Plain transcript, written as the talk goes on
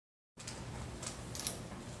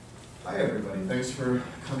Hi everybody, thanks for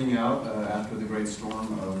coming out after the great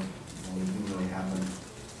storm of, well, it didn't really happen.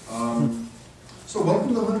 So welcome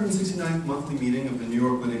to the 169th monthly meeting of the New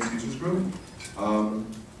York Linux Users Group.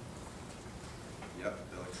 Yep,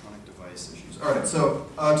 the electronic device issues. Alright, so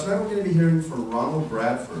tonight we're going to be hearing from Ronald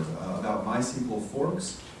Bradford about MySQL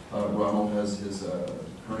forks. Ronald has his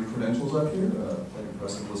current credentials up here, quite an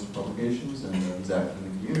impressive list of publications, and he's active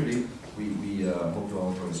in the community. We hope you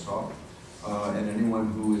all enjoy this talk. And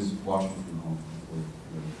anyone who is watching from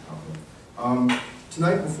home.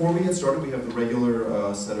 Tonight, before we get started, we have the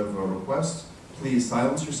regular set of requests. Please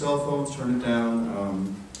silence your cell phones, turn it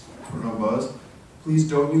down, put it on buzz. Please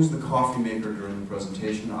don't use the coffee maker during the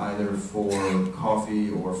presentation, either for coffee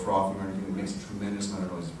or frothing or anything that makes a tremendous amount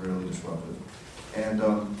of noise. It's really disruptive. And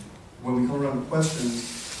when we come around to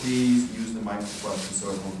questions, please use the mic for questions so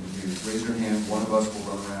everyone can hear you. Raise your hand, one of us will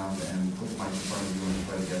run around and put the mic in front of you and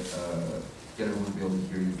try to get everyone to be able to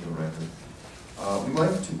hear you for the record. We'd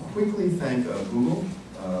like to quickly thank Google.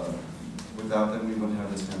 Without them, we wouldn't have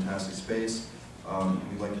this fantastic space.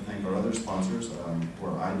 We'd like to thank our other sponsors, who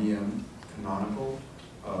are IBM, Canonical,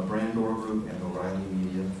 Brandor Group, and O'Reilly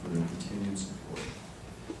Media for their continued support.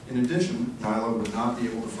 In addition, NYLUG would not be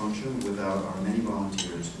able to function without our many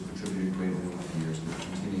volunteers who contributed greatly over the years and will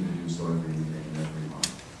continue to do so every meeting and every month.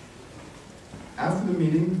 After the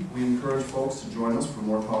meeting, we encourage folks to join us for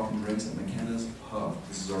more talk and drinks at McKenna's Pub.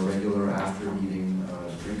 This is our regular after-meeting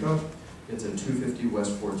drink-up. It's at 250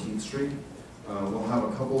 West 14th Street. We'll have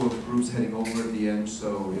a couple of groups heading over at the end,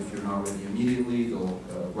 so if you're not ready immediately,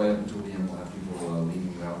 right up until the end, we'll have people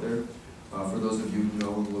leaving you out there. For those of you who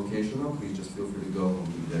know the location, though, please just feel free to go. We'll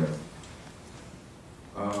be there.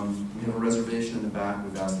 We have a reservation in the back.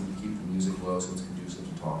 We've asked them to keep the music low so it's conducive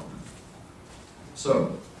to talking.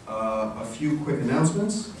 So, a few quick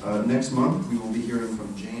announcements. Next month, we will be hearing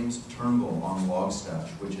from James Turnbull on Logstash,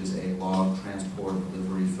 which is a log transport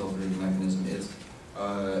delivery filtering mechanism. It's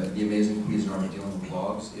the amazing Cuisinart for dealing with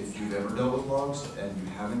logs. If you've ever dealt with logs and you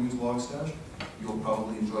haven't used Logstash, you'll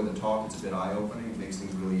probably enjoy the talk. It's a bit eye-opening. It makes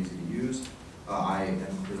things really easy to use. I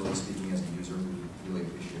am clearly speaking as a user who really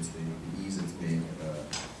appreciates the ease it's made,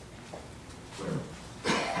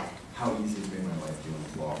 how easy it's made my life dealing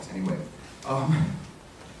with logs. Anyway,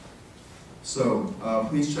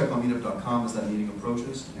 please check on meetup.com as that meeting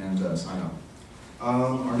approaches and sign up.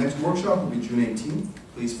 Our next workshop will be June 18th.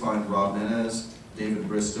 Please find Rob Menez, David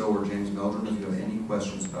Bristow, or James Meldrum if you have any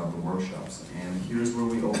questions about the workshops. And here's where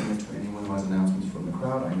we open it to anyone who has announcements from the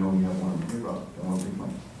crowd. I know we have one here, Rob. I want to take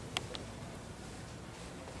mine.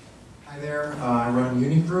 Hi there. I run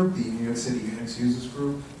Unigroup, the New York City Unix Users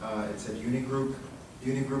Group. It's at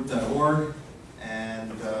unigroup.org,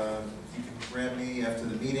 and you can grab me after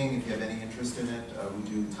the meeting if you have any interest in it. We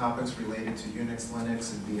do topics related to Unix,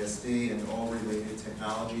 Linux, and BSD, and all related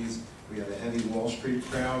technologies. We have a heavy Wall Street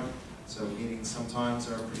crowd, so meetings sometimes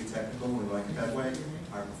are pretty technical. We like it that way.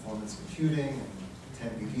 High performance computing, and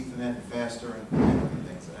 10 gig Ethernet, and faster, and different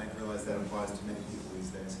things. And I realize that applies to many people these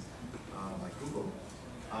days, like Google.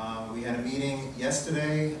 We had a meeting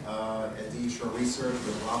yesterday at the Shore Research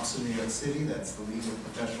with ROPS in New York City. That's the League of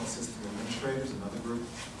Professional System Administrators, another group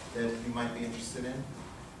that you might be interested in.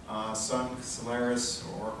 Sun Solaris,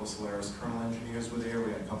 or Oracle Solaris kernel engineers were there.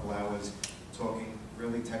 We had a couple hours talking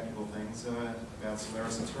really technical things about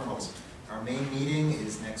Solaris internals. Our main meeting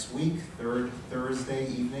is next week, third Thursday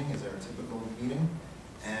evening is our typical meeting.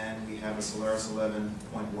 And we have a Solaris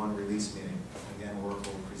 11.1 release meeting. Again,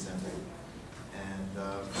 Oracle presenting. And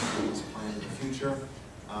is planned in the future.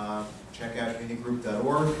 Check out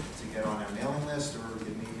unigroup.org to get on our mailing list or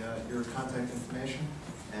give me your contact information,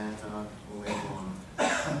 and we'll add you on.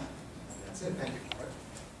 That's it. Thank you.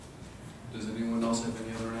 Does anyone else have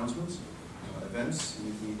any other announcements? Events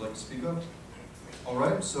anything you'd like to speak of? All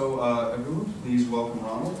right, so everyone, please welcome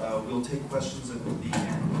Ronald. We'll take questions at the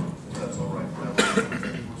end, if that's all right. That a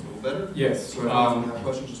little better? Yes. So if you have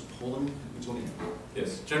questions, just pull them until the end.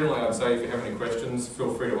 Yes, generally I'd say if you have any questions,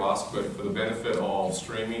 feel free to ask, but for the benefit of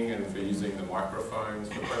streaming and for using the microphones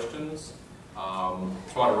for questions,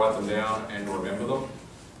 try to write them down and remember them,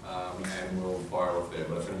 and we'll fire off there.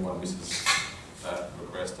 But if anyone misses that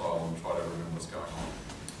request, I'll try to remember what's going on.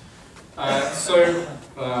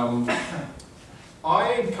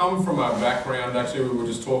 I come from a background, actually we were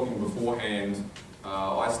just talking beforehand,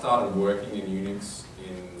 I started working in Unix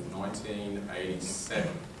in 1987.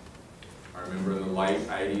 I remember in the late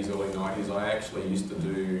 80s, early 90s, I actually used to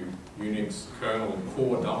do Unix kernel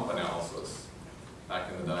core dump analysis back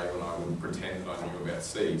in the day when I would pretend I knew about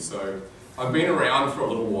C. So I've been around for a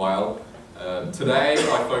little while. Today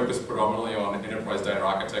I focus predominantly on enterprise data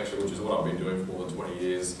architecture, which is what I've been doing for more than 20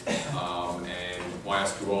 years. And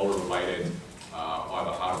MySQL-related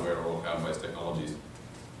either hardware or cloud-based technologies.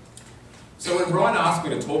 So when Brian asked me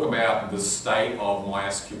to talk about the state of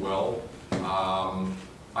MySQL,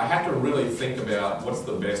 I had to really think about what's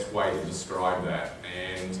the best way to describe that.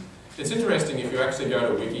 And it's interesting if you actually go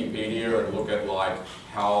to Wikipedia and look at like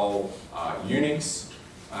how Unix,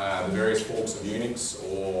 the various forks of Unix,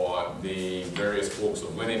 or the various forks of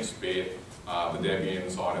Linux, be it the Debian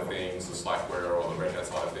side of things, the Slackware, or the Red Hat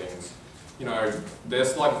side of things, you know,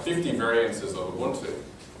 there's like 50 variances of Ubuntu,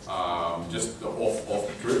 just off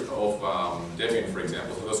Debian, for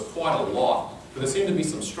example. So there's quite a lot, but there seemed to be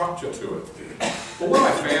some structure to it. But what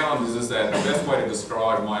I found is that the best way to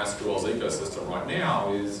describe MySQL's ecosystem right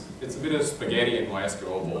now is it's a bit of spaghetti in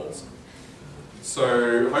MySQL balls.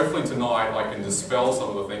 So hopefully tonight I can dispel some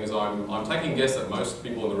of the things. I'm taking a guess that most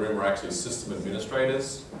people in the room are actually system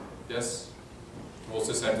administrators. Yes? All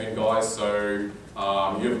sysadmin guys. So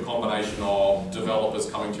you have a combination of developers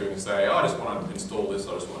coming to you and say, oh, I just want to install this,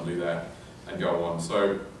 I just want to do that, and go on.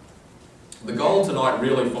 So the goal tonight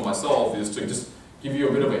really for myself is to just give you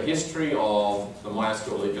a bit of a history of the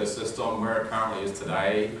MySQL ecosystem, where it currently is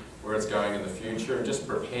today, where it's going in the future, and just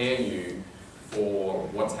prepare you for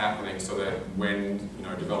what's happening so that when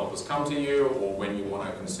developers come to you or when you want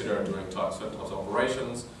to consider doing certain types of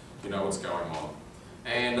operations, you know what's going on.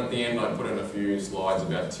 And at the end I put in a few slides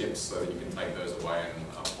about tips so that you can take those away and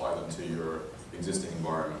apply them to your existing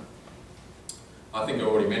environment. I think I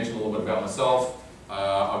already mentioned a little bit about myself.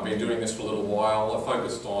 I've been doing this for a little while. I've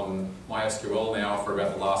focused on MySQL now for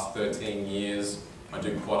about the last 13 years. I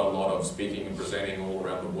do quite a lot of speaking and presenting all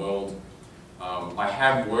around the world. I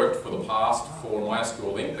have worked for the past for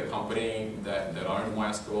MySQL Inc., the company that owned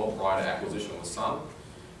MySQL prior to acquisition with Sun.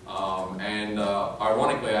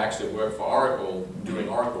 Ironically, I actually worked for Oracle, doing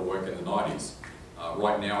Oracle work in the 90s.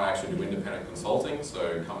 Right now, I actually do independent consulting,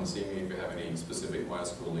 so come and see me if you have any specific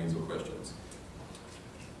MySQL needs or questions.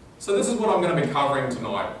 So this is what I'm going to be covering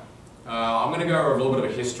tonight. I'm going to go over a little bit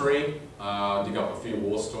of a history, dig up a few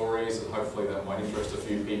war stories, and hopefully that might interest a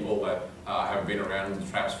few people that have been around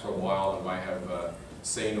the traps for a while and may have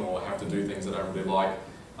seen or have to do things that I don't really like.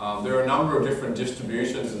 There are a number of different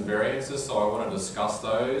distributions and variances, so I want to discuss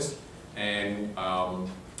those. And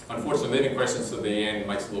unfortunately, leaving questions to the end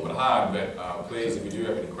makes it a little bit hard, but please, if you do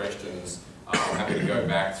have any questions, I'm happy to go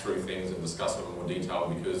back through things and discuss them in more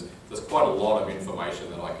detail because there's quite a lot of information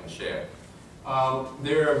that I can share.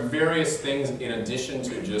 There are various things in addition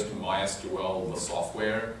to just MySQL, the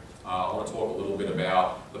software. I want to talk a little bit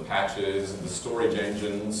about the patches, the storage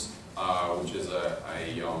engines, which is a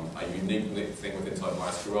unique thing within inside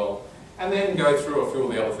MySQL, and then go through a few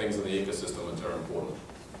of the other things in the ecosystem that are important.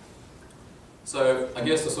 So I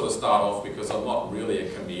guess to sort of start off, because I'm not really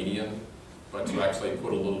a comedian, but to actually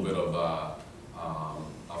put a little bit of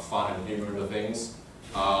fun and humor into things.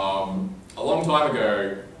 A long time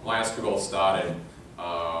ago, MySQL started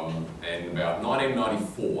in about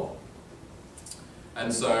 1994.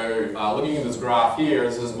 And so looking at this graph here,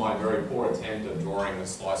 this is my very poor attempt at drawing the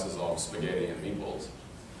slices of spaghetti and meatballs.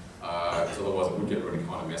 Because otherwise it would get really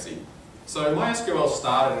kind of messy. So MySQL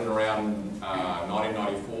started in around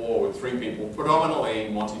 1994 with three people, predominantly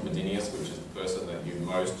Monty Bedinius, which is the person that you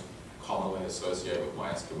most commonly associate with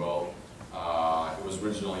MySQL. It was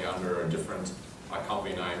originally under a different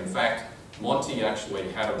company name. In fact, Monty actually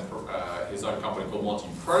had his own company called Monty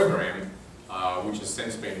Program, which has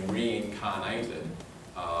since been reincarnated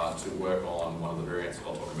to work on one of the variants that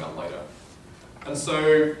I'll talk about later. And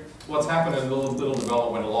so what's happened is a little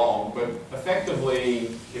development went along, but effectively,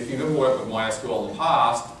 if you've ever worked with MySQL in the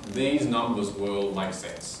past, these numbers will make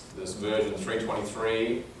sense. There's version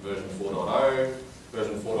 3.23, version 4.0,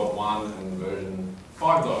 version 4.1, and version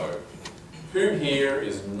 5.0. Who here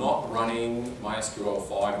is not running MySQL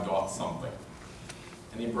 5 dot something?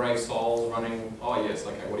 Any brave souls running? Oh yes,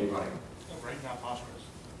 okay, what are you running? Right now, Postgres.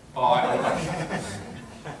 Oh,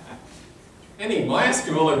 any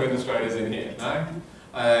MySQL administrators in here? No?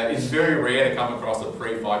 It's very rare to come across a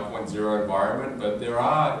pre-5.0 environment, but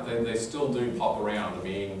they still do pop around. I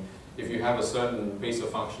mean, if you have a certain piece of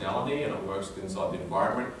functionality and it works inside the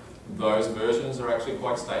environment, those versions are actually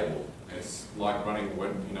quite stable. It's like running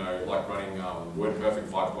Word, like running WordPerfect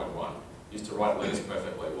 5.1. Used to write letters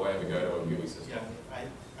perfectly. Why ever go to a GUI system? Yeah,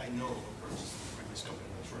 I know of a person from the previous company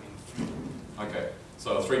that's running 3. Okay,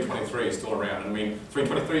 so 3.23 is still around. I mean,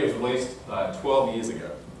 3.23 was released 12 years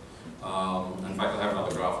ago. In fact, I have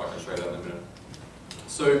another graph I can show you that in a minute.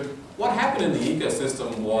 So what happened in the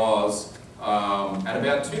ecosystem was, at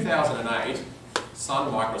about 2008,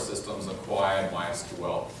 Sun Microsystems acquired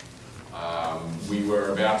MySQL. I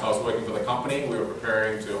was working for the company, we were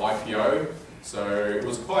preparing to IPO, So it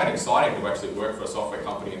was quite exciting to actually work for a software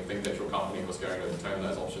company and think that your company was going to turn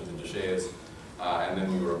those options into shares, and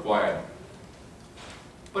then we were acquired.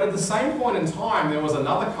 But at the same point in time, there was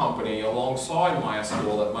another company alongside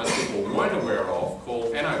MySQL that most people weren't aware of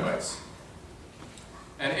called NOBase.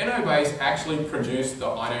 And NOBase actually produced the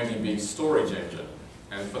InnoDB storage engine.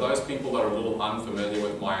 And for those people that are a little unfamiliar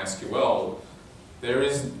with MySQL, there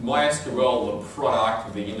is MySQL, the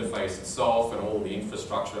product, the interface itself, and all the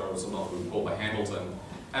infrastructure, or something we call the Handleton.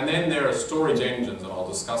 And then there are storage engines, and I'll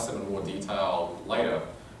discuss them in more detail later.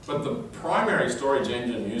 But the primary storage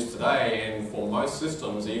engine used today, and for most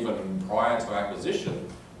systems, even prior to acquisition,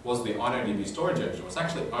 was the InnoDB storage engine. It was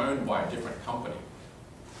actually owned by a different company.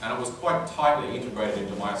 And it was quite tightly integrated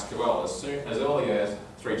into MySQL as early as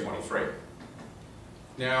 3.23.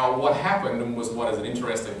 Now, what happened, and was what is an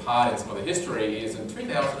interesting part in some of the history, is in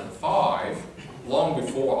 2005, long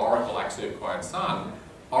before Oracle actually acquired Sun,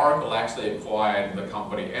 Oracle actually acquired the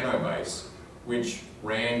company NOBase, which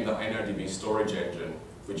ran the InnoDB storage engine,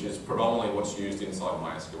 which is predominantly what's used inside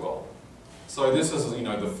MySQL. So this is,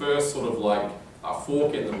 the first sort of like a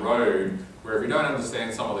fork in the road, where if you don't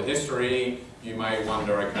understand some of the history, you may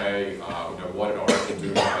wonder, okay, why did Oracle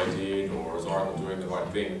do what they did, or is Oracle doing the right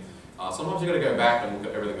thing? Sometimes you've got to go back and look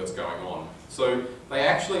at everything that's going on. So they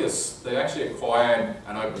actually acquired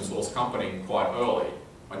an open source company quite early.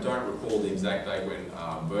 I don't recall the exact date when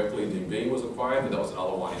Berkeley DB was acquired, but that was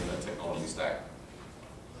another one in the technology stack.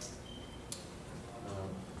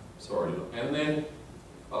 Sorry, and then,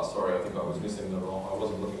 sorry, I think I was missing the wrong, I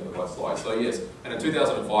wasn't looking at the right slide. So yes, and in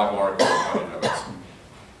 2005, Oracle acquired NOBase.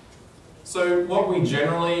 So what we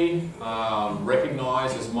generally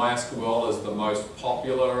recognize as MySQL as the most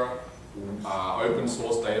popular open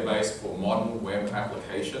source database for modern web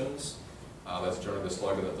applications. That's generally the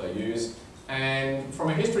slogan that they use. And from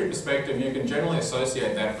a history perspective, you can generally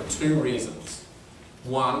associate that for two reasons.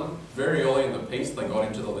 One, very early in the piece, they got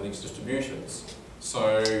into the Linux distributions.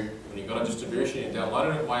 So when you got a distribution, you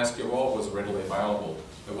downloaded it, MySQL was readily available.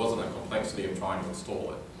 There wasn't a complexity of trying to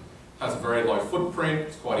install it. It has a very low footprint,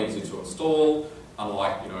 it's quite easy to install,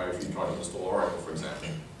 unlike if you try to install Oracle, for example.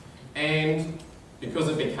 And because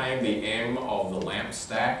it became the M of the LAMP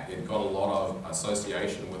stack, it got a lot of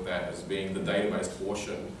association with that as being the database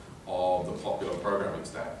portion of the popular programming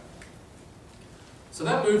stack. So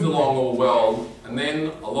that moved along all well, and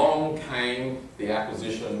then along came the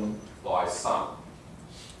acquisition by Sun.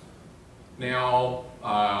 Now,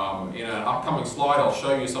 in an upcoming slide, I'll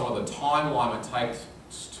show you some of the timeline it takes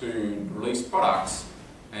to release products.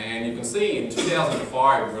 And you can see in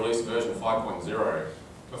 2005, we released version 5.0.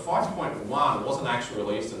 But 5.1 wasn't actually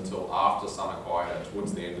released until after Sun acquired it,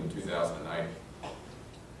 towards the end of 2008.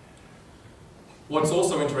 What's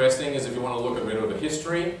also interesting is if you want to look at a bit of the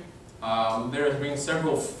history, there have been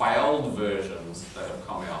several failed versions that have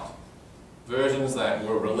come out. Versions that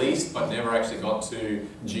were released but never actually got to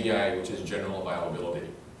GA, which is general availability.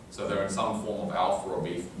 So they're in some form of alpha or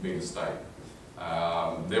beta state.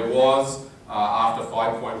 There was, after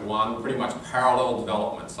 5.1, pretty much parallel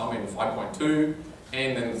development, some in 5.2,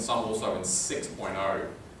 and then some also in 6.0.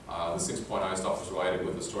 The 6.0 stuff was related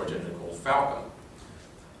with a storage engine called Falcon.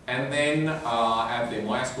 And then at the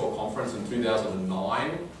MySQL conference in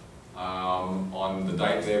 2009, on the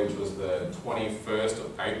date there, which was the 21st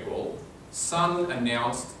of April, Sun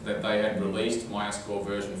announced that they had released MySQL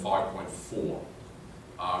version 5.4,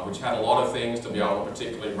 which had a lot of things to be able to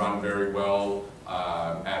particularly run very well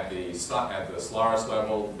at the Solaris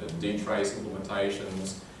level, the dtrace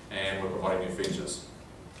implementations, and we're providing new features.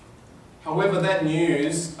 However, that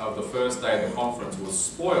news of the first day of the conference was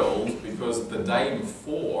spoiled because the day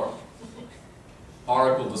before,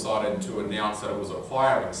 Oracle decided to announce that it was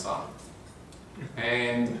acquiring Sun.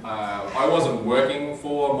 And I wasn't working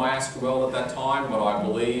for MySQL at that time, but I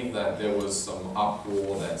believe that there was some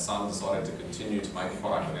uproar that Sun decided to continue to make a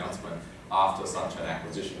product announcement after such an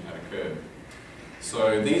acquisition had occurred.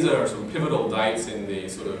 So these are some pivotal dates in the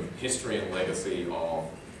sort of history and legacy of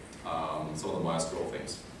some of the MySQL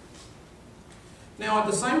things. Now, at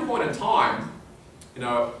the same point in time,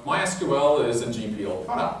 MySQL is a GPL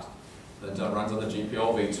product that runs on the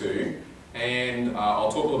GPL v2, and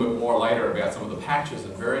I'll talk a little bit more later about some of the patches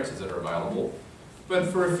and variances that are available. But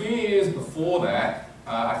for a few years before that,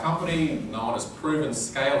 a company known as Proven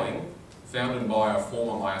Scaling, founded by a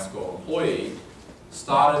former MySQL employee,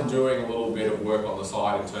 started doing a little bit of work on the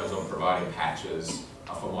side in terms of providing patches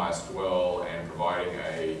for MySQL and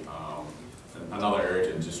providing another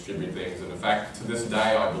area to distribute things. And in fact, to this day,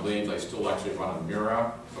 I believe they still actually run a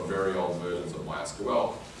mirror for very old versions of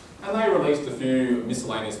MySQL. And they released a few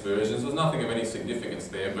miscellaneous versions. There's nothing of any significance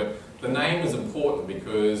there, but the name is important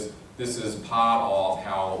because this is part of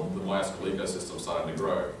how the MySQL ecosystem started to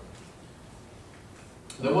grow.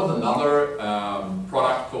 There was another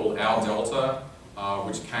product called Our Delta,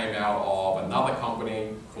 which came out of another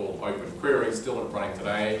company called OpenQuery, still running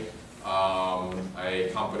today. A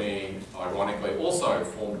company, ironically, also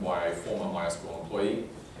formed by a former MySQL employee.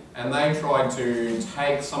 And they tried to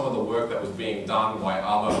take some of the work that was being done by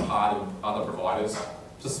other providers.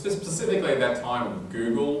 Specifically at that time,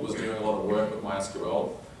 Google was doing a lot of work with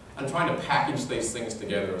MySQL and trying to package these things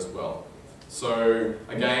together as well. So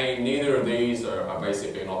again, neither of these are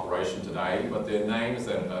basically in operation today, but they're names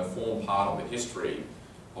that form part of the history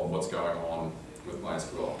of what's going on with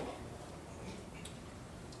MySQL.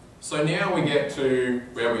 So now we get to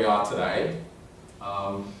where we are today.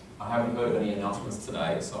 I haven't heard any announcements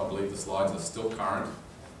today, so I believe the slides are still current.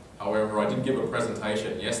 However, I did give a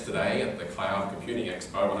presentation yesterday at the Cloud Computing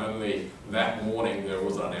Expo, and only that morning there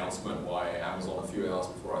was an announcement by Amazon a few hours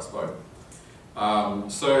before I spoke.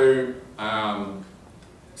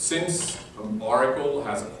 Since Oracle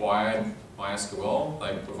has acquired MySQL,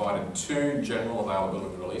 they've provided 2 general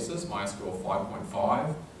availability releases, MySQL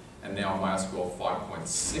 5.5 and now MySQL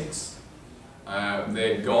 5.6.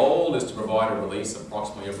 Their goal is to provide a release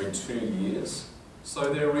approximately every 2 years.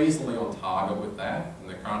 So they're reasonably on target with that, and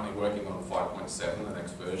they're currently working on 5.7, the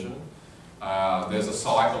next version. There's a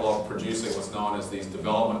cycle of producing what's known as these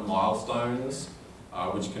development milestones,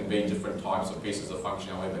 which can be different types of pieces of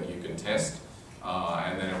functionality that you can test.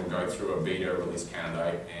 And then it will go through a beta release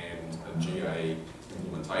candidate and a GA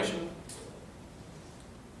implementation.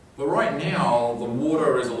 But right now, the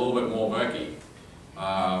water is a little bit more murky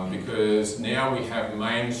because now we have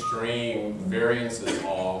mainstream variances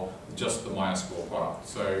of just the MySQL product.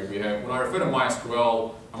 So we have, when I refer to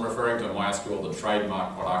MySQL, I'm referring to MySQL, the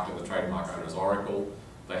trademark product, and the trademark owner is Oracle.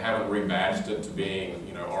 They haven't rebadged it to being,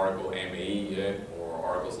 Oracle ME yet, or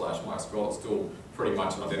Oracle/MySQL. It's still pretty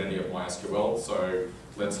much an identity of MySQL. So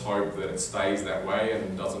let's hope that it stays that way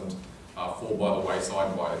and doesn't fall by the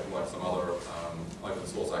wayside by like some other open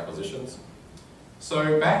source acquisitions.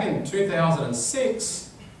 So back in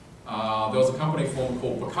 2006, there was a company formed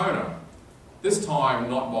called Percona. This time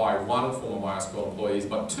not by one former MySQL employees,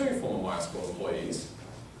 but 2 former MySQL employees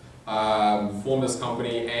formed this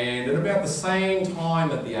company, and at about the same time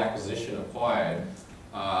that the acquisition acquired,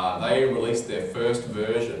 they released their first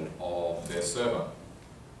version of their server.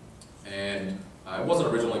 And it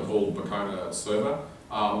wasn't originally called Percona Server,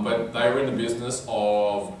 but they were in the business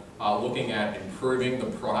of looking at improving the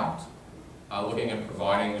product, looking at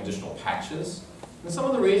providing additional patches. And some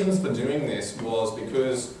of the reasons for doing this was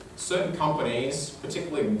because certain companies,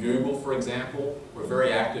 particularly Google for example, were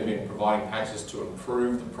very active in providing patches to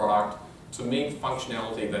improve the product to meet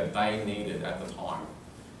functionality that they needed at the time.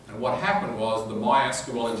 And what happened was the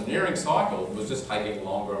MySQL engineering cycle was just taking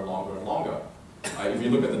longer and longer and longer. If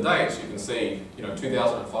you look at the dates, you can see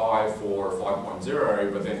 2005 for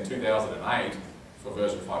 5.0, but then 2008 for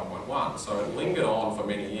version 5.1. So it lingered on for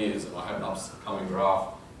many years, and I have an upcoming graph,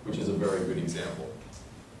 which is a very good example.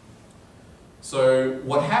 So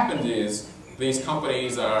what happened is these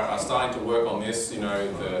companies are starting to work on this, the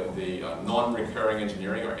non-recurring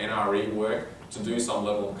engineering or NRE work to do some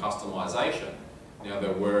level of customization.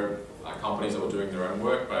 There were companies that were doing their own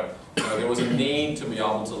work, but there was a need to be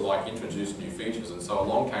able to introduce new features, and so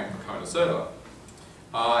along came Percona Server.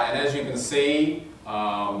 And as you can see,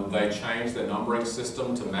 they changed their numbering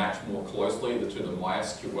system to match more closely to the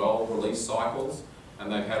MySQL release cycles,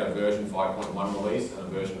 and they've had a version 5.1 release and a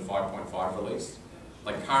version 5.5 release.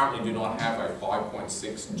 They currently do not have a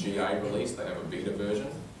 5.6 GA release, they have a beta version.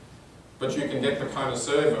 But you can get Percona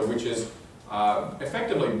Server, which is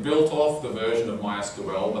effectively built off the version of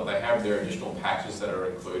MySQL, but they have their additional patches that are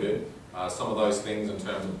included. Some of those things in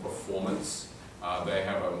terms of performance, they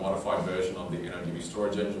have a modified version of the NYLUG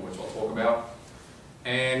storage engine, which I'll talk about,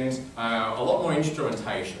 and a lot more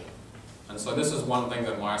instrumentation. And so this is one thing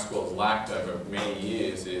that MySQL has lacked over many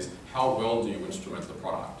years, is how well do you instrument the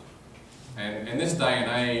product? And in this day and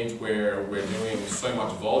age where we're doing so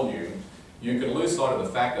much volume, you can lose sight of the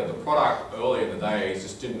fact that the product early in the days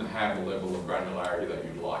just didn't have the level of granularity that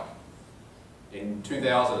you'd like. In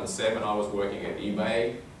 2007, I was working at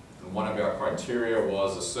eBay, and one of our criteria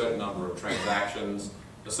was a certain number of transactions,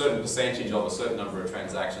 a certain percentage of a certain number of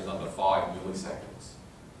transactions under 5 milliseconds.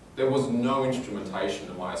 There was no instrumentation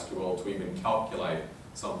in MySQL to even calculate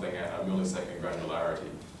something at a millisecond granularity.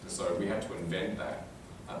 And so we had to invent that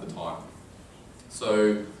at the time.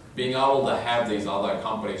 So being able to have these other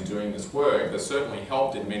companies doing this work, that certainly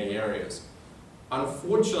helped in many areas.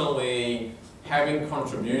 Unfortunately, having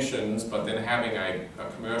contributions, but then having a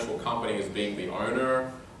commercial company as being the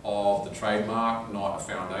owner, of the trademark, not a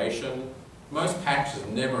foundation. Most patches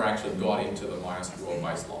never actually got into the MySQL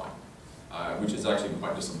baseline, which is actually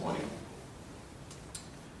quite disappointing.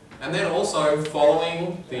 And then also,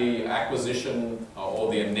 following the acquisition,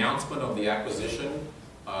 or the announcement of the acquisition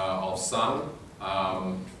of Sun,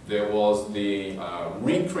 there was the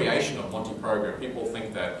recreation of Monty Program. People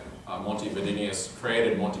think that Monty Vadinius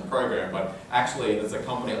created Monty Program, but actually there's a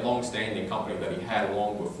company, a long-standing company that he had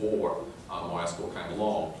long before MySQL came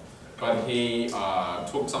along. But he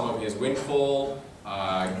took some of his windfall,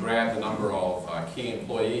 grabbed a number of key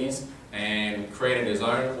employees, and created his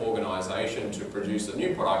own organization to produce a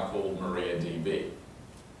new product called MariaDB.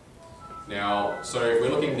 Now, so if we're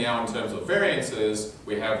looking now in terms of variances,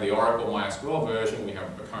 we have the Oracle MySQL version, we have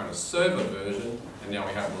Percona Server version, and now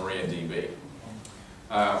we have MariaDB.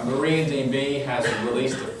 MariaDB has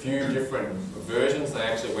released a few different versions. They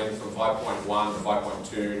actually went from 5.1 to 5.2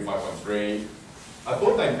 to 5.3. I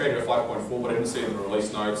thought they created a 5.4, but I didn't see it in the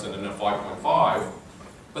release notes, and then a 5.5.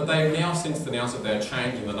 But they've now since announced that they're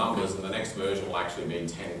changing the numbers, and the next version will actually be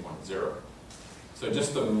 10.0. So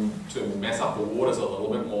just to mess up the waters a little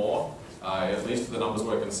bit more, at least the numbers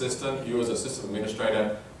were consistent. You as a system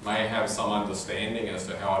administrator may have some understanding as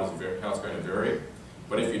to how it's going to vary.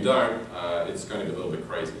 But if you don't, it's going to be a little bit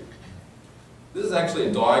crazy. This is actually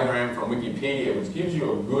a diagram from Wikipedia, which gives you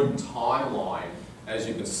a good timeline, as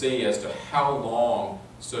you can see, as to how long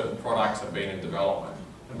certain products have been in development.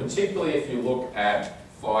 And particularly if you look at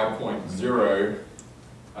 5.0,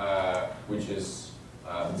 which is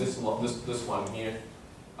this one here,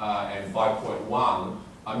 and 5.1,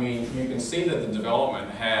 I mean, you can see that the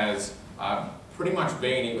development has pretty much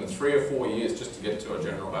been even 3 or 4 years just to get to a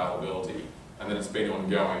general availability, and then it's been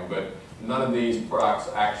ongoing. But none of these products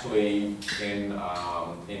are actually in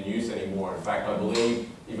use anymore. In fact, I believe,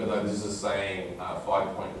 even though this is saying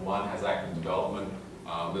 5.1 has active development,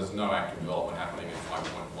 there's no active development happening in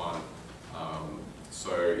 5.1.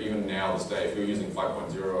 So even now, this day, if you're using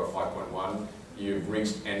 5.0 or 5.1, you've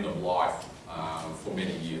reached end of life for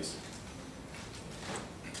many years.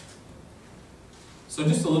 So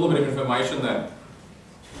just a little bit of information that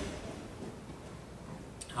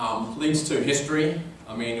leads to history.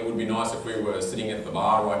 I mean, it would be nice if we were sitting at the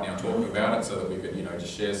bar right now talking about it so that we could, you know,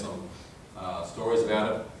 just share some stories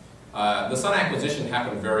about it. The Sun acquisition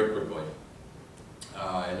happened very quickly,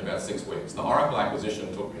 in about 6 weeks. The Oracle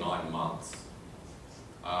acquisition took 9 months,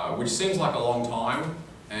 which seems like a long time.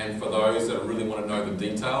 And for those that really want to know the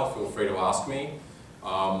detail, feel free to ask me.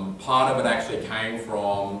 Part of it actually came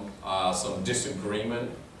from some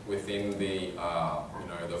disagreement within the,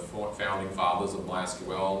 the founding fathers of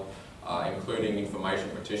MySQL, including information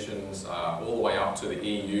petitions all the way up to the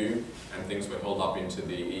EU, and things were held up into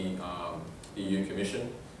the EU Commission.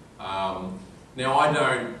 Now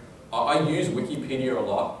I use Wikipedia a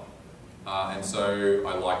lot, and so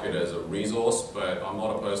I like it as a resource, but I'm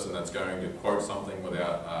not a person that's going to quote something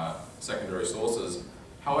without secondary sources.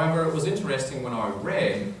 However, it was interesting when I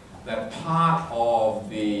read that part of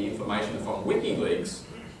the information from WikiLeaks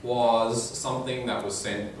was something that was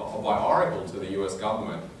sent by Oracle to the US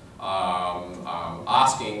government,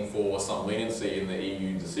 asking for some leniency in the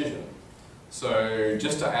EU decision. So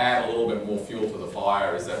just to add a little bit more fuel to the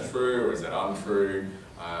fire, is that true or is that untrue?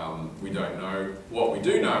 We don't know. What we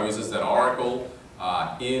do know is that Oracle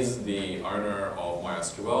is the owner of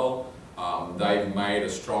MySQL. They've made a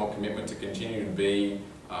strong commitment to continue to be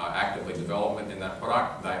actively development in that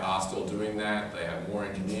product. They are still doing that. They have more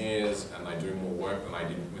engineers and they do more work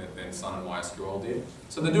than Sun and MySQL did.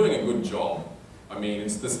 So they're doing a good job. I mean,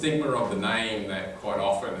 it's the stigma of the name that quite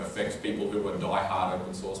often affects people who are die-hard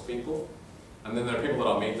open source people. And then there are people that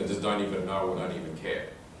I meet that just don't even know or don't even care.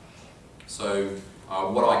 So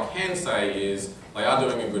what I can say is they are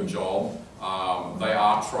doing a good job. They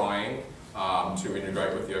are trying to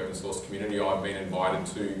integrate with the open source community. I've been invited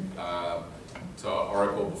to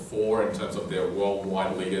Oracle before in terms of their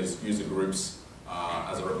worldwide leaders, user groups,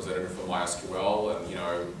 as a representative for MySQL,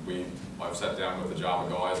 and I've sat down with the Java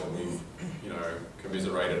guys and we've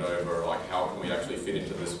commiserated over like how can we actually fit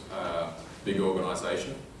into this big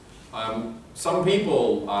organization. Some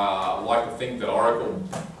people like to think that Oracle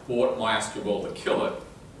bought MySQL to kill it.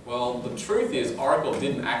 Well, the truth is Oracle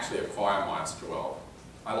didn't actually acquire MySQL.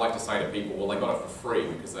 I like to say to people, well, they got it for free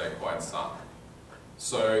because they acquired Sun.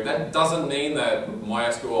 So that doesn't mean that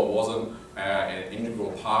MySQL wasn't an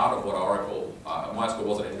integral part of what MySQL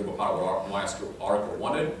wasn't an integral part of what Oracle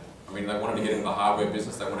wanted. I mean, they wanted to get into the hardware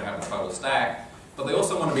business, they wanted to have a total stack, but they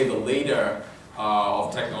also want to be the leader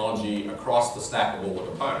of technology across the stack of all the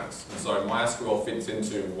components. And so MySQL fits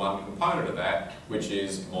into one component of that, which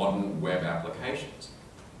is modern web applications.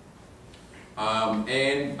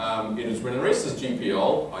 It is released as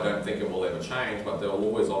GPL. I don't think it will ever change, but there will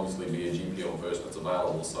always obviously be a GPL version that's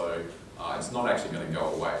available, so it's not actually going to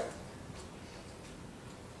go away.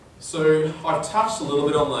 So I've touched a little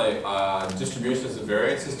bit on the distributions and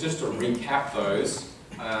variances. Just to recap those,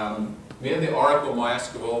 we have the Oracle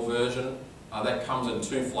MySQL version. That comes in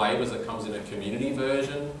two flavors. It comes in a community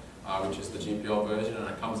version, which is the GPL version, and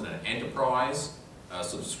it comes in an enterprise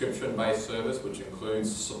subscription-based service, which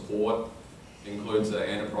includes support, includes an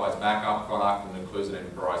enterprise backup product, and includes an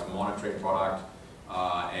enterprise monitoring product,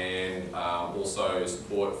 and also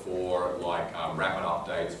support for like rapid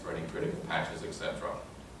updates for any critical patches, etc.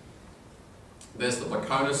 There's the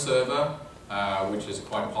Percona Server, which is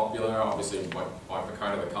quite popular, obviously by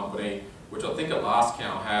Percona, the company, which I think at last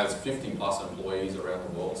count has 50 plus employees around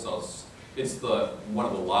the world. So it's one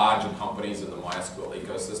of the larger companies in the MySQL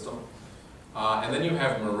ecosystem. And then you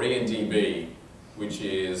have MariaDB, which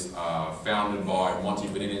is founded by Monty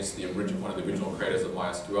Beninis, one of the original creators of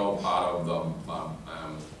MySQL, part of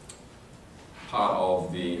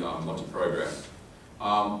the Monty program.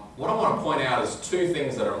 What I want to point out is two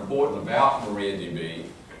things that are important about MariaDB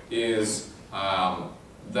is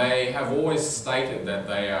they have always stated that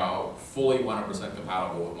they are fully 100%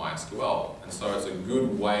 compatible with MySQL, and so it's a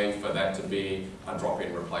good way for that to be a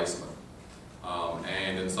drop-in replacement.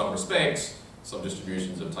 And in some respects, some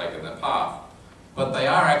distributions have taken that path. But they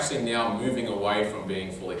are actually now moving away from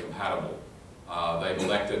being fully compatible. They've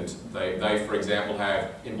elected, they for example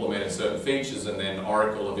have implemented certain features, and then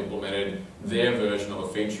Oracle have implemented their version of a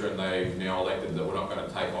feature, and they've now elected that we're not going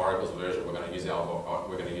to take Oracle's version, we're going to use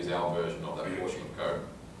our version of that portion of code.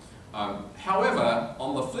 However,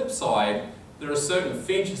 on the flip side, there are certain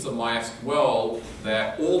features of MySQL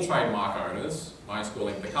that all trademark owners,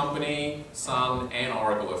 MySQL Inc. the company, Sun, and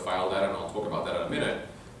Oracle have failed at, and I'll talk about that in a minute,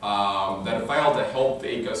 that have failed to help the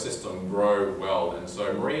ecosystem grow well, and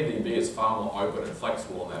so MariaDB is far more open and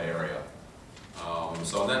flexible in that area.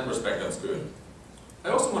 So in that respect, that's good. I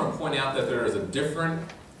also want to point out that there is a different,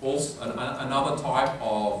 another type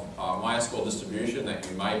of MySQL distribution that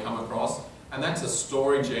you may come across, and that's a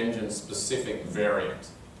storage engine specific variant.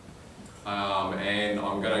 And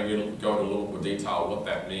I'm going to go into a little more detail what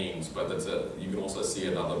that means, but you can also see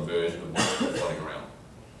another version of MySQL floating around.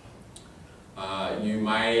 You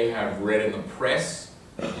may have read in the press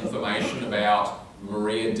information about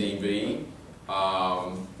MariaDB,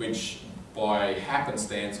 which by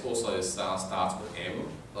happenstance also starts with M.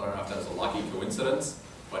 I don't know if that's a lucky coincidence,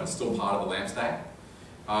 but it's still part of the LAMP stack.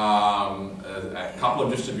 A couple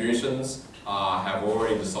of distributions have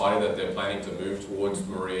already decided that they're planning to move towards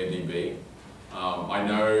MariaDB. I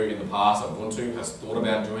know in the past Ubuntu has thought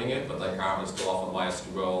about doing it, but they currently still offer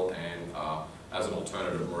MySQL and as an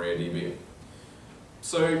alternative to MariaDB.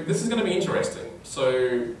 So this is going to be interesting.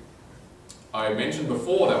 So I mentioned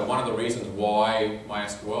before that one of the reasons why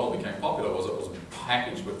MySQL became popular was it was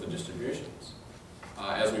packaged with the distributions.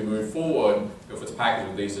 As we move forward, if it's packaged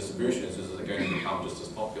with these distributions, is it going to become just as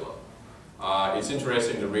popular? It's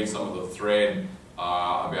interesting to read some of the thread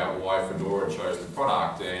about why Fedora chose the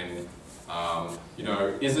product, and you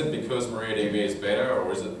know, is it because MariaDB is better,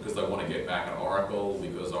 or is it because they want to get back at Oracle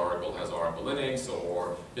because Oracle has Oracle Linux,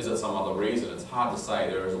 or is it some other reason? It's hard to say.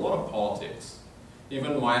 There is a lot of politics.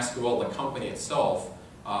 Even MySQL, the company itself,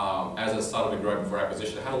 as it started to grow before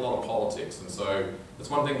acquisition, it had a lot of politics, and so it's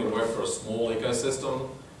one thing to work for a small ecosystem,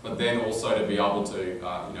 but then also to be able to you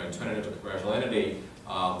know, turn it into a commercial entity.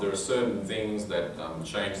 There are certain things that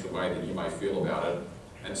change the way that you may feel about it.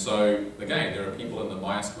 And so, again, there are people in the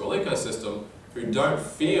MySQL ecosystem who don't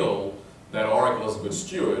feel that Oracle is a good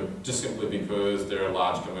steward just simply because they're a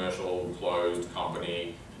large commercial, closed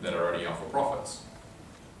company that are only out for profits.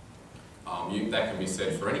 That can be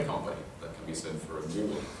said for any company. That can be said for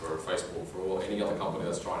Google, for Facebook, for any other company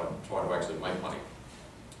that's trying to actually make money.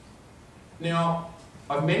 Now,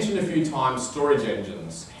 I've mentioned a few times storage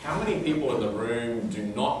engines. How many people in the room do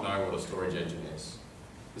not know what a storage engine is?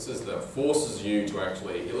 This is that forces you to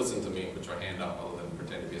actually listen to me and put your hand up other than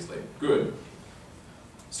pretend to be asleep. Good.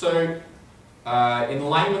 So, in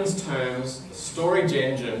layman's terms, a storage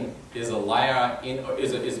engine is a layer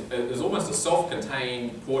is almost a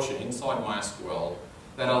self-contained portion inside MySQL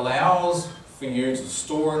that allows for you to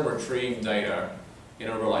store and retrieve data in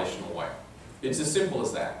a relational way. It's as simple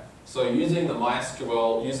as that. So using the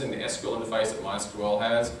MySQL, using the SQL interface that MySQL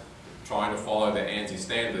has, trying to follow the ANSI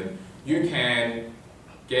standard, you can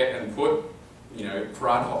get and put, you know,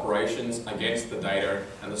 CRUD operations against the data,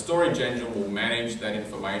 and the storage engine will manage that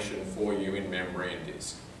information for you in memory and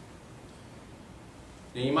disk.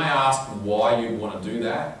 Now you may ask why you'd want to do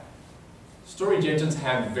that. Storage engines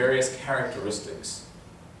have various characteristics.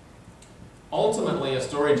 Ultimately, a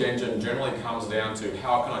storage engine generally comes down to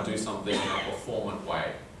how can I do something in a performant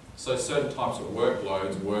way. So certain types of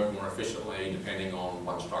workloads work more efficiently depending on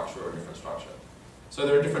one structure or a different structure. So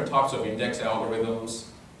there are different types of index algorithms.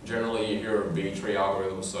 Generally, you hear of B-tree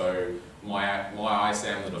algorithms. So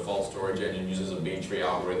MyISAM, the default storage engine, uses a B-tree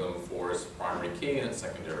algorithm for its primary key and its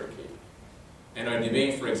secondary key.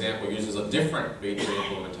 NYLUG, for example, uses a different B-tree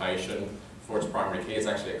implementation for its primary key. It's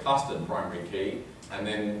actually a clustered primary key. And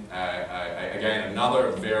then, again,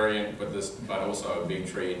 another variant, but also a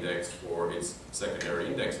B-tree index for its secondary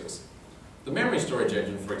indexes. The memory storage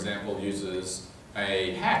engine, for example, uses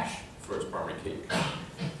a hash for its primary key.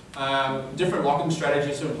 Different locking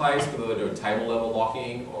strategies are in place, whether they do a table-level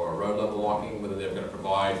locking or a row-level locking, whether they're going to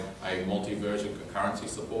provide a multi-version concurrency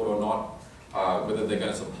support or not, whether they're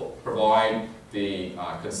going to provide the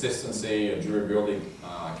consistency and durability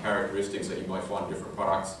characteristics that you might find in different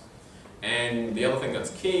products. And the other thing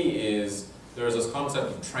that's key is there is this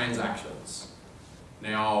concept of transactions.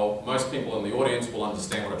 Now, most people in the audience will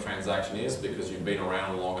understand what a transaction is because you've been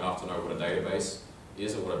around long enough to know what a database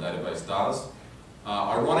is or what a database does.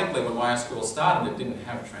 Ironically, when MySQL started, it didn't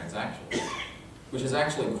have transactions, which is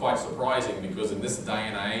actually quite surprising because in this day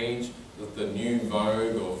and age, with the new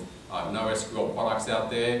vogue of NoSQL products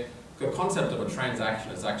out there, the concept of a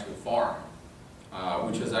transaction is actually foreign.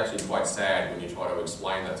 Which is actually quite sad when you try to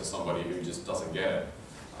explain that to somebody who just doesn't get it.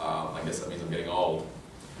 I guess that means I'm getting old.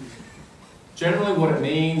 Generally what it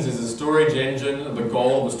means is a storage engine, the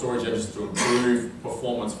goal of the storage engine is to improve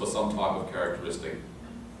performance for some type of characteristic.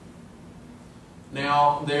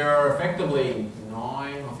 Now there are effectively 9,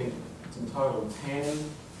 I think it's in total 10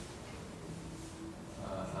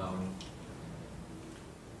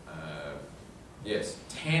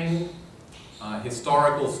 10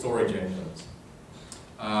 historical storage engines.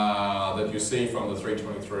 That you see from the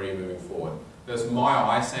 323 moving forward. There's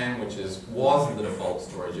MyISAM, which was the default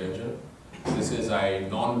storage engine. This is a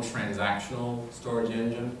non-transactional storage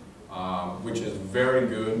engine, which is very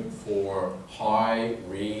good for high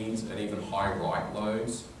reads and even high write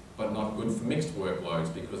loads, but not good for mixed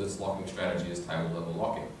workloads because its locking strategy is table-level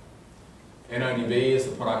locking. NYLUG is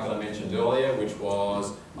the product that I mentioned earlier, which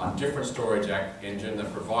was a different storage engine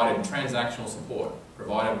that provided transactional support,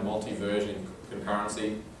 provided multi-version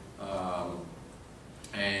concurrency,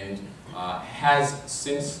 and has,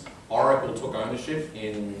 since Oracle took ownership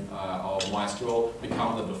of MySQL,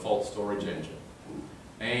 become the default storage engine.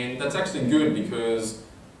 And that's actually good because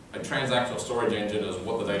a transactional storage engine is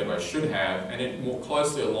what the database should have, and it more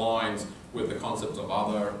closely aligns with the concepts of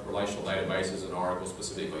other relational databases in Oracle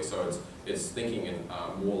specifically, so it's thinking in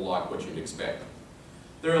more like what you'd expect.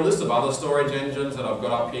 There are a list of other storage engines that I've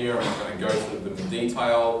got up here. I'm not going to go through them in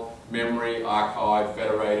detail. Memory, archive,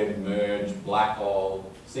 federated, merge, black hole,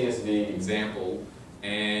 CSV, example,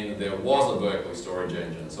 and there was a Berkeley storage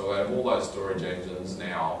engine. So out of all those storage engines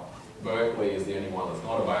now, Berkeley is the only one that's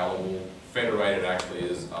not available. Federated actually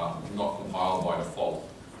is not compiled by default.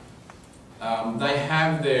 They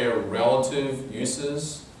have their relative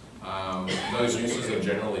uses. Those uses are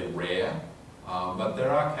generally rare, but there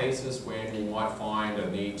are cases when you might find a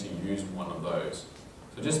need to use one of those.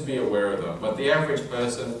 So just be aware of them. But the average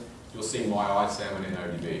person, you'll see MyISAM and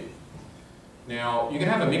NYLUG. Now, you can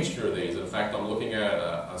have a mixture of these. In fact, I'm looking at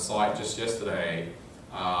a site just yesterday,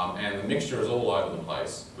 and the mixture is all over the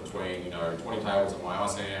place between 20 tables in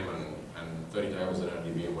MyISAM and 30 tables in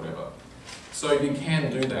NYLUG or whatever. So you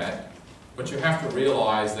can do that. But you have to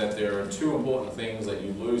realize that there are two important things that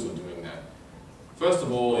you lose when doing that. First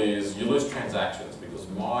of all is you lose transactions because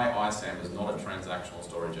MyISAM is not a transactional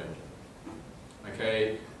storage engine.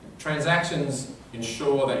 Okay, transactions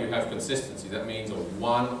ensure that you have consistency. That means an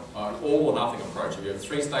all or nothing approach. If you have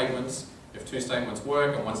 3 statements, if 2 statements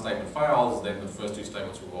work and 1 statement fails, then the first 2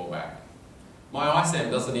 statements will roll back.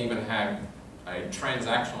 MyISAM doesn't even have a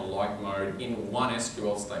transactional-like mode in one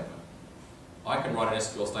SQL statement. I can write an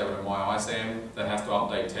SQL statement in MyISAM that has to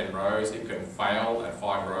update 10 rows. It can fail at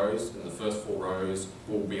 5 rows, and the first 4 rows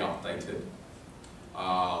will be updated.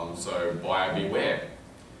 So buyer beware.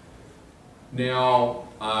 Now,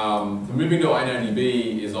 moving to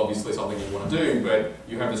NYLUG is obviously something you want to do, but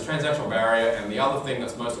you have this transactional barrier, and the other thing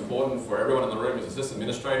that's most important for everyone in the room as a system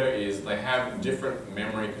administrator is they have different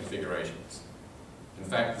memory configurations. In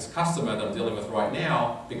fact, this customer that I'm dealing with right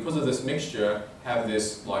now, because of this mixture, have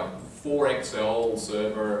this like 4XL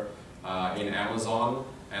server in Amazon,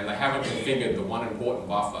 and they haven't configured the one important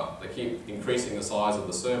buffer. They keep increasing the size of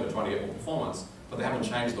the server trying to get more performance, but they haven't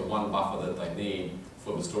changed the one buffer that they need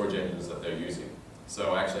for the storage engines that they're using.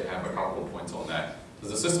 So I actually have a couple of points on that. As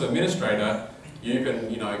a system administrator, you can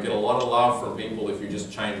get a lot of love from people if you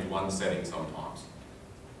just change one setting sometimes.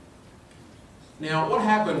 Now, what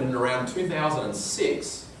happened in around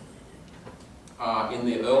 2006, in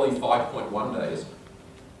the early 5.1 days,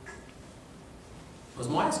 was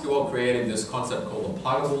MySQL created this concept called the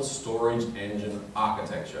pluggable storage engine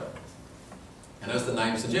architecture. And as the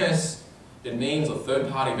name suggests, it means a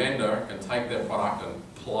third-party vendor can take their product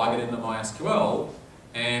and plug it into MySQL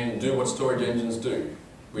and do what storage engines do,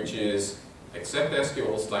 which is accept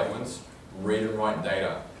SQL statements, read and write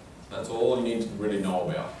data. That's all you need to really know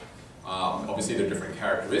about. Obviously, there are different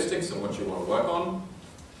characteristics and what you want to work on.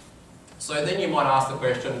 So then you might ask the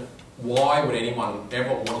question, why would anyone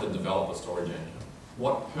ever want to develop a storage engine?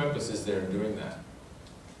 What purpose is there in doing that?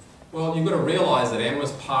 Well, you've got to realize that M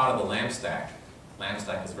was part of the LAMP stack. LAMP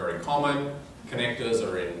stack is very common. Connectors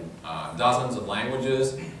are in dozens of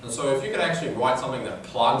languages. And so if you could actually write something that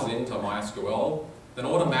plugs into MySQL, then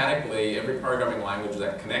automatically every programming language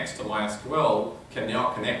that connects to MySQL can now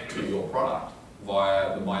connect to your product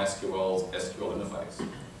via the MySQL's SQL interface.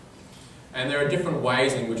 And there are different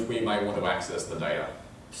ways in which we may want to access the data.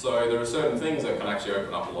 So there are certain things that can actually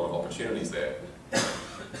open up a lot of opportunities there.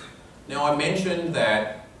 Now, I mentioned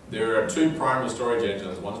that there are two primary storage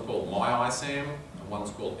engines. One's called MyISAM and one's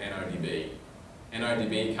called NODB.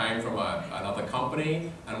 NODB came from another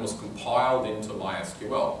company and was compiled into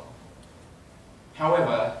MySQL.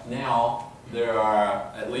 However, now there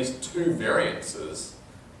are at least two variances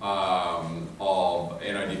of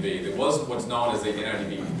NODB. There was what's known as the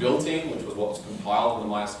NODB built-in, which was what was compiled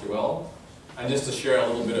into MySQL. And just to share a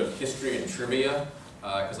little bit of history and trivia,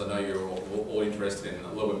 because I know you're all interested in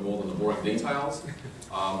a little bit more than the boring details.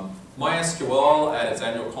 MySQL, at its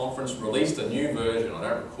annual conference, released a new version. I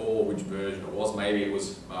don't recall which version it was. Maybe it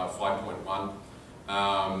was 5.1.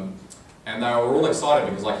 And they were all excited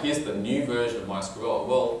because, like, here's the new version of MySQL.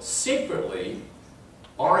 Well, secretly,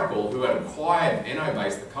 Oracle, who had acquired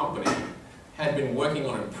NOBase, the company, had been working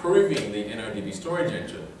on improving the NODB storage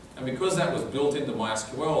engine. And because that was built into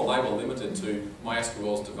MySQL, they were limited to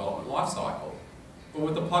MySQL's development lifecycle. But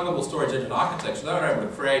with the pluggable storage engine architecture, they were able to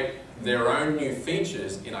create their own new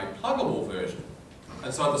features in a pluggable version.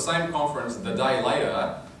 And so at the same conference, the day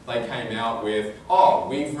later, they came out with, oh,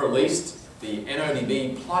 we've released the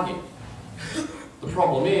NODB plugin. The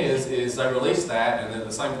problem is they released that, and then at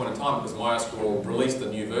the same point in time, because MySQL released the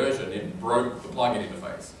new version, it broke the plugin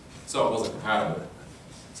interface. So it wasn't compatible.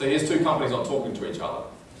 So here's two companies not talking to each other.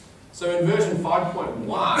 So in version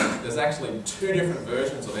 5.1, there's actually two different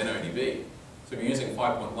versions of NODB. So if you're using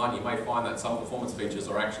 5.1, you may find that some performance features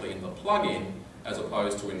are actually in the plugin as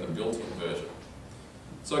opposed to in the built-in version.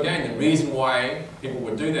 So again, the reason why people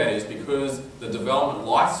would do that is because the development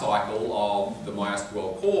lifecycle of the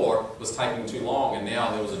MySQL core was taking too long, and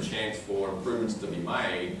now there was a chance for improvements to be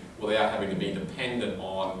made without having to be dependent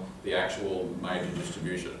on the actual major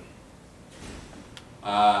distribution.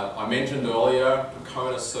 I mentioned earlier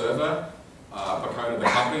Percona Server. Percona, the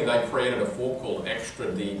company, they created a fork called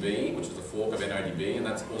XtraDB, which is a fork of NODB, and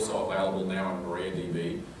that's also available now in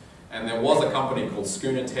MariaDB. And there was a company called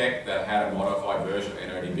Schooner Tech that had a modified version of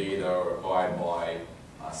NODB. They were acquired by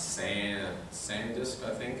SanDisk,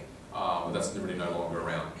 I think, but that's really no longer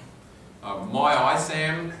around.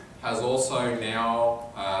 MyISAM has also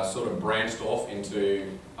now sort of branched off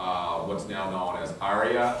into what's now known as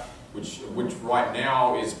Aria, which right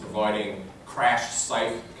now is providing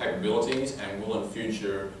crash-safe capabilities and will in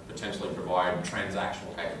future potentially provide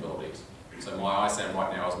transactional capabilities. So MyISAM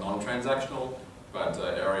right now is non-transactional, but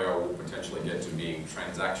Aria will potentially get to being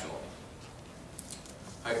transactional.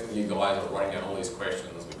 Hopefully you guys are writing down all these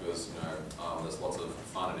questions because there's lots of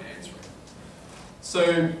fun in answering.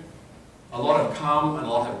 So a lot have come and a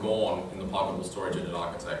lot have gone in the pluggable storage engine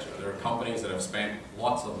architecture. There are companies that have spent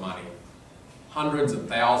lots of money, hundreds of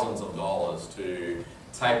thousands of dollars to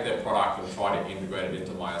take their product and try to integrate it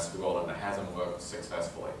into MySQL, and it hasn't worked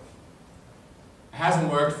successfully. It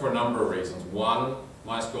hasn't worked for a number of reasons. One,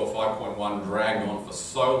 MySQL 5.1 dragged on for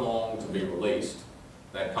so long to be released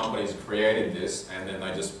that companies created this and then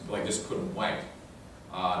they just couldn't wait.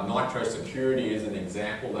 Nitro Security is an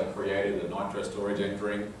example that created the Nitro storage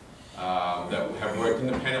engine that have worked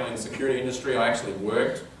independently in the security industry. I actually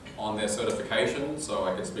worked on their certification, so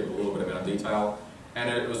I could speak a little bit about detail. And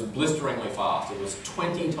it was blisteringly fast. It was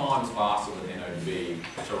 20 times faster than NODB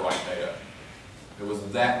to write data. It was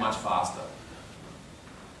that much faster.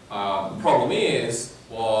 The problem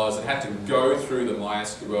was it had to go through the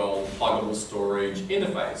MySQL pluggable storage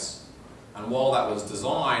interface. And while that was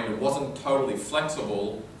designed, it wasn't totally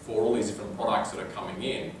flexible for all these different products that are coming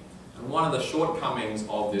in. And one of the shortcomings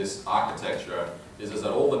of this architecture is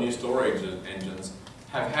that all the new storage engines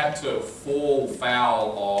have had to fall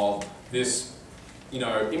foul of this,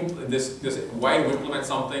 this way to implement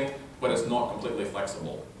something but it's not completely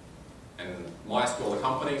flexible. And MySQL, the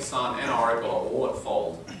company, Sun, and Oracle are all at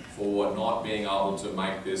fault for not being able to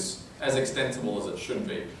make this as extensible as it should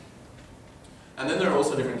be. And then there are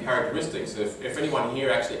also different characteristics. If anyone here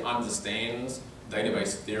actually understands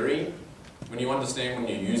database theory, when you understand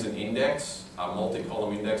when you use an index, a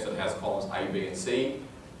multi-column index that has columns A, B, and C,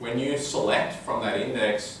 when you select from that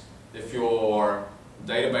index, if your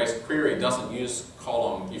database query doesn't use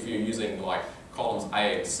column, if you're using like columns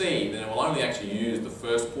A and C, then it will only actually use the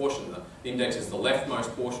first portion. The index is the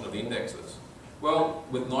leftmost portion of the indexes. Well,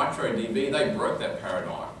 with NitroDB, they broke that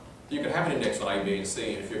paradigm. You could have an index on A, B, and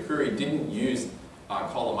C, and if your query didn't use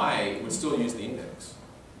column A, it would still use the index.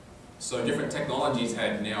 So different technologies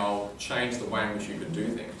had now changed the way in which you could do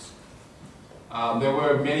things. There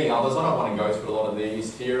were many others. I don't want to go through a lot of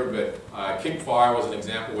these here, but Kickfire was an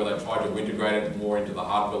example where they tried to integrate it more into the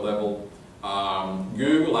hardware level.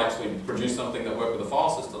 Google actually produced something that worked with the file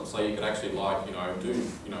system, so you could actually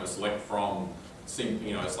select from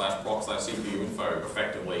 /proc/CPU info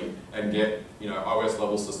effectively and get OS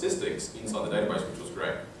level statistics inside the database, which was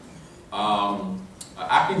great.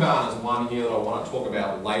 Akiban is one here that I want to talk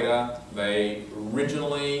about later. They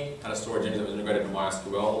originally had a storage engine that was integrated into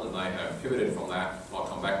MySQL, and they have pivoted from that. I'll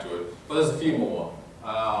come back to it. But there's a few more.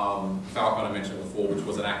 Falcon I mentioned before, which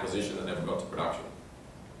was an acquisition that never got to production.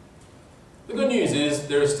 The good news is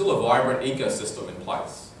there is still a vibrant ecosystem in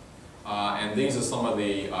place. And these are some of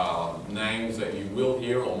the names that you will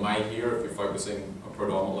hear or may hear if you're focusing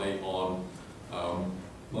predominantly on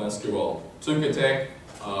MySQL. TokuDB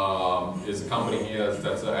is a company here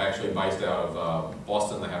that's actually based out of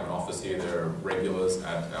Boston. They have an office here. They're regulars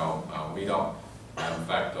at our meetup. In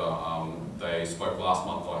fact, they spoke last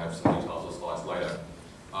month. I have some details of slides later.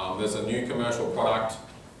 There's a new commercial product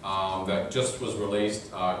that just was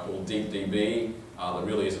released called DeepDB. There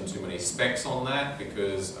really isn't too many specs on that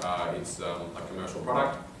because it's a commercial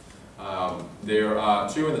product. There are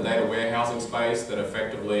two in the data warehousing space that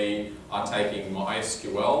effectively are taking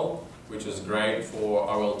MySQL, which is great for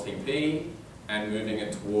OLTP, and moving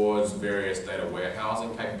it towards various data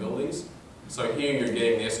warehousing capabilities. So here you're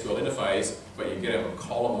getting the SQL interface, but you get a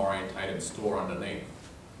column-orientated store underneath.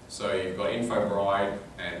 So you've got Infobright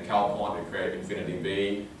and CalPont who create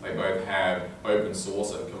InfinityB. They both have open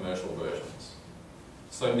source and commercial versions.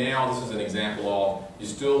 So now this is an example of you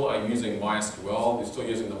still are using MySQL, you're still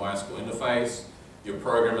using the MySQL interface. Your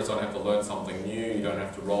programmers don't have to learn something new. You don't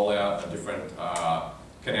have to roll out a different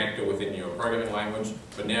connector within your programming language,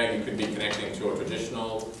 but now you could be connecting to a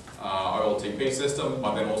traditional OLTP system,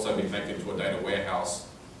 but then also be connected to a data warehouse,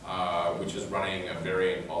 which is running a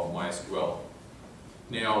variant of MySQL.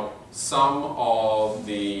 Now, some of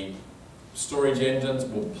the storage engines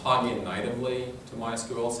will plug in natively to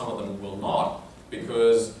MySQL, some of them will not,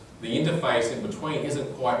 because the interface in between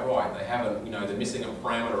isn't quite right. They haven't, they're missing a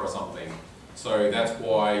parameter or something. So that's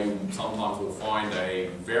why you sometimes will find a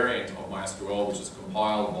variant of MySQL which is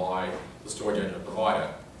compiled by the storage engine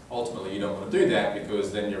provider. Ultimately, you don't want to do that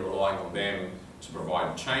because then you're relying on them to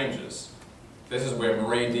provide changes. This is where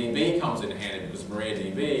MariaDB comes in handy because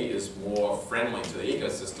MariaDB is more friendly to the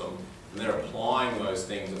ecosystem and they're applying those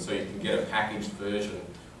things, and so you can get a packaged version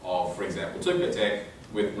of, for example, TokuDB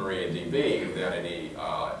with MariaDB without any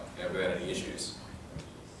issues.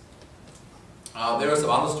 There are some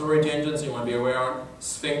other storage engines you want to be aware of.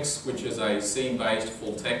 Sphinx, which is a C-based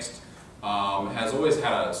full text, has always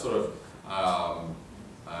had a sort of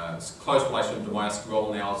close relationship to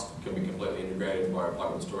MySQL. Now it can be completely integrated by a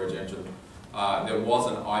plug-in storage engine. There was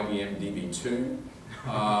an IBM DB2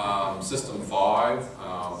 System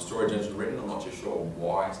 5 storage engine written. I'm not too sure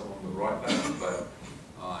why someone would write that, but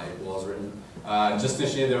it was written. Just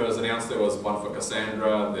this year there was announced there was one for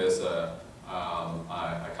Cassandra. There's a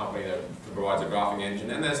company that provides a graphing engine,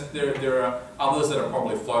 and there are others that are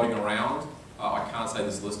probably floating around. I can't say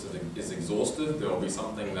this list is exhaustive. There will be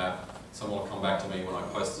something that someone will come back to me when I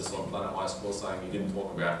post this on Planet MySQL saying you didn't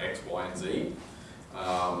talk about X, Y, and Z.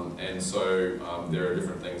 And so there are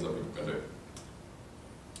different things that people can do.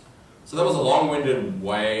 So that was a long-winded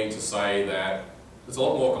way to say that there's a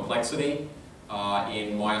lot more complexity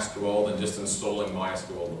in MySQL than just installing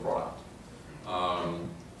MySQL, the product.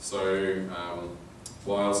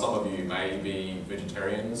 While some of you may be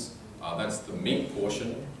vegetarians, that's the meat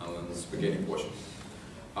portion and then the spaghetti portion.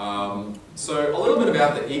 So a little bit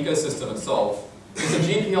about the ecosystem itself. It's a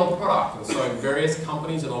GPL product, and so various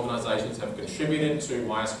companies and organizations have contributed to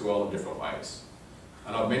MySQL in different ways.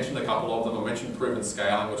 And I've mentioned a couple of them. I mentioned Proven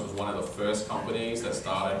Scaling, which was one of the first companies that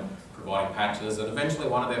started providing patches, and eventually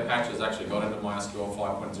one of their patches actually got into MySQL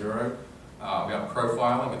 5.0 about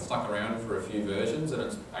profiling. It stuck around for a few versions, and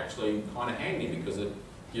it's actually kind of handy because it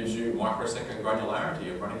gives you microsecond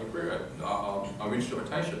granularity of running your query, of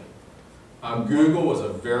instrumentation. Google was a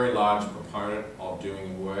very large proponent of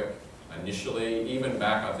doing work initially, even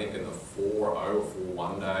back I think in the 4.0,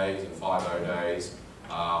 4.1 days and 5.0 days.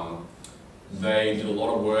 They did a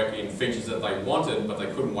lot of work in features that they wanted, but they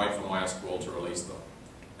couldn't wait for MySQL to release them.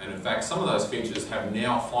 And in fact, some of those features have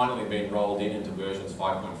now finally been rolled into versions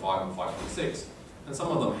 5.5 and 5.6, and some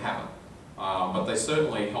of them haven't. But they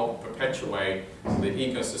certainly help perpetuate the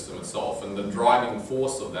ecosystem itself, and the driving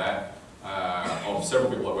force of that, of several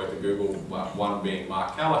people that worked at Google, one being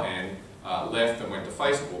Mark Callahan, left and went to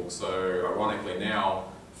Facebook. So ironically now,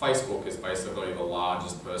 Facebook is basically the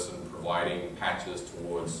largest person providing patches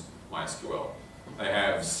towards MySQL. They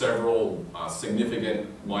have several significant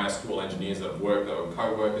MySQL engineers that have worked, that are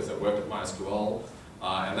co-workers that work at MySQL,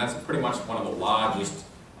 and that's pretty much one of the largest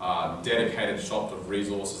dedicated shops of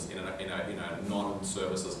resources in a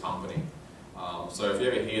non-services company. So if you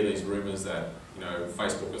ever hear these rumors that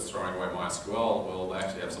Facebook is throwing away MySQL, well, they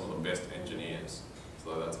actually have some of the best engineers,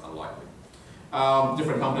 so that's unlikely.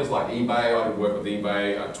 Different companies like eBay, I did work with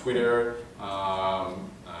eBay, Twitter.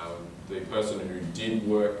 The person who did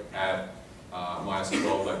work at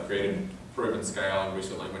MySQL that created Proven Scaling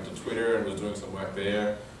recently went to Twitter and was doing some work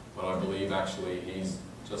there, but I believe actually he's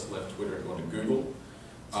just left Twitter and gone to Google.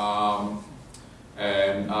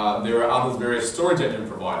 There are other various storage engine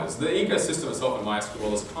providers. The ecosystem itself in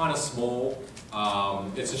MySQL is kind of small.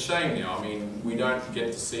 It's a shame now. I mean, we don't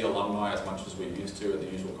get to see alumni as much as we used to at the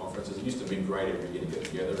usual conferences. It used to be great every year to get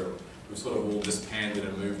together. We've sort of all disbanded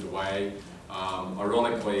and moved away.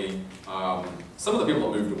 Ironically, some of the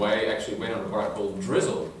people that moved away actually went on a product called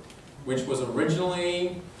Drizzle, which was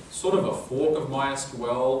originally sort of a fork of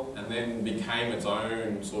MySQL and then became its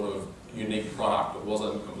own sort of unique product. It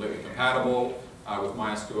wasn't completely compatible with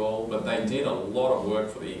MySQL, but they did a lot of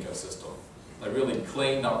work for the ecosystem. They really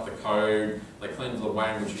cleaned up the code, they cleaned the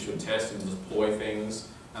way in which you should test and deploy things,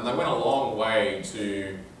 and they went a long way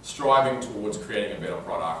to striving towards creating a better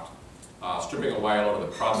product. Stripping away a lot of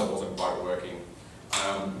the crud that wasn't quite working.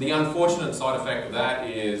 The unfortunate side effect of that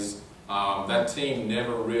is that team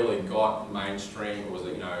never really got mainstream. It was,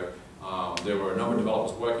 there were a number of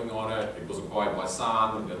developers working on it. It was acquired by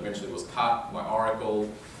Sun. It eventually was cut by Oracle,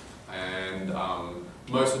 and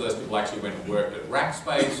most of those people actually went and worked at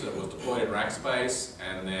Rackspace. It was deployed at Rackspace,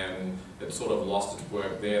 and then it sort of lost its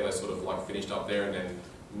work there. They sort of like finished up there, and then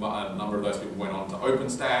a number of those people went on to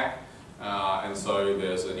OpenStack. And so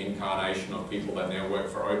there's an incarnation of people that now work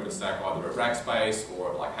for OpenStack either at Rackspace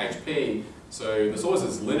or at like HP. So there's always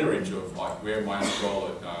this lineage of like where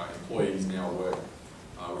MySQL employees now work,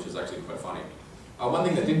 which is actually quite funny. One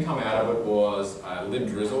thing that did come out of it was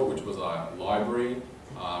libdrizzle, which was a library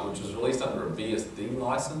which was released under a BSD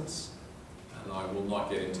license. And I will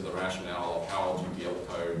not get into the rationale of how GPL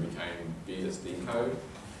code became BSD code.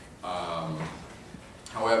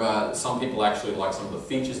 However, some people actually like some of the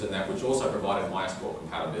features in that, which also provided MySQL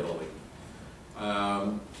compatibility.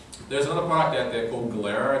 There's another product out there called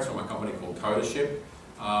Galera. It's from a company called CodaShip.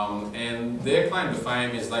 And their claim to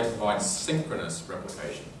fame is they provide synchronous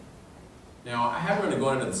replication. Now, I haven't really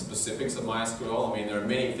gone into the specifics of MySQL. I mean, there are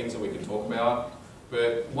many things that we could talk about.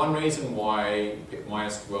 But one reason why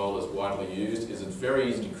MySQL is widely used is it's very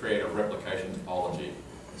easy to create a replication topology.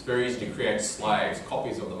 It's very easy to create slags,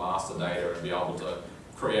 copies of the master data, and be able to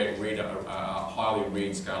create highly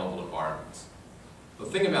read-scalable environments. The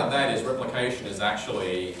thing about that is replication is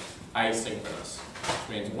actually asynchronous, which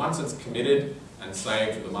means once it's committed and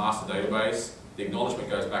saved to the master database, the acknowledgement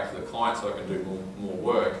goes back to the client so it can do more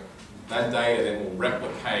work. That data then will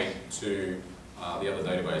replicate to the other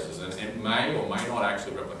databases, and it may or may not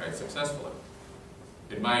actually replicate successfully.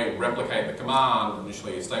 It may replicate the command,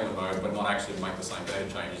 initially in statement mode, but not actually make the same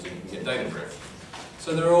data changes, and you can get data drift.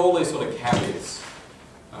 So there are all these sort of caveats.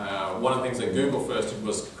 One of the things that Google first did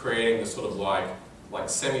was creating this sort of like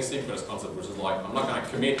semi-synchronous concept, which is like, I'm not going to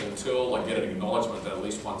commit until I get an acknowledgement that at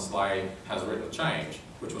least one slave has written a change,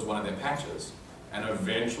 which was one of their patches. And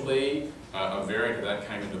eventually, a variant of that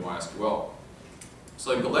came into MySQL.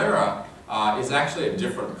 So Galera is actually a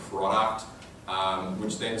different product,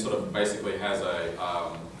 which then sort of basically has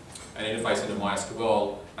an interface into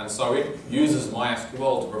MySQL, and so it uses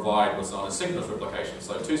MySQL to provide what's known as synchronous replication.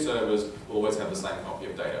 So two servers will always have the same copy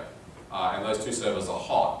of data, and those two servers are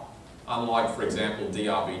hot. Unlike, for example,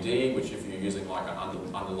 DRBD, which if you're using like an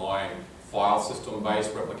underlying file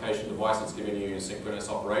system-based replication device that's giving you synchronous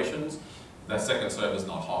operations, that second server is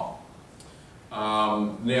not hot.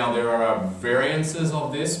 Now there are variances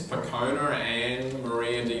of this. Percona and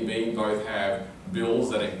MariaDB both have builds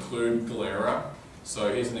that include Galera.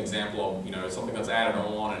 So here's an example of something that's added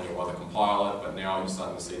on, and you either compile it, but now you're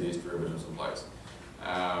starting to see these derivatives in place.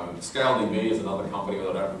 XtraDB is another company that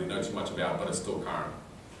I don't really know too much about, but it's still current.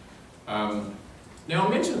 Now I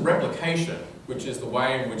mentioned replication, which is the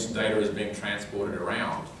way in which data is being transported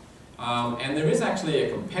around. And there is actually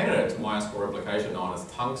a competitor to MySQL replication known as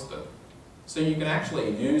Tungsten. So you can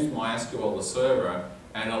actually use MySQL the server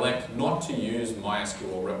and elect not to use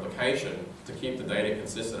MySQL replication to keep the data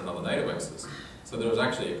consistent in other databases. So there's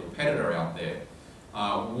actually a competitor out there.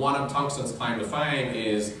 One of Tungsten's claim to fame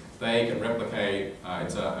is they can replicate,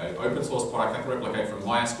 it's an open source product that can replicate from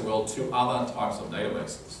MySQL to other types of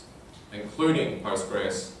databases, including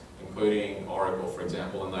Postgres, including Oracle, for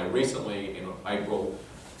example, and they recently, in April,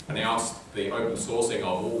 announced the open sourcing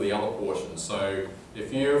of all the other portions. So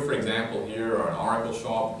if you, for example, here are an Oracle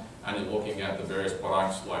shop and you're looking at the various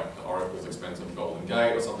products like the Oracle's expensive Golden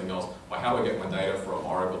Gate or something else, like how do I get my data from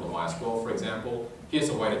Oracle to MySQL, for example, here's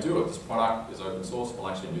a way to do it. This product is open source, we'll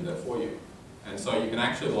actually do that for you. And so you can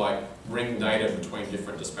actually bring data between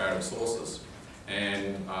different disparate sources.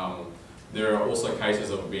 And there are also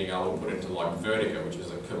cases of being able to put into Vertica, which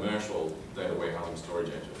is a commercial data warehousing storage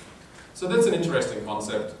engine. So that's an interesting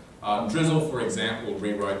concept. Drizzle, for example,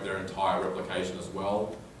 rewrote their entire replication as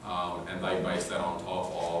well, and they based that on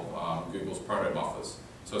top of Google's proto buffers.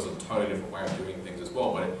 So it's a totally different way of doing things as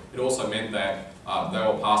well, but it also meant that they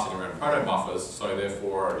were passing around proto buffers, so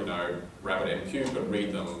therefore, RabbitMQ could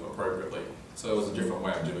read them appropriately. So it was a different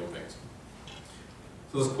way of doing things.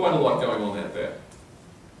 So there's quite a lot going on out there.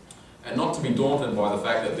 And not to be daunted by the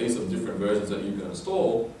fact that these are different versions that you can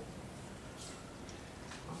install,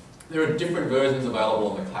 there are different versions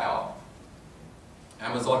available on the cloud.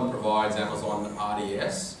 Amazon provides Amazon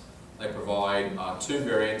RDS. They provide two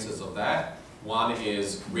variances of that. One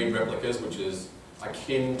is read replicas, which is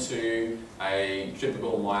akin to a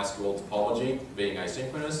typical MySQL topology, being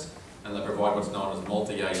asynchronous, and they provide what's known as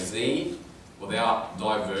multi-AZ without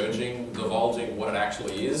divulging what it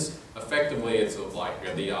actually is. Effectively, it's like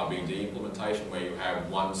a DRBD implementation where you have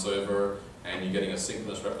one server and you're getting a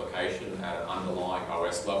synchronous replication at an underlying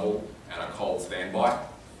OS level and a cold standby.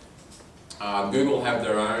 Google have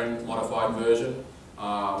their own modified version,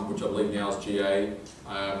 which I believe now is GA.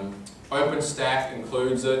 OpenStack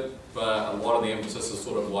includes it, but a lot of the emphasis is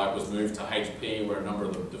was moved to HP, where a number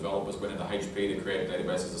of the developers went into HP to create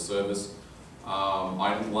database as a service.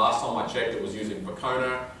 Last time I checked, it was using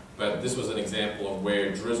Percona, but this was an example of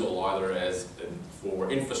where Drizzle, either as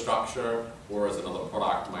for infrastructure or as another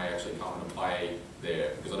product, may actually come into play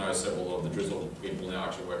there. Because I know several of the Drizzle people now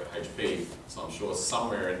actually work at HP, so I'm sure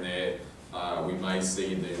somewhere in there we may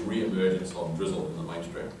see the re-emergence of Drizzle in the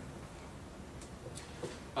mainstream.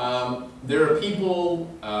 There are people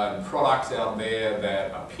and products out there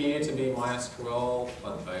that appear to be MySQL,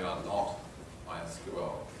 but they are not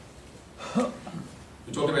MySQL.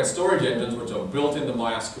 We talked about storage engines, which are built into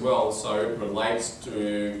MySQL, so it relates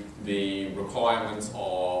to the requirements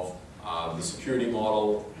of the security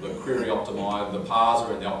model, the query optimizer, the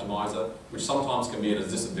parser and the optimizer, which sometimes can be at a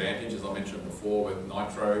disadvantage, as I mentioned before with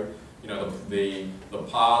Nitro. The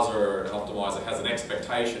parser and optimizer has an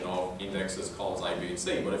expectation of indexes, columns A, B, and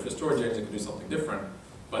C, but if your storage engine can do something different,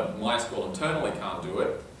 but MySQL internally can't do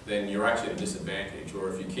it, then you're actually at a disadvantage. Or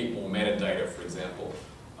if you keep more metadata, for example,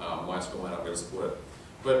 MySQL might not be able to support it.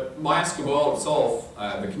 But MySQL itself,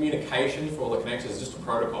 the communication for all the connections is just a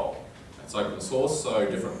protocol. It's open source, so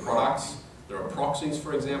different products. There are proxies,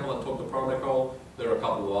 for example, that talk to protocol. There are a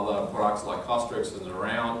couple of other products like Costrix and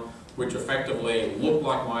around, which effectively look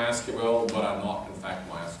like MySQL, but are not in fact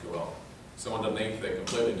MySQL. So underneath, they're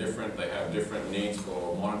completely different. They have different needs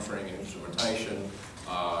for monitoring and instrumentation,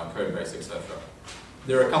 code base, etc.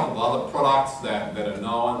 There are a couple of other products that are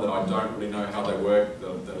known that I don't really know how they work,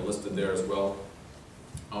 that are listed there as well.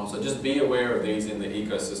 So just be aware of these in the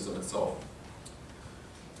ecosystem itself.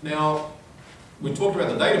 Now, we talked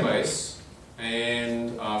about the database,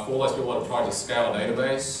 and for all those people that have tried to scale a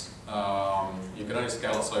database, you can only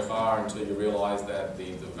scale it so far until you realize that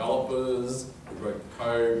the developers who wrote the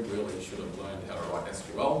code really should have learned how to write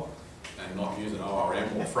SQL and not use an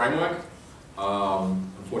ORM or framework.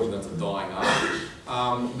 Unfortunately, that's a dying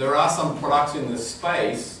art. There are some products in this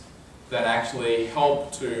space that actually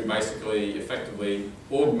help to basically effectively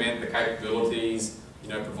augment the capabilities,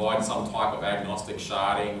 provide some type of agnostic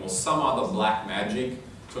sharding or some other black magic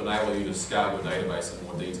to enable you to scale your database in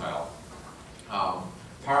more detail.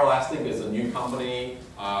 Paralastic is a new company,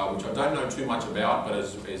 which I don't know too much about, but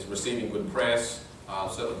is receiving good press,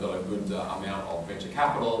 certainly got a good amount of venture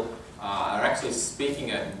capital. Are actually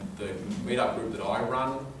speaking at the meetup group that I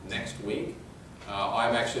run next week.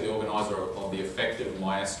 I'm actually the organizer of the Effective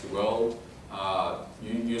MySQL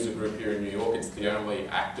user group here in New York. It's the only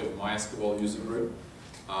active MySQL user group.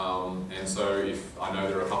 And so if I know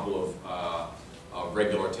there are a couple of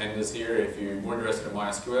regular attenders here, if you're more interested in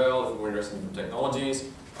MySQL, if you're more interested in technologies,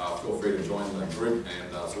 feel free to join the group.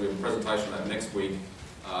 And so we have a presentation on that next week.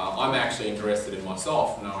 I'm actually interested in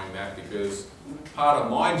myself knowing that, because part of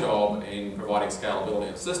my job in providing scalability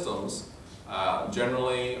in systems,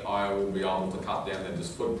 generally I will be able to cut down their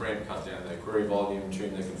disk footprint, cut down their query volume,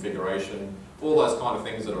 tune their configuration, all those kind of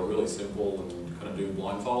things that are really simple and kind of do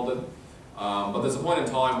blindfolded. But there's a point in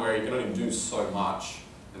time where you can only do so much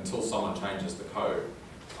until someone changes the code.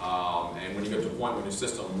 And when you get to a point when your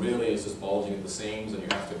system really is just bulging at the seams and you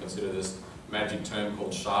have to consider this magic term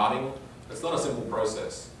called sharding, it's not a simple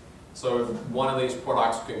process. So if one of these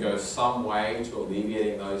products can go some way to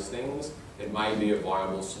alleviating those things, it may be a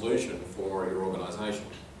viable solution for your organization.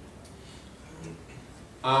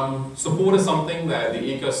 Support is something that the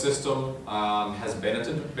ecosystem has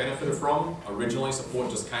benefited from. Originally, support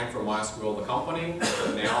just came from MySQL, the company,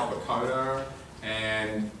 but now Percona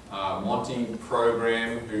and Monty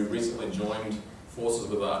Program, who recently joined forces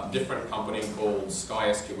with a different company called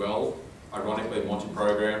SkySQL. Ironically, Monty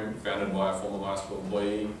Program, founded by a former MySQL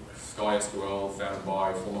employee, SkySQL, founded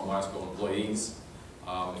by former MySQL employees.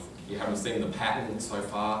 If you haven't seen the pattern so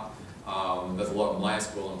far, there's a lot of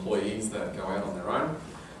MySQL employees that go out on their own.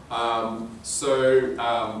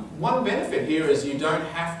 One benefit here is you don't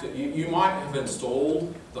have to, you might have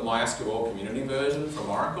installed the MySQL community version from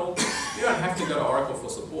Oracle. You don't have to go to Oracle for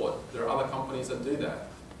support. There are other companies that do that.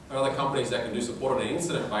 There are other companies that can do support on an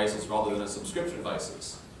incident basis rather than a subscription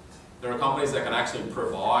basis. There are companies that can actually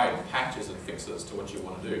provide patches and fixes to what you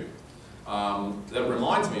want to do. That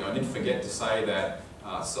reminds me, I did forget to say that,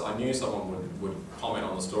 so I knew someone would comment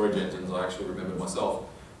on the storage engines, I actually remembered myself.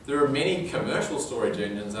 There are many commercial storage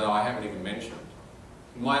engines that I haven't even mentioned.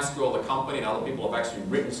 MySQL, the company, and other people have actually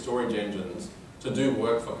written storage engines to do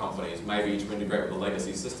work for companies, maybe to integrate with a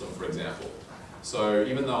legacy system, for example. So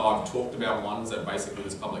even though I've talked about ones that basically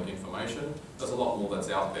is public information, there's a lot more that's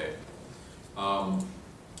out there.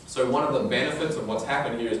 So one of the benefits of what's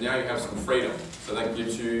happened here is now you have some freedom. So that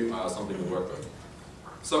gives you something to work with.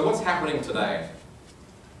 So what's happening today?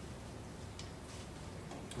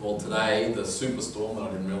 Well, today, the superstorm, and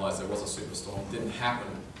I didn't realize there was a superstorm, didn't happen.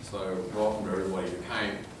 So welcome to everybody who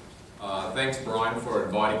came. Thanks, Brian, for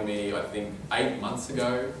inviting me, I think, 8 months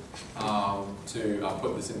ago to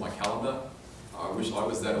put this in my calendar. I wish I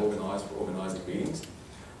was that organized for organizing meetings.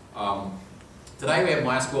 Today we have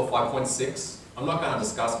MySQL 5.6. I'm not going to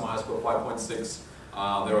discuss MySQL 5.6.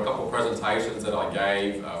 There were a couple of presentations that I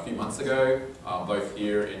gave a few months ago, both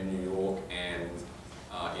here in New York and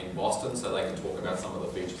in Boston, so they can talk about some of the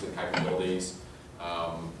features and capabilities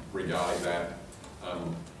regarding that.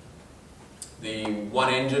 The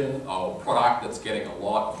one engine or product that's getting a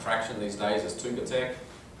lot of traction these days is TokuDB.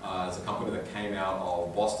 It's a company that came out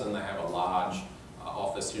of Boston. They have a large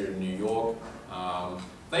office here in New York.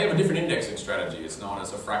 They have a different indexing strategy. It's known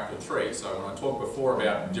as a fractal tree. So when I talked before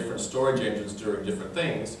about different storage engines doing different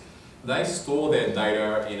things, they store their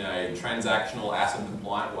data in a transactional ACID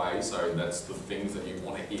compliant way, so that's the things that you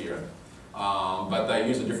want to hear. But they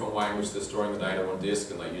use a different way in which they're storing the data on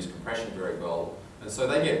disk, and they use compression very well. And so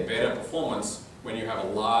they get better performance when you have a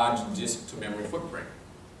large disk to memory footprint.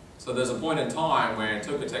 So there's a point in time where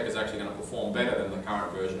TokuDB is actually going to perform better than the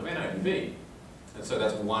current version of NYLUG. And so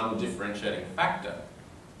that's one differentiating factor.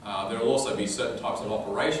 There will also be certain types of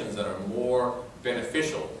operations that are more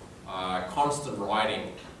beneficial. Constant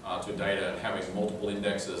writing to data and having multiple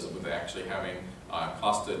indexes with actually having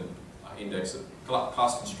clustered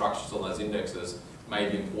structures on those indexes may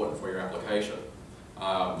be important for your application.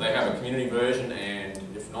 They have a community version, and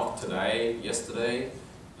if not today, yesterday,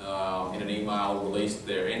 in an email released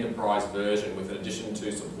their enterprise version with an addition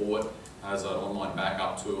to support as an online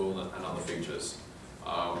backup tool and other features.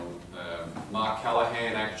 Mark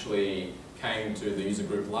Callahan actually came to the user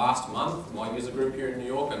group last month, my user group here in New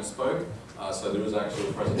York, and spoke. So there is actually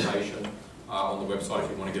a presentation on the website if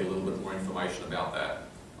you want to get a little bit more information about that.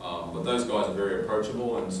 But those guys are very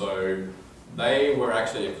approachable, and so they were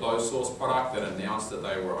actually a closed source product that announced that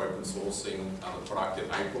they were open sourcing the product in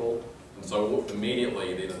April. And so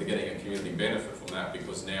immediately they're getting a community benefit from that,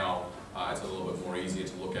 because now it's a little bit more easier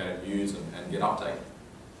to look at and use and get updated.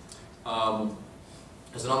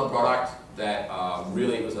 There's another product that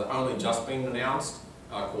really was only just been announced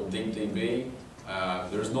called TokuDB.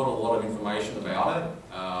 There's not a lot of information about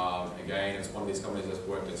it. Again, it's one of these companies that's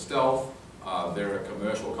worked in stealth. They're a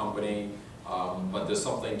commercial company, but there's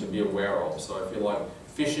something to be aware of. So if you're like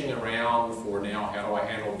fishing around for now, how do I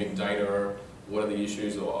handle big data? What are the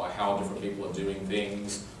issues, or how different people are doing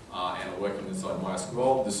things? and are working inside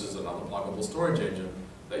MySQL, this is another pluggable storage engine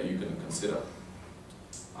that you can consider.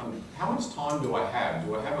 How much time do I have?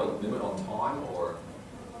 Do I have a limit on time, or?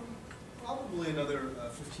 Probably another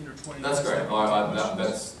 15 or 20 That's minutes. great.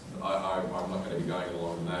 I'm not going to be going any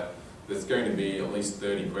longer than that. There's going to be at least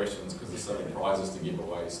 30 questions because there's so many prizes to give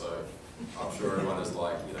away, so I'm sure everyone is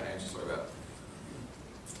like, anxious like that.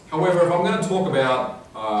 However, if I'm going to talk about,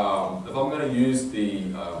 if I'm going to use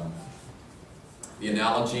the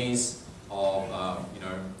analogies of,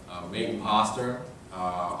 meat and pasta,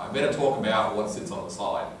 I better talk about what sits on the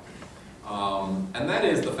side. And that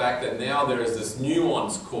is the fact that now there is this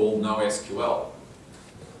nuance called NoSQL.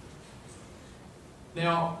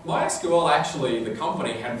 Now, MySQL actually, the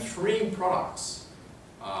company, had 3 products.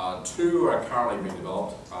 2 are currently being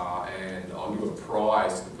developed, and I'll give a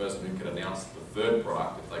prize to the person who can announce the 3rd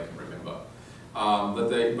product if they can remember.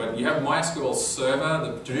 But you have MySQL Server,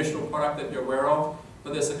 the traditional product that you're aware of,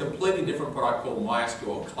 but there's a completely different product called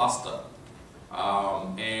MySQL Cluster.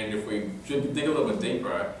 And if we dig a little bit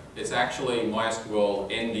deeper, it's actually MySQL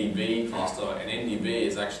NDB cluster, and NDB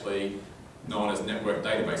is actually known as network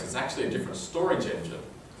database. It's actually a different storage engine.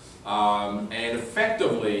 And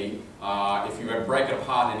effectively, if you don't break it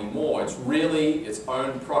apart anymore, it's really its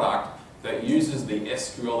own product that uses the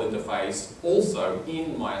SQL interface also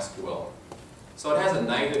in MySQL. So it has a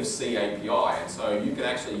native C API, and so you can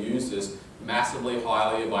actually use this massively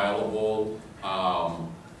highly available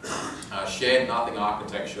shared nothing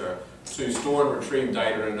architecture to store and retrieve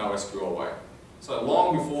data in a NoSQL way. So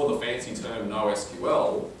long before the fancy term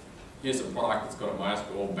NoSQL, here's a product that's got a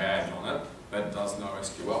MySQL badge on it that does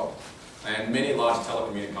NoSQL. And many large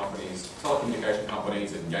telecommunication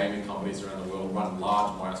companies and gaming companies around the world run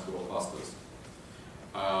large MySQL clusters.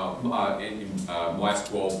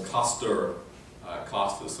 MySQL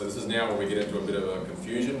clusters. So this is now where we get into a bit of a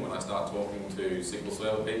confusion when I start talking to SQL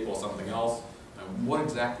Server people or something else. What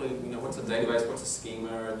exactly, what's a database, what's a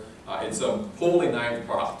schema? It's a poorly named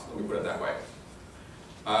product, let me put it that way.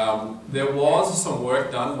 There was some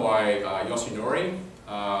work done by Yoshinori,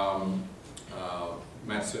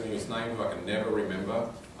 Matsumi his name, who I can never remember,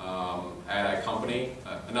 at a company,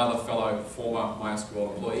 another fellow former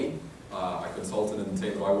MySQL employee, a consultant in the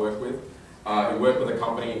team that I work with, who worked with a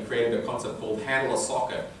company and created a concept called handler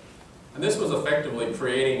socket. And this was effectively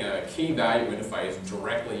creating a key value interface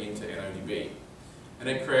directly into NoDB. And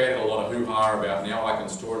it created a lot of hoo-ha about now I can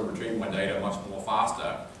store and retrieve my data much more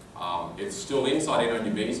faster. It's still inside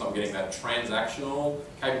NoDB, so I'm getting that transactional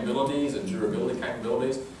capabilities and durability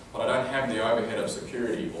capabilities, but I don't have the overhead of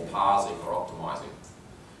security or parsing or optimizing.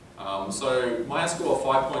 So MySQL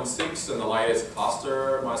 5.6 and the latest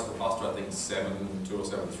cluster, MySQL cluster I think 7.2 or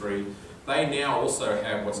 7.3, they now also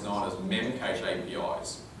have what's known as memcache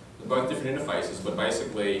APIs. They're both different interfaces, but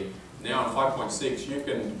basically now in 5.6 you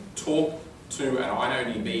can talk to an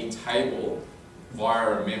InnoDB table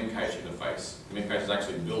via a memcache interface. Memcache is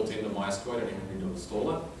actually built into MySQL, you don't even need to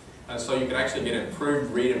install it. And so you can actually get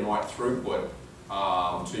improved read and write throughput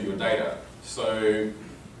to your data. So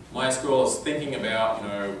MySQL is thinking about,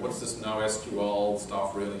 what's this NoSQL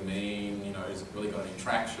stuff really mean? Has it really got any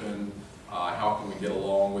traction? How can we get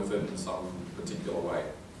along with it in some particular way?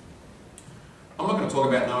 I'm not going to talk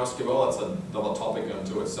about NoSQL, that's another topic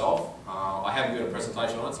unto itself. I haven't got a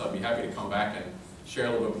presentation on it, so I'd be happy to come back and share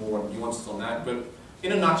a little bit more nuances on that. But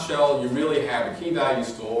in a nutshell, you really have a key value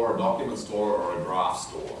store, a document store, or a graph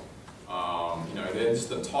store. They're just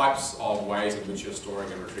the types of ways in which you're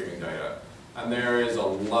storing and retrieving data. And there is a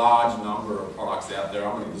large number of products out there.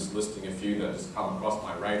 I'm going to be just listing a few that just come across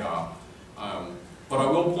my radar. But I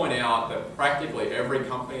will point out that practically every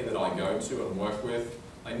company that I go to and work with,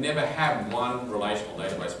 they never have one relational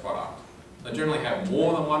database product. They generally have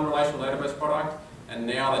more than one relational database product, and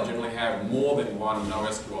now they generally have more than one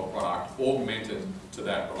NoSQL product augmented to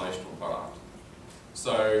that relational product.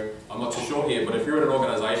 So I'm not too sure here, but if you're at an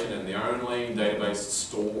organization and the only database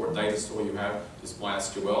store or data store you have is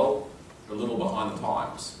MySQL, you're a little behind the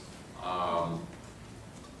times.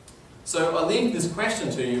 So I leave this question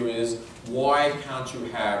to you is, why can't you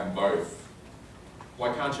have both?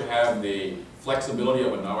 Why can't you have the flexibility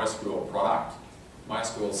of a NoSQL product?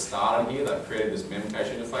 MySQL started here, they've created this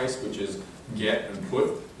memcache interface, which is get and put,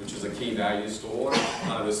 which is a key value store.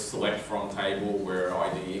 None of this select from table where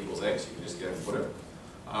ID equals X, you can just get and put it.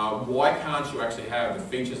 Why can't you actually have the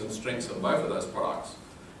features and strengths of both of those products?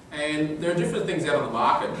 And there are different things out on the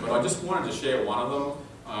market, but I just wanted to share one of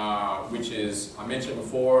them, which is, I mentioned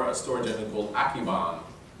before, a storage engine called Akiban.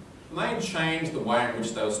 And they changed the way in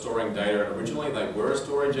which they were storing data. Originally they were a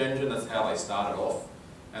storage engine, that's how they started off.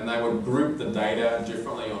 And they would group the data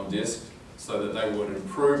differently on disk so that they would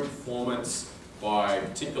improve performance by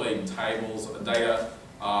particularly tables of data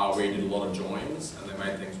where you did a lot of joins and they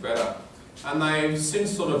made things better. And they've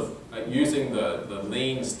since sort of, using the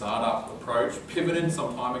lean startup approach, pivoted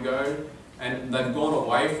some time ago, and they've gone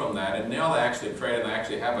away from that, and now they actually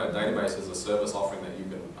have a database as a service offering that you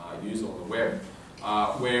can use on the web,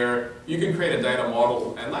 where you can create a data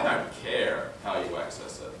model and they don't care how you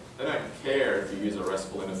access it. They don't care if you use a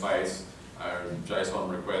RESTful interface, a JSON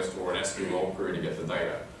request, or an SQL query to get the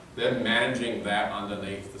data. They're managing that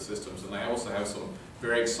underneath the systems, and they also have some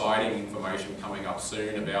very exciting information coming up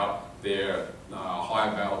soon about their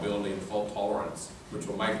high availability and fault tolerance, which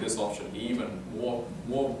will make this option even more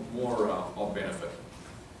of benefit.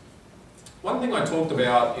 One thing I talked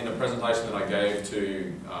about in a presentation that I gave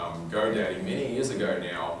to GoDaddy many years ago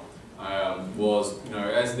now was,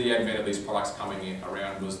 as the advent of these products coming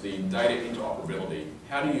around, was the data interoperability.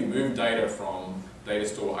 How do you move data from data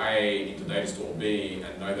store A into data store B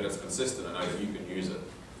and know that it's consistent and know that you can use it?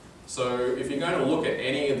 So if you're going to look at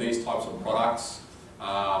any of these types of products,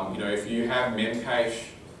 if you have Memcache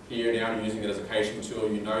here now and using it as a caching tool,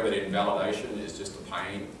 you know that invalidation is just a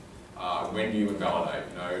pain. When do you invalidate?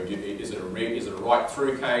 Is it a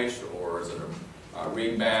write-through cache, or is it a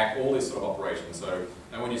read-back? All these sort of operations. So,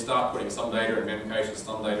 and when you start putting some data in Memcache and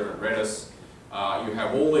some data in Redis, you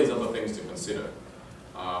have all these other things to consider.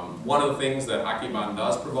 One of the things that Akiban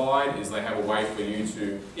does provide is they have a way for you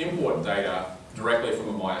to import data directly from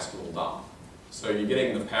a MySQL dump. So you're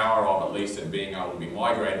getting the power of at least it being able to be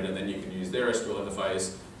migrated, and then you can use their SQL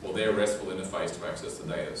interface or their RESTful interface to access the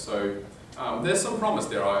data. So there's some promise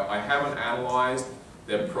there. I haven't analysed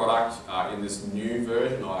their product in this new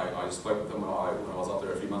version. I just spoke with them when I was up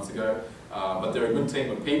there a few months ago. But they're a good team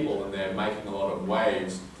of people, and they're making a lot of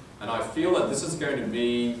waves. And I feel that this is going to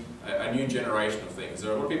be a new generation of things.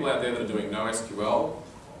 There are a lot of people out there that are doing NoSQL,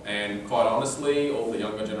 and quite honestly, all the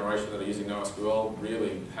younger generation that are using NoSQL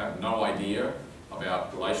really have no idea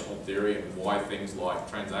about relational theory and why things like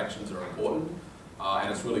transactions are important.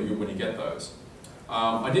 And it's really good when you get those.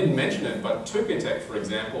 I didn't mention it, but TokuDB, for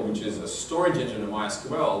example, which is a storage engine in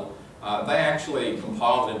MySQL, they actually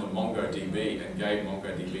compiled it into MongoDB and gave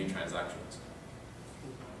MongoDB transactions.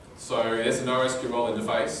 So there's a NoSQL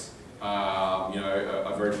interface,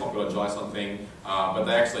 a very popular JSON thing, but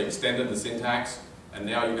they actually extended the syntax, and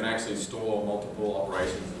now you can actually store multiple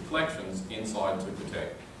operations and collections inside TokuDB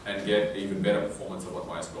and get even better performance of what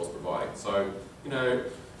MySQL is providing. So,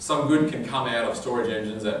 some good can come out of storage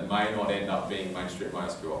engines that may not end up being mainstream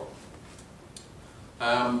MySQL.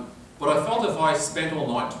 But I felt if I spent all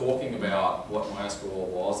night talking about what MySQL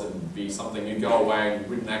was and be something, you'd go away and you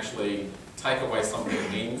wouldn't actually take away something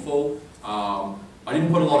meaningful. I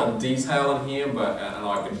didn't put a lot of detail in here, and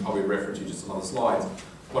I can probably reference you to some other slides.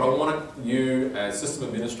 But I wanted you as system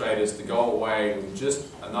administrators to go away with just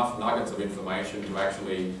enough nuggets of information to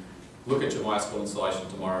actually look at your MySQL installation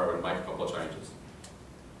tomorrow and make a couple of changes.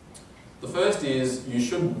 The first is you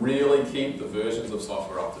should really keep the versions of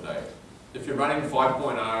software up to date. If you're running 5.0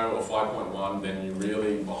 or 5.1, then you're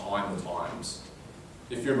really behind the times.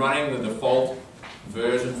 If you're running the default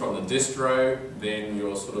version from the distro, then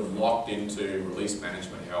you're sort of locked into release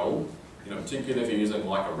management hell. Particularly if you're using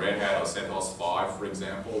like a Red Hat or CentOS 5, for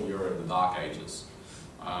example, you're in the dark ages.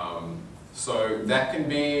 So that can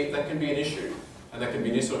be an issue. And that can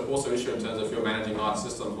be also an issue in terms of if you're managing large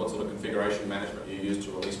systems, what sort of configuration management you use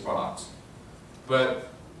to release products. But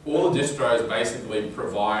all the distros basically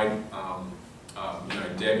provide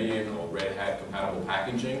Debian or Red Hat compatible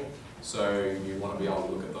packaging, so you want to be able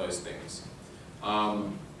to look at those things.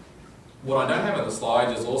 What I don't have on the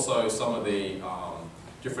slide is also some of the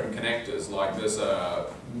different connectors. Like there's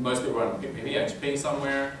most people run PBXT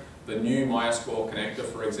somewhere. The new MySQL connector,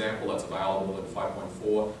 for example, that's available in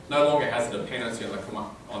 5.4, no longer has a dependency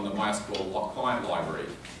on the MySQL client library.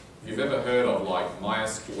 If you've ever heard of like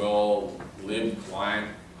MySQL lib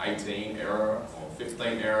client 18 error or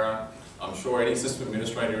 15 error, I'm sure any system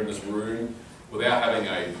administrator in this room, without having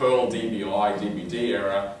a Perl DBI DBD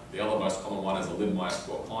error, the other most common one is a lib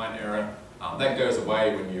MySQL client error. That goes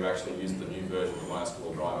away when you actually use the new version of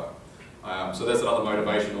MySQL driver. So there's another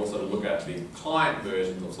motivation also to look at the client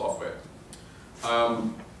versions of software.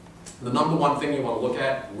 The number one thing you want to look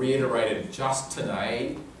at, reiterated just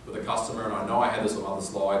today with a customer, and I know I had this on other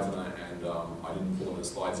slides and I didn't pull them in the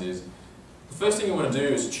slides, is the first thing you want to do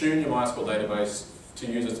is tune your MySQL database to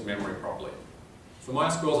use its memory properly. For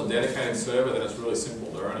MySQL as a dedicated server, then it's really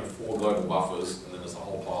simple. There are only 4 global buffers, and then there's a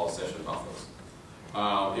whole pile of session buffers.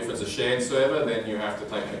 If it's a shared server, then you have to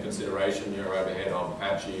take into consideration your overhead of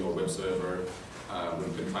Apache or web server,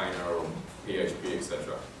 with container or PHP,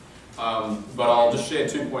 etc. But I'll just share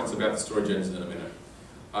 2 points about the storage engine in a minute.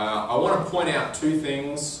 I want to point out two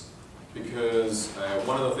things because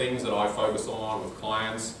one of the things that I focus on with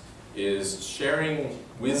clients is sharing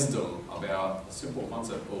wisdom about a simple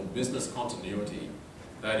concept called business continuity.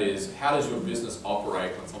 That is, how does your business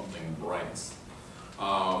operate when something breaks?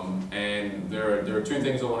 And there are two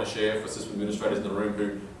things I want to share for system administrators in the room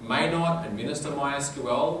who may not administer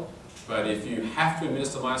MySQL, but if you have to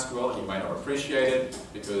administer MySQL and you may not appreciate it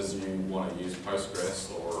because you want to use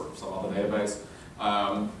Postgres or some other database,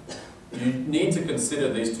 you need to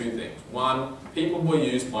consider these two things. One, people will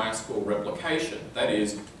use MySQL replication. That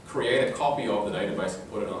is, create a copy of the database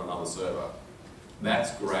and put it on another server.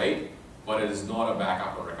 That's great, but it is not a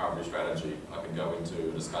backup and recovery strategy. I could go into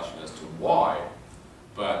a discussion as to why,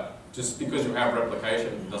 but just because you have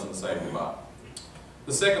replication doesn't save the butt.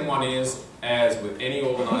 The second one is, as with any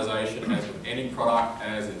organization, as with any product,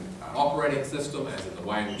 as in an operating system, as in the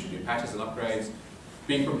way in which you do patches and upgrades,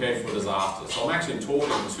 be prepared for disaster. So I'm actually talking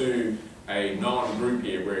to a known group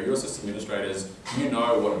here where you're system administrators, you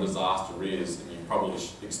know what a disaster is, and you probably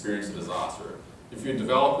experienced a disaster. If you're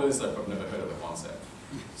developers, they've probably never heard of the concept.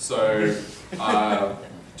 So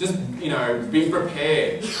just, be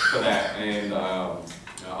prepared for that. And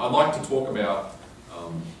I'd like to talk about,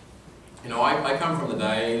 I come from the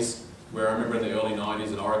days where I remember in the early 90s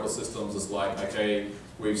in Oracle systems, it's like, okay,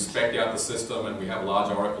 we've spec'd out the system and we have a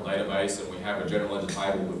large Oracle database and we have a general ledger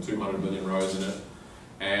table with 200 million rows in it.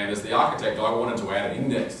 And as the architect, I wanted to add an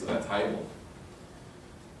index to that table.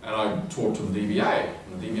 And I talked to the DBA,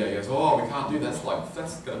 and the DBA goes, oh, we can't do that.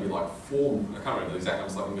 That's going to be like 4, I can't remember the exact number,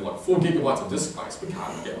 it's going to be like 4 gigabytes of disk space. We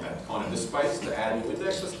can't get that kind of disk space to add a new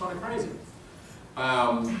index. That's kind of crazy.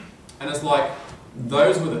 And it's like,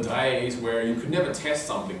 those were the days where you could never test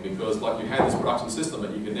something because like you had this production system,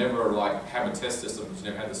 but you could never like have a test system because you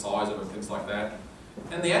never had the size of it, things like that.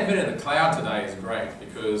 And the advent of the cloud today is great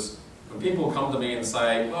because when people come to me and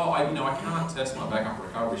say, well, I can't test my backup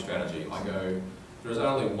recovery strategy, I go, there's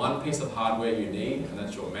only one piece of hardware you need, and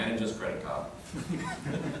that's your manager's credit card.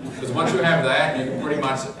 Because once you have that, you can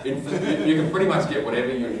pretty much get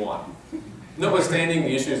whatever you want. Notwithstanding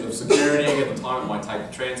the issues of security, at the time it might take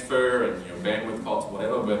to transfer and bandwidth costs,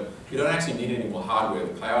 whatever, but you don't actually need any more hardware.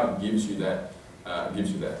 The cloud gives you that.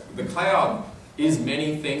 The cloud is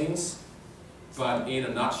many things, but in a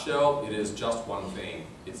nutshell, it is just one thing.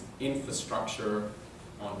 It's infrastructure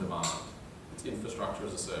on demand. It's infrastructure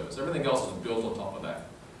as a service. Everything else is built on top of that.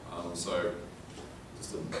 So,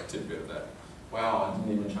 just a tidbit of that. Wow, I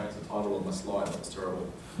didn't even change the title of my slide. That was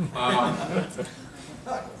terrible.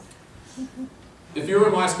 If you're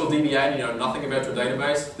a MySQL DBA and you know nothing about your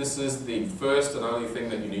database, this is the first and only thing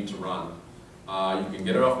that you need to run. You can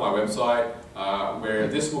get it off my website, where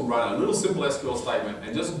this will run a little simple SQL statement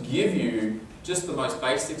and just give you just the most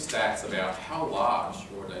basic stats about how large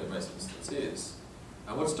your database instance is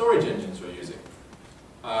and what storage engines you're using.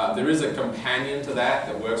 There is a companion to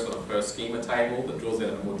that works on a per schema table that drills down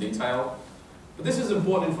into more detail. But this is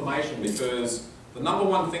important information because the number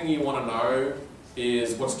one thing you want to know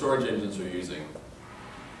is what storage engines you're using.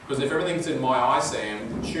 Because if everything's in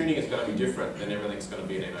MyISAM, tuning is going to be different than everything's going to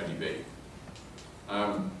be in NYLUG.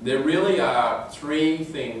 There really are 3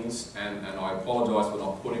 things, and I apologise for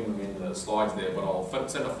not putting them in the slides there, but I'll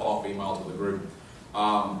send a follow-up email to the group.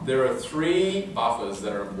 There are 3 buffers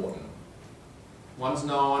that are important. One's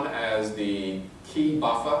known as the key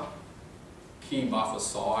buffer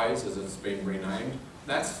size as it's been renamed.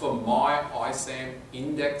 That's for MyISAM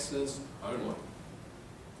indexes only.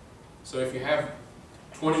 So if you have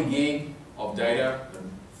 20 gig of data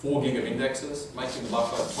and 4 gig of indexes, making the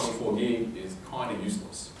buffer 24 gig is kind of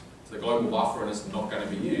useless. It's a global buffer and it's not going to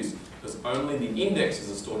be used because only the indexes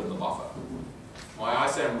are stored in the buffer.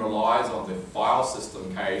 MyISAM relies on the file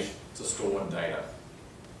system cache to store data,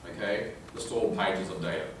 okay, to store pages of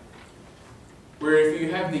data. Where if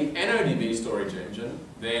you have the NoDB storage engine,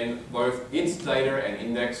 then both its data and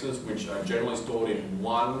indexes, which are generally stored in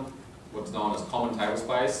one, what's known as common table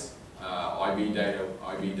space, IB data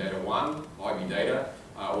 1, IB data,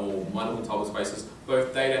 or multiple table spaces,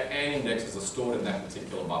 both data and indexes are stored in that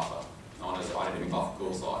particular buffer, known as IDB buffer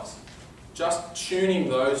pool size. Just tuning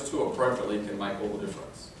those 2 appropriately can make all the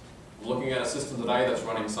difference. I'm looking at a system today that's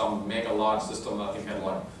running some mega large system that I think had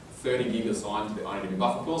like 30 gig assigned to the IDB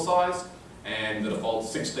buffer pool size, and the default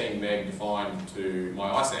 16 meg defined to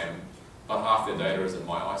MyISAM, but half their data is in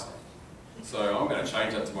MyISAM. So I'm going to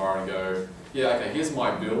change that tomorrow and go, yeah, okay, here's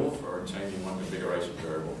my bill for changing one configuration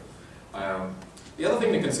variable. The other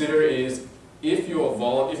thing to consider is if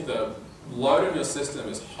the load of your system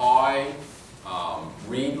is high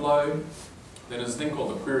read load, then there's a thing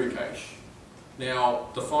called the query cache. Now,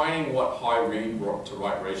 defining what high read to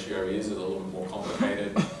write ratio is a little bit more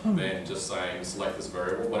complicated than just saying select this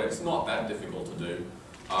variable, but it's not that difficult to do.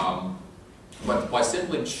 But by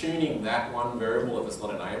simply tuning that one variable, if it's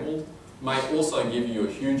not enabled, may also give you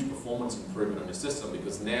a huge performance improvement on your system,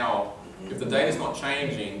 because now, if the data is not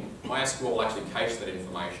changing, MySQL will actually cache that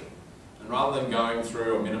information. And rather than going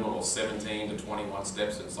through a minimum of 17 to 21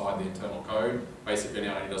 steps inside the internal code, basically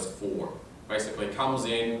now it only does 4. Basically comes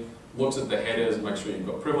in, looks at the headers, makes sure you've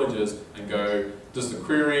got privileges, and go, does the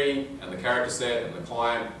query and the character set and the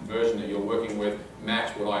client version that you're working with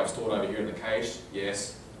match what I have stored over here in the cache?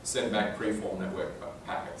 Yes. Send back preform network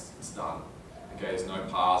packets. It's done. Okay, there's no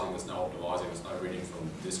parsing, there's no optimizing, there's no reading from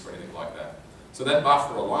disk or anything like that. So that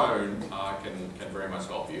buffer alone can very much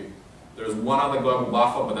help you. There's one other global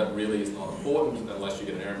buffer, but that really is not important unless you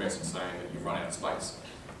get an error message saying that you've run out of space.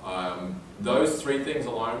 Those 3 things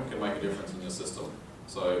alone can make a difference in your system.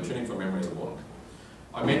 So tuning for memory is important.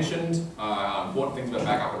 I mentioned important things about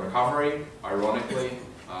backup and recovery. Ironically,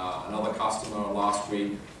 another customer last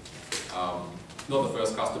week, not the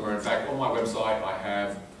first customer, in fact, on my website I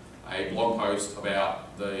have a blog post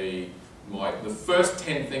about the first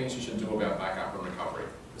 10 things you should do about backup and recovery.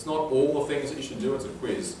 It's not all the things that you should do, it's a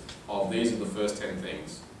quiz of these are the first 10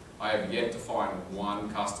 things. I have yet to find one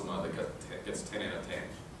customer that gets 10 out of 10.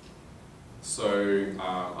 So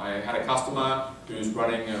I had a customer who's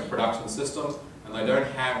running a production system and they don't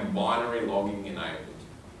have binary logging enabled.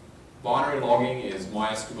 Binary logging is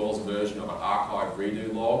MySQL's version of an archive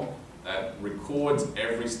redo log that records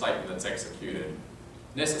every statement that's executed.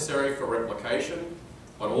 Necessary for replication,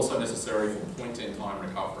 but also necessary for point-in-time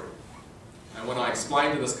recovery. And when I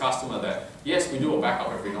explained to this customer that, yes, we do a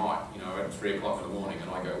backup every night, at 3 o'clock in the morning, and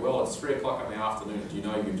I go, well, it's 3 o'clock in the afternoon, do you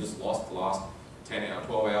know you've just lost the last 12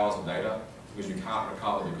 hours of data? Because you can't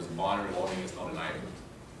recover because binary logging is not enabled.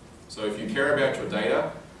 So if you care about your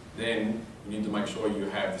data, then you need to make sure you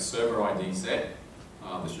have the server ID set.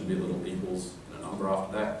 There should be a little equals and a number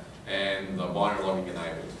after that, and the binary logging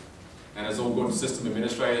enabled. And as all good system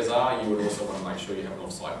administrators are, you would also want to make sure you have an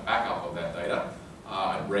offsite backup of that data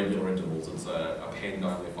at regular intervals. It's a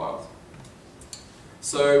append-only file.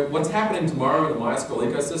 So what's happening tomorrow in the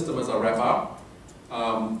MySQL ecosystem as I wrap up,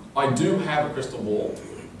 I do have a crystal ball,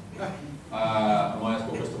 a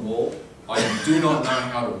MySQL crystal ball. I do not know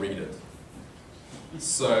how to read it.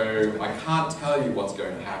 So I can't tell you what's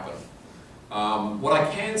going to happen. What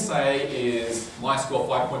I can say is MySQL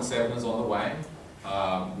 5.7 is on the way.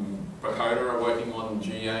 Percona are working on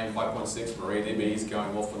GA in 5.6, MariaDB is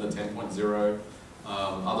going off with the 10.0.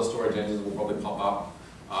 Other storage engines will probably pop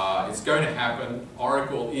up. It's going to happen.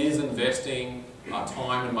 Oracle is investing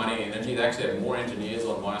time and money and energy. They actually have more engineers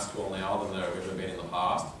on MySQL now than there have ever been in the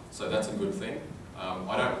past, so that's a good thing.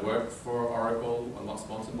 I don't work for Oracle. I'm not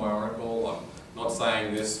sponsored by Oracle. I'm not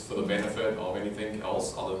saying this for the benefit of anything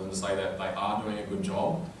else other than to say that they are doing a good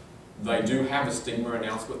job. They do have a stigma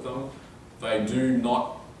announced with them. They do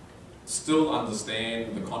not still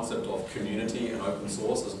understand the concept of community and open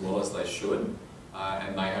source as well as they should,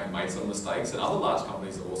 and they have made some mistakes, and other large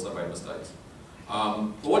companies have also made mistakes.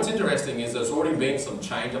 But what's interesting is there's already been some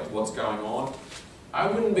change up to what's going on. I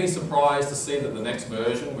wouldn't be surprised to see that the next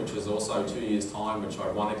version, which is also 2 years' time, which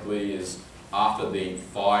ironically is after the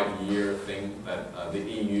 5-year thing that the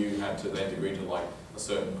EU had to, they had to agree to like a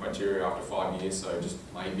certain criteria after 5 years, so just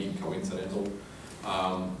maybe coincidental.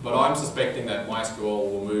 But I'm suspecting that MySQL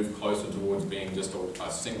will move closer towards being just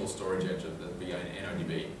a single storage engine, that'd be an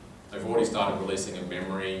NODB. They've already started releasing a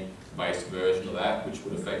memory-based version of that, which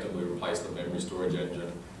would effectively replace the memory storage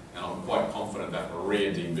engine. And I'm quite confident that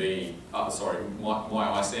MariaDB,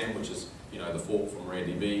 MyISAM, which is the fork from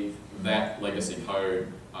MariaDB, that legacy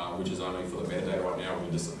code, which is only for the metadata right now, will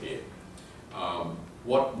disappear.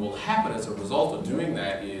 What will happen as a result of doing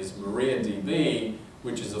that is MariaDB,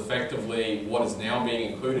 which is effectively what is now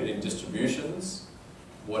being included in distributions,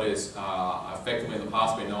 what is effectively in the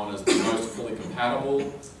past been known as the most fully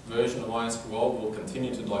compatible version of MySQL, will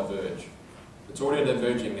continue to diverge. It's already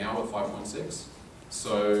diverging now with 5.6.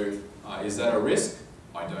 So is that a risk?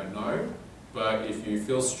 I don't know. But if you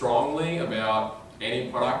feel strongly about any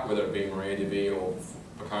product, whether it be MariaDB or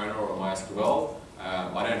Percona or MySQL,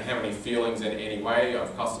 I don't have any feelings in any way. I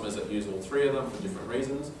have customers that use all 3 of them for different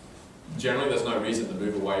reasons. Generally, there's no reason to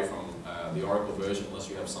move away from the Oracle version unless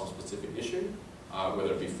you have some specific issue,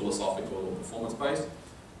 whether it be philosophical or performance-based.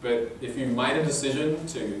 But if you've made a decision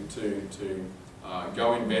to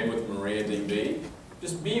go in bed with MariaDB,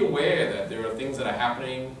 just be aware that there are things that are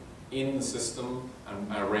happening in the system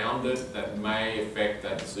and around it that may affect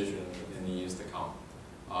that decision in the years to come.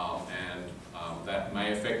 And that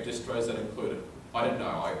may affect distros that include it. I don't know.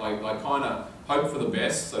 I kind of hope for the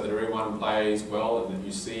best so that everyone plays well and that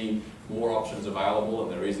you see more options available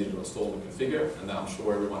and they're easy to install and configure, and I'm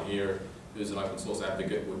sure everyone here who's an open source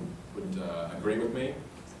advocate would agree with me.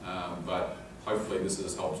 But hopefully this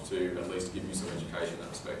has helped to at least give you some education in that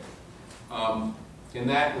respect. In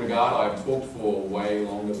that regard, I've talked for way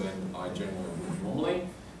longer than I generally would normally,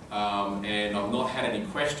 and I've not had any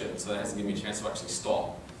questions, so that hasn't given me a chance to actually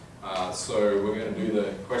stop. So we're going to do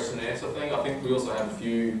the question and answer thing. I think we also have a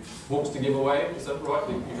few books to give away. Is that right?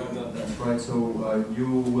 That's right. So you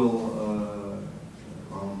will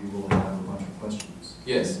have a bunch of questions.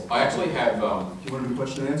 Yes, I actually have. Do you want to do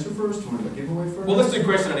question and answer first? Do you want to do giveaway first? Well, let's do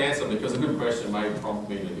question and answer because a good question may prompt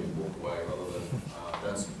me to give a book away rather than.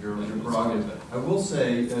 That's your prerogative. I will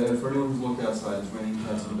say, for anyone who's looked outside, it's raining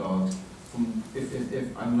cats and dogs.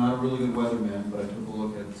 If I'm not a really good weatherman, but I took a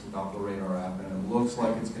look at the Doppler radar app, and it looks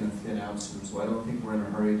like it's going to thin out soon. So I don't think we're in a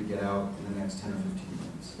hurry to get out in the next 10 or 15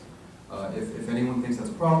 minutes. If anyone thinks that's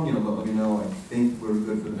a problem, let me know. I think we're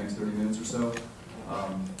good for the next 30 minutes or so.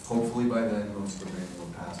 Hopefully by then most of the rain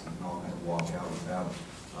will pass, and I'll kind of walk out without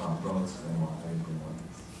umbrellas.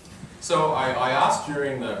 So I asked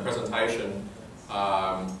during the presentation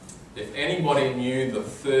if anybody knew the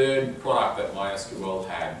third product that MySQL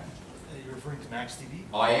had. You're referring to MariaDB?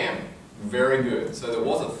 I am. Very good. So there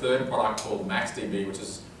was a third product called MariaDB, which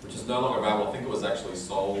is no longer available. I think it was actually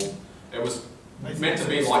sold. It was meant to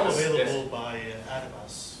be like available by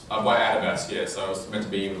Adabas. By Adabas, yeah. So it was meant to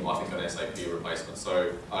be even, I think, an SAP replacement.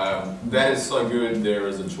 So that is so good. There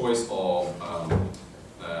is a choice of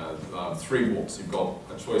 3 books. You've got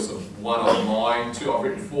a choice of one of mine, 2. I've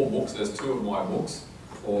written 4 books. There's 2 of my books,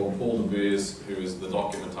 or Paul de Beers, who is the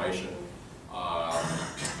documentation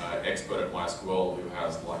expert at MySQL, who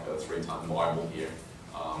has like a 3-ton Bible here.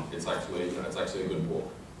 It's actually a good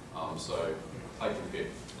book. So take your pick.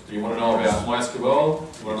 Do you want to know about MySQL?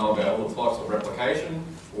 Do you want to know about all the types of replication?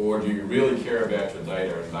 Or do you really care about your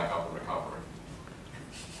data and backup and recovery?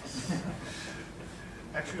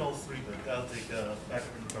 Actually, all 3, but I'll take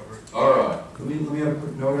backup and recovery. All right. Let me have a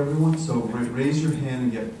quick note, everyone. So raise your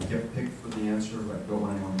hand and get picked for the answer. I don't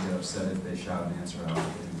want anyone to get upset if they shout an answer out.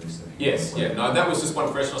 Yes, yeah. No, that was just one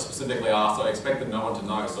question I specifically asked. I expected no one to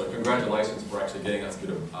know. So congratulations for actually getting us a bit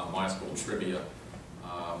of MySQL trivia.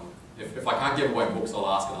 If I can't give away books, I'll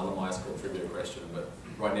ask another MySQL trivia question. But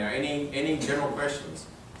right now, any general questions?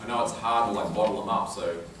 I know it's hard to like bottle them up,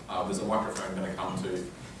 so there's a microphone going to come to.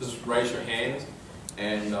 Just raise your hand,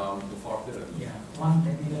 and we'll fire it. Yeah, one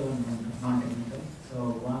technical and one non-technical. So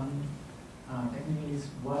one technical is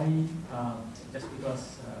why, just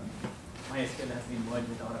because MySQL has been merged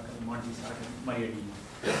with Oracle, Monty started MariaDB.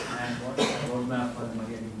 And what's the roadmap for the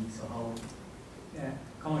MariaDB? So how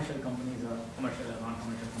commercial companies or commercial or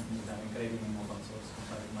non-commercial companies are encouraging in open source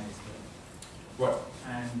compared to MySQL? What?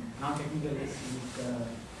 And non-technical is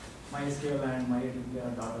MySQL and MariaDB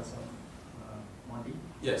are daughters of Monty.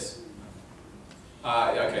 Yes.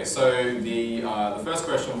 Okay, so the first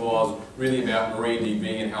question was really about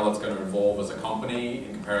MariaDB and how that's going to evolve as a company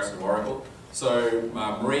in comparison to Oracle. So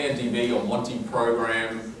MariaDB, or Monty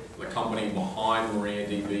program, the company behind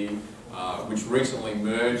MariaDB, which recently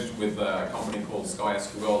merged with a company called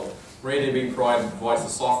SkySQL. MariaDB provides the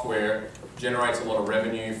software, generates a lot of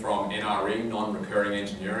revenue from NRE, non-recurring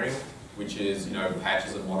engineering, which is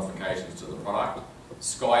patches and modifications to the product.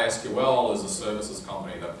 SkySQL is a services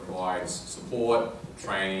company that provides support,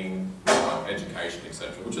 training, education,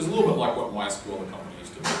 etc., which is a little bit like what MySQL, the company,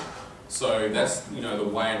 used to be. So that's the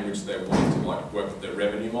way in which they're wanting to work with their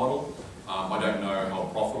revenue model. I don't know how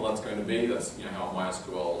profitable that's going to be. That's how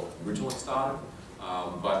MySQL originally started.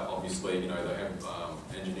 But obviously, they have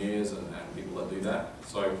engineers and people that do that.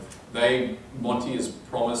 So Monty has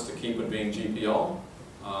promised to keep it being GPL.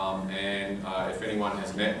 And if anyone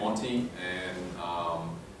has met Monty, and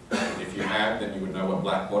if you have, then you would know what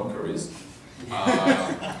black vodka is.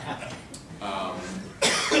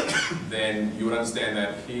 Then you would understand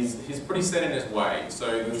that he's pretty set in his way.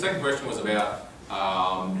 So the second question was about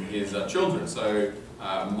his children. So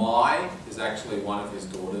Mai is actually one of his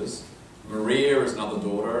daughters. Maria is another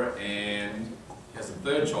daughter, and he has a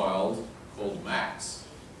third child called Max.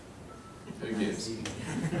 Who gives?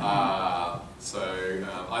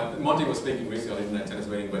 Monty was speaking recently. I didn't attend his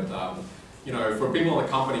meeting, but for people in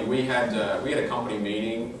the company, we had a company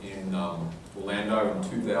meeting in Orlando in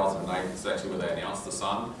 2008. It's actually where they announced the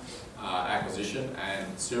Sun acquisition,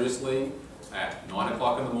 and seriously, at 9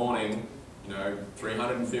 o'clock in the morning,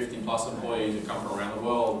 350 plus employees who come from around the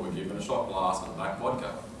world were given a shot glass and black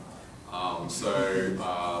vodka.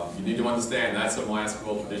 You need to understand that's a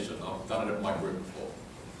MySQL tradition. I've done it at my group before.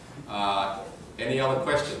 Any other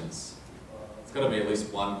questions? It's got to be at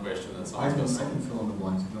least one question that I someone's can, got I something. can fill in the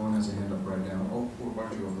blanks. If no one has a hand up right now. Oh, why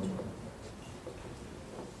don't you go first?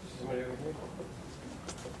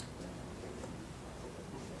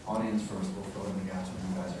 Audience first. We'll fill in the gaps when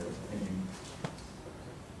you guys are thinking.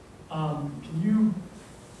 Can you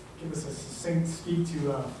give us a succinct speak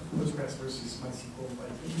to Postgres versus MySQL?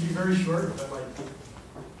 Like, it can be very short, but like,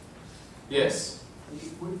 Yes.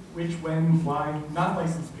 which, when, why, not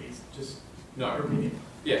license-based, just No. your opinion.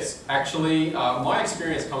 Yes. Actually, my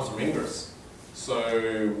experience comes from Ingress.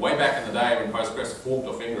 So way back in the day when Postgres forked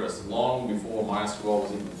off Ingress, long before MySQL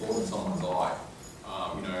was even thought in someone's eye.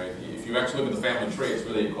 You know, if you actually look at the family tree, it's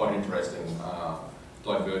really quite interesting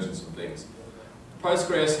divergence of things.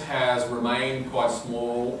 Postgres has remained quite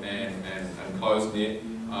small and close-knit.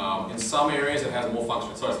 In some areas it has more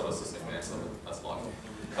function. Sorry, it's not a system answer, but that's life.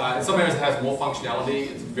 In some areas it has more functionality.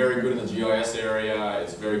 It's very good in the GIS area.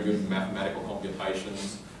 It's very good in mathematical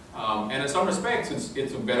computations. And in some respects,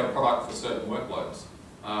 it's a better product for certain workloads.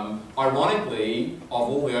 Ironically, of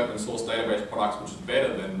all the open source database products, which is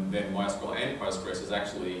better than MySQL and Postgres, is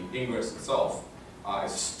actually Ingress itself.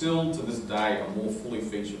 It's still to this day a more fully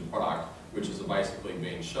featured product, which is basically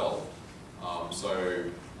being shelved. Go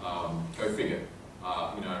figure.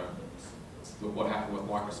 You know, look what happened with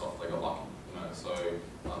Microsoft. They got lucky. You know, so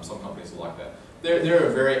some companies are like that. There are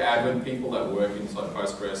very avid people that work inside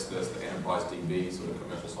Postgres. There's the enterprise DB sort of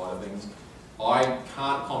commercial side of things. I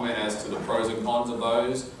can't comment as to the pros and cons of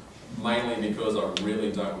those, mainly because I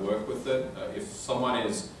really don't work with it. If someone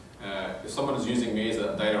is using me as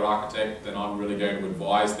a data architect, then I'm really going to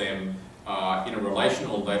advise them in a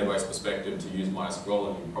relational database perspective to use MySQL,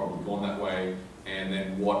 and you've probably gone that way, and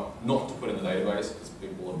then what not to put in the database, because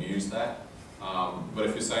people abuse that. But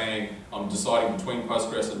if you're saying I'm deciding between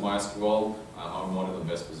Postgres and MySQL, I'm not in the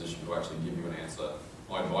best position to actually give you an answer.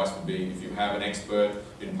 My advice would be, if you have an expert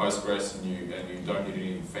in Postgres and you don't need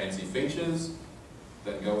any fancy features,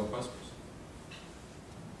 then go with Postgres.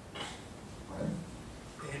 Right.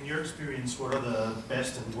 In your experience, what are the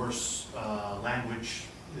best and worst language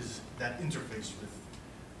is that interface with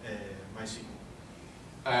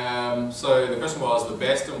MySQL? So the question was the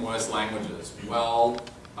best and worst languages. Well,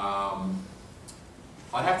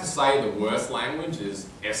 I'd have to say the worst language is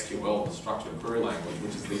SQL, the structured query language,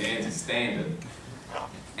 which is the ANSI standard.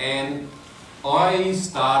 And I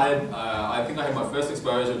started, I think I had my first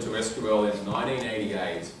exposure to SQL in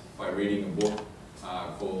 1988 by reading a book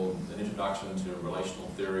called An Introduction to Relational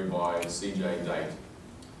Theory by C.J. Date,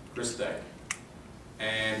 Chris Date.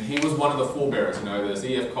 And he was one of the forebearers. You know, there's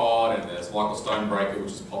E.F. Codd and there's Michael Stonebreaker,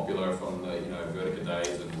 which is popular from the Vertica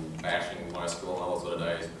days and bashing MySQL and all those sort of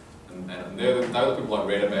days. And they're the people I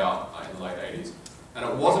read about in the late 80s. And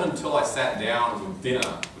it wasn't until I sat down with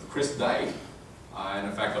dinner with Chris Date, and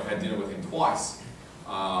in fact I've had dinner with him twice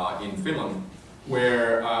in Finland,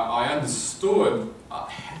 where I understood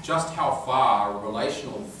just how far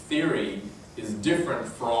relational theory is different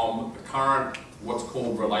from the current what's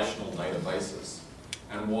called relational databases,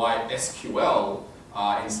 and why SQL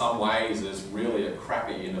in some ways is really a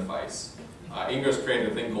crappy interface. Ingress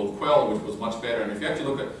created a thing called Quell, which was much better, and if you actually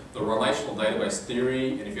look at the relational database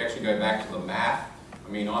theory, and if you actually go back to the math, I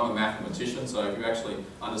mean, I'm a mathematician, so if you actually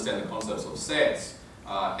understand the concepts of sets,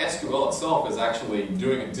 SQL itself is actually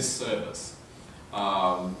doing a disservice.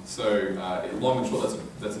 Long and short,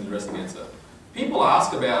 that's an interesting answer. People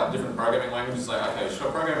ask about different programming languages, like, okay, should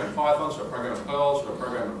I program in Python, should I program in Perl, should I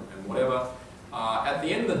program in whatever? At the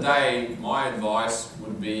end of the day, my advice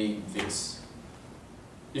would be this.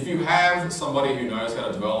 If you have somebody who knows how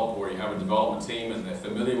to develop, or you have a development team and they're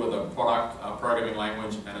familiar with a product programming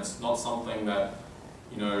language, and it's not something that,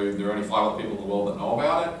 there are only 5 other people in the world that know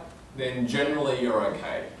about it, then generally you're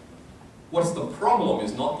okay. What's the problem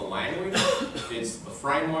is not the language, it's the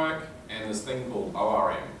framework and this thing called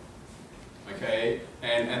ORM. Okay?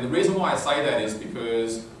 And the reason why I say that is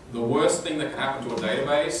because the worst thing that can happen to a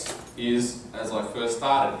database is, as I first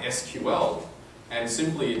started, SQL. And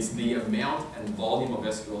simply it's the amount and volume of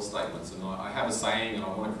SQL statements. And I have a saying and I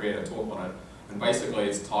want to create a talk on it. And basically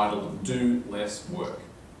it's titled, do less work.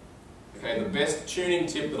 Okay, the best tuning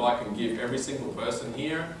tip that I can give every single person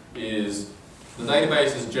here is the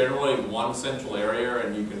database is generally one central area,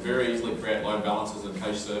 and you can very easily create load balancers and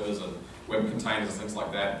cache servers and web containers and things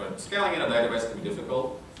like that. But scaling in a database can be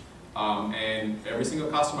difficult. And every single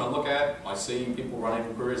customer I look at, I see people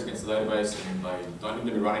running queries against the database, and they don't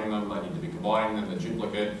need to be running them, they need to be combining them, they're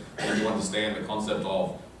duplicate. They need to understand the concept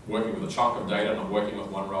of working with a chunk of data, not working with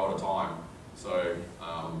one row at a time. So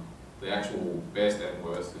the actual best and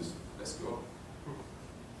worst is SQL.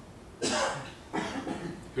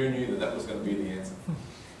 Who knew that that was going to be the answer?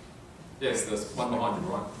 Yes, there's one behind you,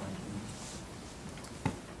 right?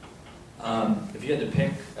 If you had to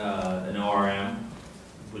pick an ORM,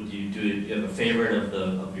 would you have a favorite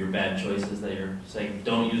of your bad choices that you're saying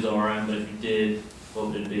don't use ORM, but if you did, what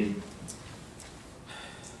would it be?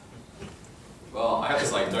 Well, I have to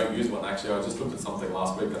say don't use one actually. I just looked at something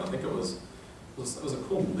last week and I think it was it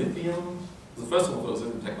called lithium? The first one was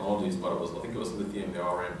in technologies, but I think it was lithium, the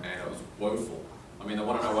ORM, and it was woeful. I mean, they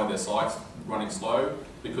want to know why their site's running slow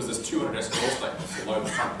because there's 200 SQL statements to load the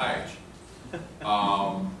front page.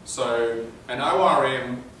 So an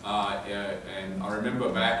ORM, and I remember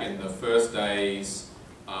back in the first days,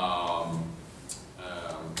 back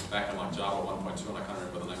in like Java 1.2, and I can't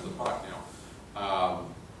remember the name of the product now.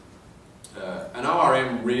 An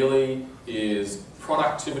ORM really is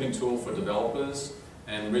productivity tool for developers,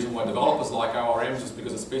 and the reason why developers like ORMs is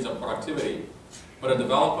because it speeds up productivity. But a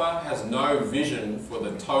developer has no vision for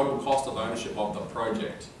the total cost of ownership of the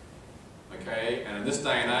project. Okay, and in this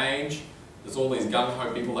day and age, there's all these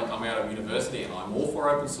gung-ho people that come out of university, and I'm all for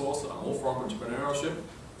open source and I'm all for entrepreneurship,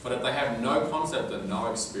 but if they have no concept and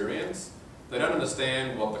no experience, they don't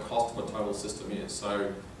understand what the cost of a total system is.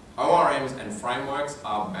 So ORMs and frameworks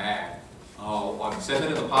are bad. I've said that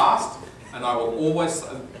in the past, and I will always,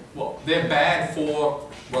 well, they're bad for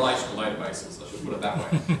relational databases, I should put it that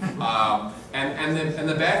way. And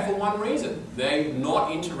they're bad for one reason. They're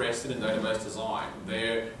not interested in database design.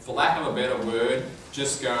 They're, for lack of a better word,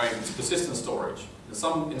 just going to persistent storage. In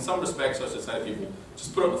some respects, I should say to people,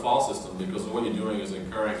 just put it in the file system because all you're doing is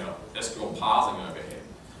incurring a SQL parsing overhead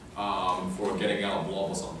for getting out a blob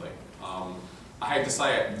or something. I hate to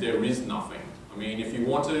say it, there is nothing. I mean, if you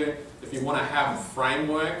want to have a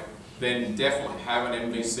framework, then definitely have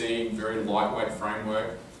an MVC, very lightweight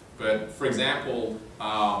framework. But for example,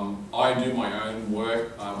 I do my own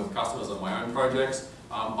work with customers on my own projects.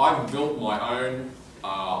 I've built my own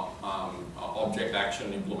object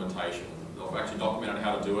action implementation. I've actually documented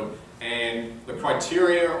how to do it. And the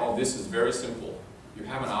criteria of this is very simple. You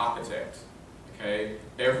have an architect, okay?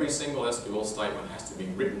 Every single SQL statement has to be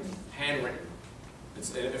written, handwritten.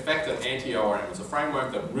 It's in effect an anti-ORM. It's a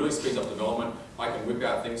framework that really speeds up development. I can whip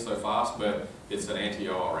out things so fast, but it's an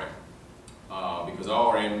anti-ORM. Because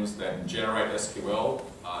ORMs that generate SQL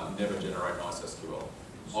never generate nice SQL.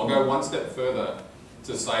 I'll go one step further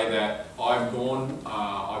to say that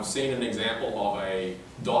I've seen an example of a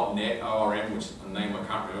 .NET ORM, which is a name I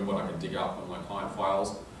can't remember, but I can dig up on my client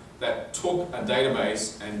files, that took a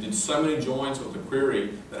database and did so many joins with the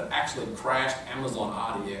query that it actually crashed Amazon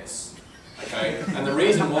RDS. Okay? And the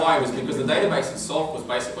reason why was because the database itself was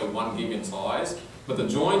basically 1 gig in size, but the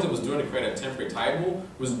joins it was doing to create a temporary table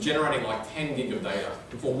was generating like 10 gig of data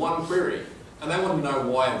for one query. And they wanted to know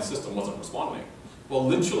why the system wasn't responding. Well,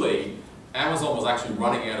 literally, Amazon was actually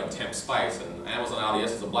running out of temp space, and Amazon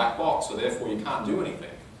RDS is a black box, so therefore you can't do anything.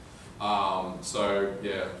 So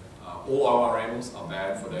yeah, all ORMs are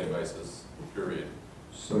bad for databases, period.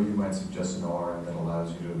 So you might suggest an ORM that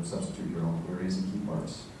allows you to substitute your own queries and key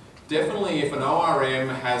parts? Definitely, if an ORM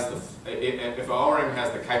has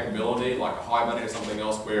the capability, like a Hibernate or something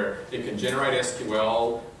else, where it can generate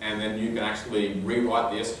SQL and then you can actually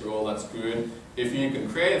rewrite the SQL, that's good. If you can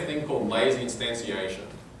create a thing called lazy instantiation,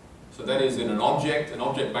 so that is in an object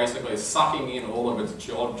basically is sucking in all of its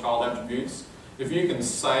child attributes. If you can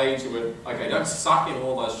say to it, okay, don't suck in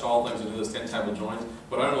all those child names into this 10 table joins,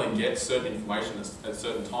 but only get certain information at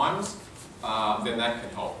certain times, then that can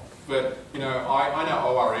help. But you know, I know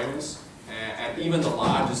ORMs, and even the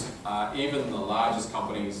largest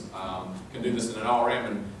companies can do this in an ORM,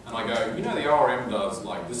 and I go, you know, the ORM does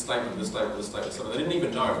like this statement, this statement, this statement. So they didn't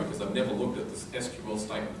even know because they've never looked at the SQL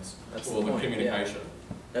statements or the communication.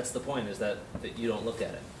 Yeah. That's the point, is that you don't look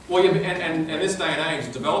at it. Well, yeah, and this day and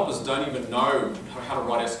age, developers don't even know how to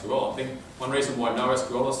write SQL. I think one reason why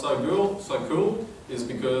NoSQL is so cool is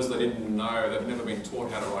because they didn't know, they've never been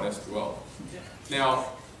taught how to write SQL. Now,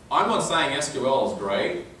 I'm not saying SQL is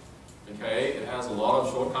great, okay? It has a lot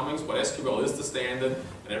of shortcomings, but SQL is the standard,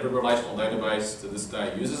 and every relational database to this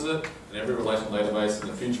day uses it, and every relational database in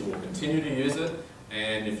the future will continue to use it.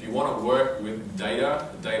 And if you want to work with data,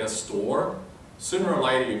 the data store, sooner or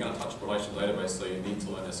later you're going to touch a relational database, so you need to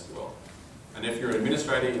learn SQL. And if you're an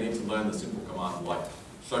administrator, you need to learn the simple command like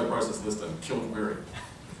show process list and kill query.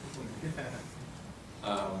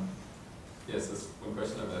 Yes, there's one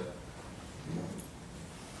question over there.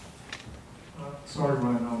 Sorry,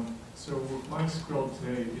 Ryan. So with MySQL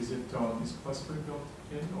today, is clustering built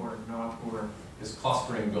in or not? Or is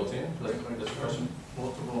clustering built in? That's the question.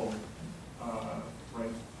 Multiple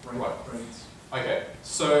writes. Okay,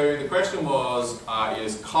 so the question was,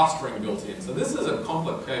 is clustering built in? So this is a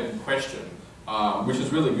complicated question which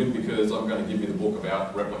is really good because I'm going to give you the book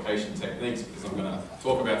about replication techniques because I'm going to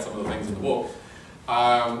talk about some of the things in the book.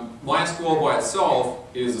 MySQL by itself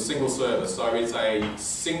is a single server, so it's a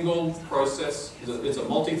single process, it's a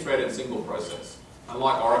multi-threaded single process.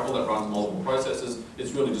 Unlike Oracle that runs multiple processes,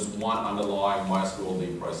 it's really just one underlying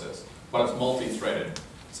MySQL process, but it's multi-threaded.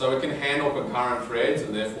 So it can handle concurrent threads,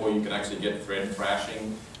 and therefore you can actually get thread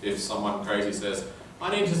crashing if someone crazy says,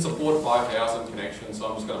 I need to support 5,000 connections, so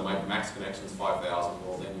I'm just going to make max connections 5,000.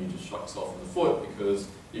 Well, then you just shot yourself in the foot because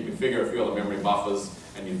you configure a few other memory buffers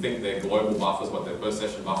and you think they're global buffers, but they're per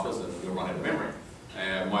session buffers, and you'll run out of memory.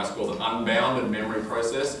 And MySQL is an unbounded memory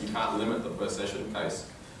process. You can't limit the per session case.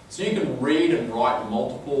 So you can read and write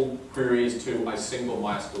multiple queries to a single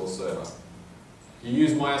MySQL server. You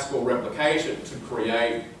use MySQL replication to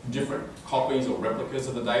create different copies or replicas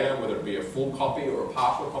of the data, whether it be a full copy or a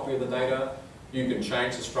partial copy of the data. You can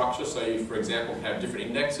change the structure, so you, for example, can have different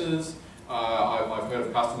indexes. I've heard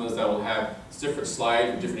of customers that will have different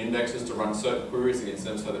slaves with different indexes to run certain queries against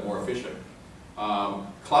them so they're more efficient.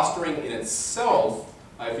 Clustering in itself,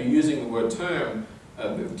 if you're using the term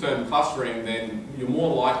clustering, then you're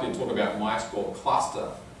more likely to talk about MySQL cluster,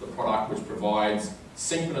 the product which provides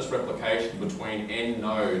synchronous replication between n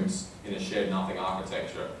nodes in a shared nothing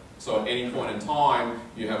architecture. So at any point in time,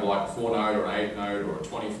 you have like a 4-node or an 8-node or a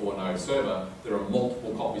 24-node server. There are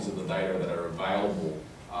multiple copies of the data that are available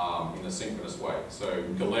in a synchronous way. So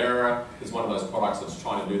Galera is one of those products that's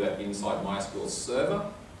trying to do that inside MySQL server.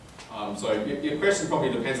 So your question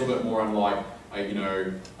probably depends a little bit more on like,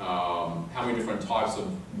 how many different types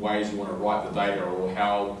of ways you want to write the data or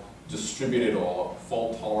how distributed or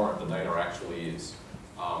fault tolerant the data actually is.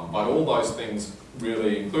 But all those things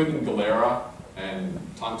really, including Galera and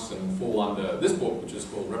Tungsten, fall under this book, which is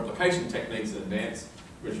called Replication Techniques in Advance,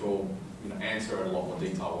 which will answer in a lot more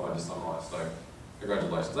detail what I just summarized. So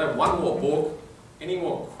congratulations. I have one more book. Any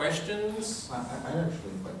more questions? I'd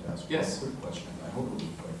actually like to ask Yes. one quick question. I hope it will be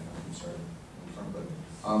quick. I'm sorry in front of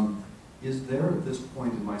it. Is there at this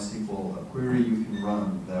point in MySQL a query you can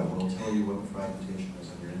run that will tell you what the fragmentation is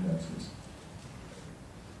of your indexes?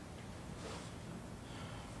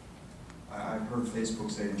 I've heard Facebook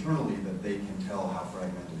say internally that they can tell how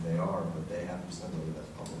fragmented they are, but they haven't said whether that's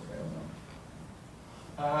public. I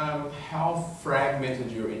don't know. How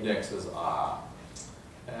fragmented your indexes are.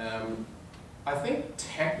 I think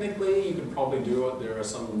technically you can probably do it. There are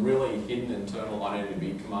some really hidden internal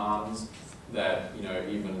NYLUG commands that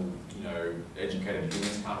even educated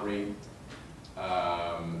humans can't read.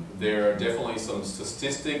 There are definitely some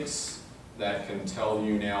statistics that can tell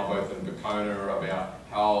you now, both in Percona, about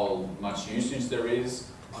how much usage there is.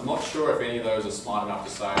 I'm not sure if any of those are smart enough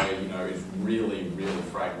to say, it's really, really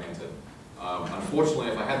fragmented. Unfortunately,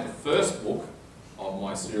 if I had the first book of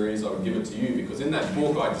my series, I would give it to you, because in that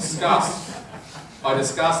book I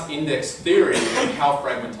discuss index theory and how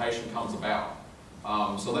fragmentation comes about.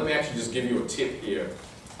 So let me actually just give you a tip here.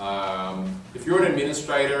 If you're an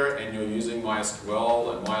administrator and you're using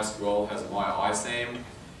MySQL and MySQL has MyISAM,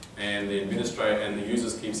 and the administrator and the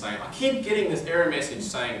users keep saying, I keep getting this error message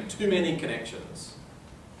saying too many connections.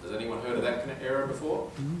 Has anyone heard of that kind of error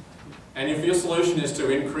before? Mm-hmm. And if your solution is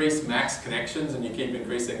to increase max connections and you keep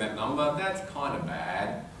increasing that number, that's kind of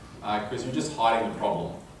bad because you're just hiding the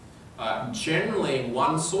problem. Generally,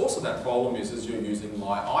 one source of that problem is you're using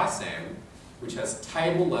MyISAM, which has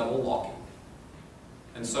table level locking.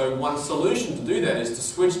 And so one solution to do that is to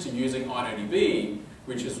switch to using InnoDB,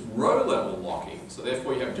 which is row level locking. So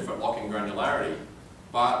therefore you have different locking granularity.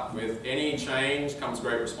 But with any change comes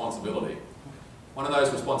great responsibility. One of those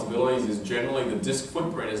responsibilities is generally the disk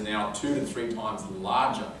footprint is now 2 to 3 times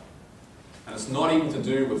larger. And it's not even to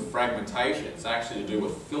do with fragmentation, it's actually to do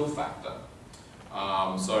with fill factor.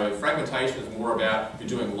 So fragmentation is more about you're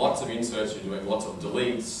doing lots of inserts, you're doing lots of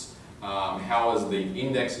deletes, how is the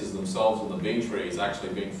indexes themselves in the B tree is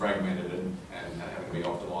actually being fragmented and having to be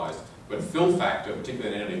optimized. But fill factor,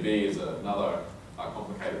 particularly in NLDB, is another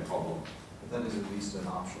complicated problem. But that is at least an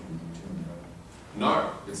option you can tune, right?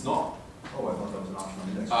 No, it's not. Oh, I thought that was an option on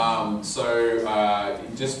index.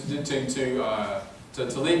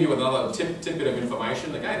 Just to leave you with another tidbit of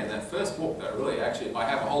information, again, in that first book, I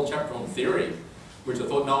have a whole chapter on theory, which I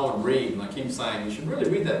thought no one would read, and I keep saying you should really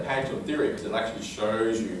read that page on theory because it actually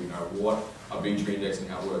shows you, what a B tree index and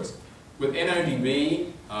how it works. With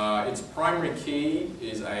NODB, its primary key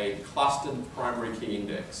is a clustered primary key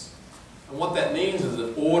index. And what that means is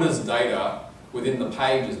it orders data within the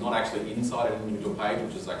pages, not actually inside an individual page,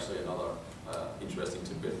 which is actually another interesting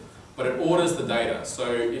tidbit. But it orders the data.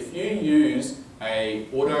 So if you use a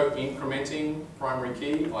auto-incrementing primary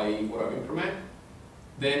key, i.e. auto-increment,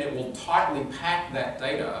 then it will tightly pack that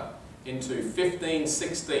data into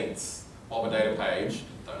 15/16 of a data page.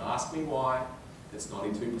 Don't ask me why. It's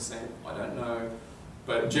 92%, I don't know.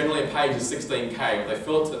 But generally a page is 16K, but they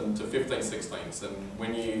fill it into 15/16. And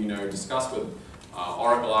when you discuss with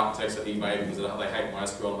Oracle architects at eBay, because they hate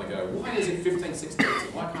MySQL, and they go, why is it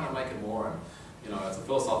 15/16? Why can't I make it more? And it's a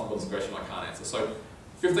philosophical discussion I can't answer. So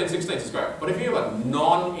 15/16 is great. But if you have a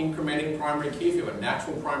non-incrementing primary key, if you have a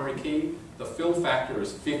natural primary key, the fill factor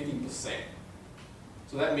is 50%.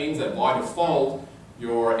 So that means that by default,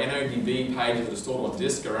 your NODB pages that are stored on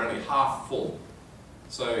disk are only half full.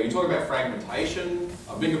 So you talk about fragmentation,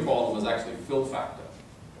 a bigger problem is actually fill factor.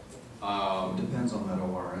 Depends on that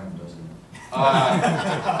ORM, doesn't it?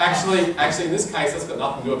 Actually, in this case, that's got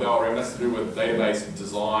nothing to do with ORM. That's to do with database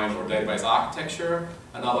design or database architecture,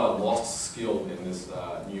 another lost skill in this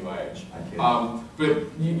new age. But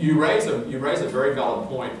you raise a very valid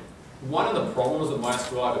point. One of the problems with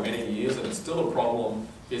MySQL over many years, and it's still a problem,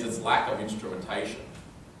 is its lack of instrumentation.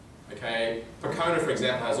 Okay, Percona, for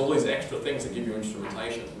example, has all these extra things that give you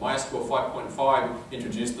instrumentation. MySQL 5.5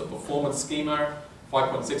 introduced the performance schema.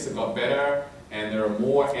 5.6 have got better, and there are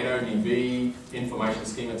more NODB information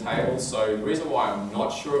schema tables. So the reason why I'm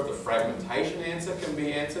not sure if the fragmentation answer can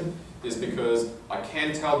be answered is because I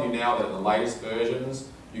can tell you now that in the latest versions,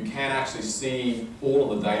 you can actually see all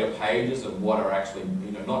of the data pages and what are actually,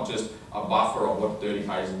 not just a buffer of what's dirty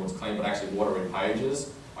pages and what's clean, but actually what are in pages.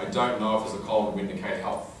 I don't know if there's a column to indicate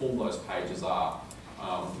how full those pages are,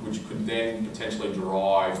 which could then potentially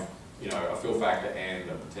derive, a fill factor and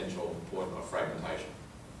a potential point of fragmentation.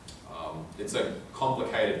 It's a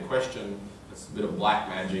complicated question. It's a bit of black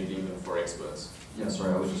magic even for experts. Yeah,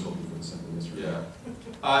 sorry, I was just hoping for the simple answer. Yeah,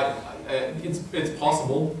 it's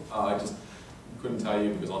possible. I just couldn't tell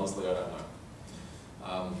you because honestly I don't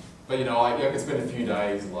know. But I could spend a few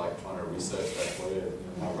days trying to research that for you.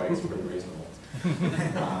 My rate's pretty reasonable.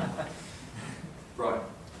 Right.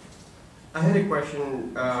 I had a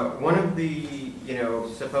question. One of the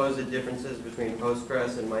supposed differences between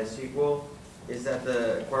Postgres and MySQL is that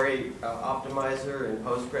the query optimizer in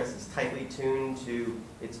Postgres is tightly tuned to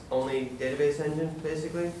its only database engine,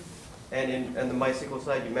 basically. And on the MySQL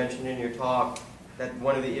side, you mentioned in your talk that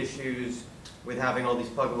one of the issues with having all these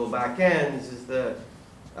pluggable backends is the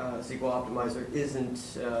SQL optimizer isn't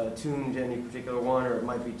tuned to any particular one, or it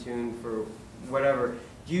might be tuned for whatever.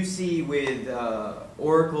 Do you see with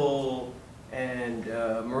Oracle and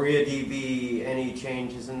MariaDB any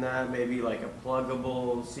changes in that? Maybe like a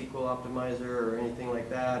pluggable SQL optimizer or anything like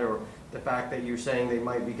that? Or the fact that you're saying they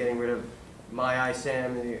might be getting rid of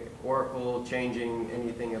MyISAM and Oracle changing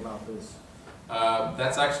anything about this?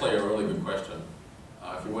 That's actually a really good question.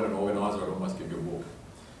 If you weren't an organizer, I'd almost give you a book.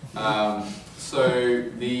 So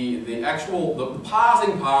the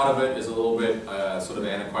parsing part of it is a little bit sort of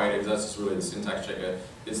antiquated. That's just really the syntax checker.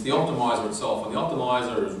 It's the optimizer itself, and the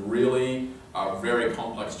optimizer is really a very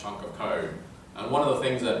complex chunk of code. And one of the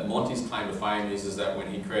things that Monty's claim to fame is that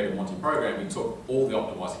when he created Monty Program, he took all the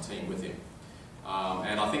optimizer team with him.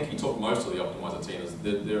 And I think he took most of the optimizer team.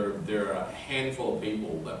 There are a handful of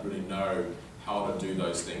people that really know how to do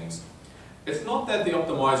those things. It's not that the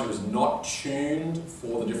optimizer is not tuned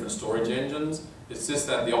for the different storage engines, it's just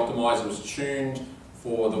that the optimizer is tuned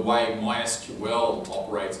for the way MySQL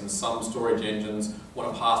operates, and some storage engines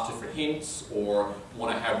want to pass different hints or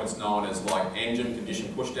want to have what's known as engine condition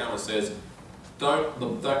pushdown, that says,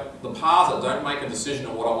 the parser, don't make a decision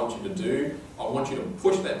on what I want you to do, I want you to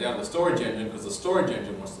push that down the storage engine because the storage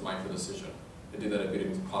engine wants to make the decision. They do that a bit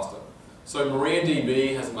in the cluster. So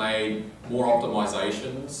MariaDB has made more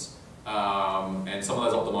optimizations. And some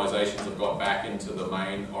of those optimizations have got back into the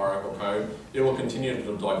main Oracle code. It will continue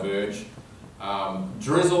to diverge.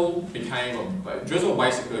 Drizzle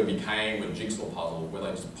basically became a jigsaw puzzle where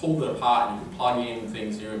they just pulled it apart and you could plug in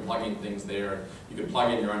things here and plug in things there. You could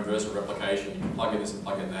plug in your own version replication, you could plug in this and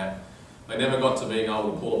plug in that. They never got to being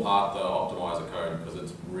able to pull apart the optimizer code because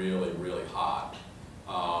it's really, really hard.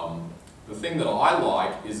 The thing that I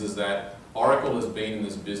like is that Oracle has been in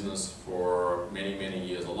this business for many, many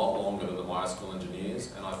years, a lot longer than the MySQL engineers,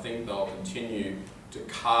 and I think they'll continue to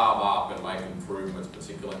carve up and make improvements,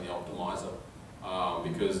 particularly in the optimizer,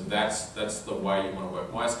 because that's the way you want to work.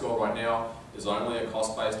 MySQL right now is only a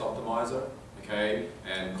cost-based optimizer, okay,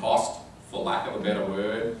 and cost, for lack of a better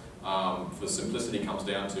word, for simplicity comes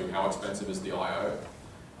down to how expensive is the I/O.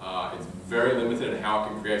 It's very limited in how it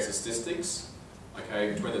can create statistics.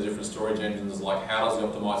 Okay, between the different storage engines, like how does the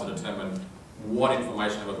optimizer determine what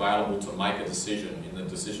information I have available to make a decision in the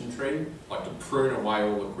decision tree, like to prune away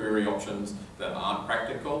all the query options that aren't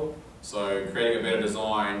practical. So creating a better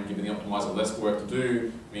design, giving the optimizer less work to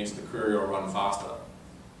do, means the query will run faster.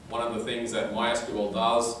 One of the things that MySQL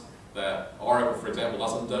does that Oracle, for example,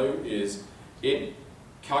 doesn't do is it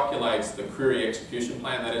calculates the query execution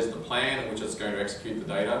plan, that is the plan in which it's going to execute the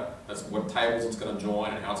data. That's what tables it's going to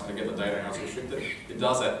join and how it's going to get the data and how it's restricted. It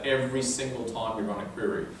does that every single time we run a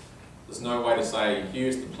query. There's no way to say,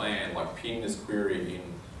 here's the plan, like ping this query in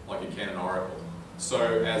like you can in Oracle. So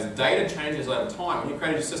as data changes over time, when you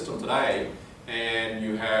create your system today and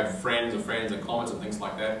you have friends of friends and comments and things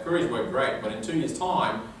like that, queries work great, but in 2 years'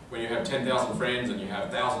 time, when you have 10,000 friends and you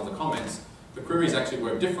have thousands of comments, the queries actually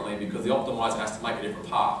work differently because the optimizer has to make a different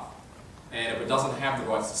path. And if it doesn't have the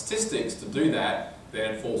right statistics to do that,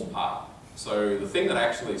 then it falls apart. So the thing that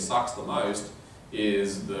actually sucks the most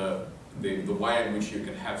is the way in which you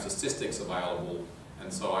can have statistics available.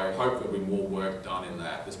 And so I hope there'll be more work done in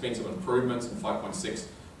that. There's been some improvements in 5.6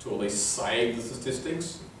 to at least save the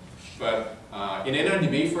statistics. But in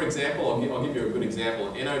NODB, for example, I'll give you a good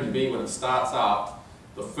example. In NODB, when it starts up,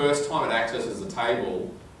 the first time it accesses the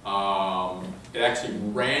table, it actually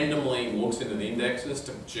randomly looks into the indexes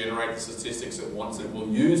to generate the statistics it wants. It will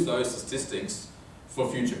use those statistics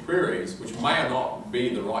for future queries, which may or not be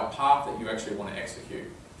the right path that you actually want to execute.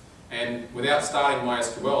 And without starting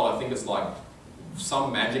MySQL, I think it's like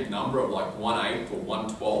some magic number of like 1/8 or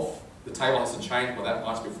 1/12. The table has to change by that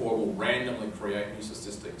much before it will randomly create new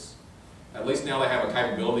statistics. At least now they have a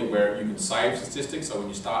capability where you can save statistics, so when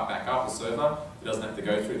you start back up the server, it doesn't have to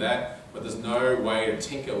go through that, but there's no way to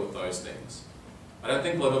tinker with those things. I don't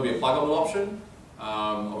think there'll ever be a pluggable option.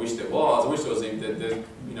 I wish there was. I wish there was,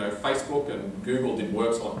 you know, Facebook and Google did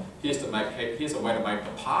works on here's a way to make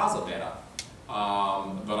the parser better.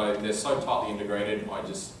 But they're so tightly integrated. I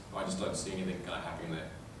just don't see anything kind of happening there.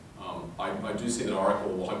 I do see that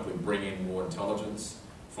Oracle will hopefully bring in more intelligence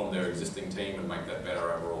from their existing team and make that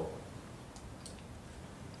better overall.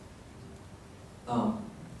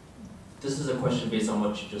 This is a question based on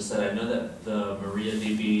what you just said. I know that the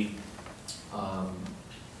MariaDB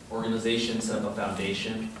organization set up a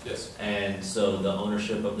foundation. Yes. And so the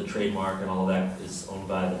ownership of the trademark and all that is owned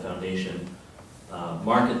by the foundation.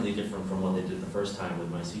 Markedly different from what they did the first time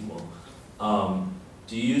with MySQL.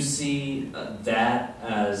 Do you see that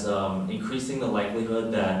as increasing the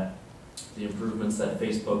likelihood that the improvements that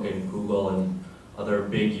Facebook and Google and other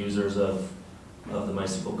big users of the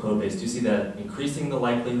MySQL code base, do you see that increasing the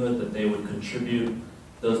likelihood that they would contribute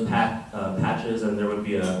those patches and there would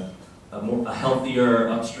be a healthier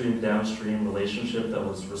upstream-downstream relationship that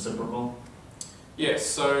was reciprocal? Yes,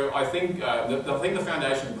 so I think the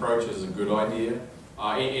foundation approach is a good idea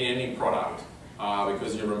in any product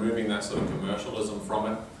because you're removing that sort of commercialism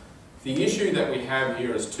from it. The issue that we have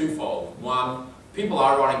here is twofold. One, people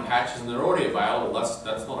are writing patches and they're already available.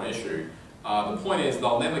 That's not an issue. The point is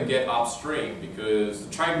they'll never get upstream because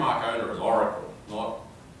the trademark owner is Oracle, not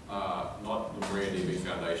the MariaDB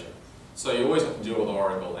Foundation. So you always have to deal with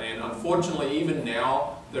Oracle. And unfortunately, even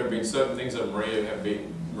now, there have been certain things that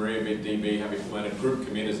MariaDB have implemented. Group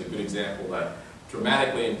commit is a good example that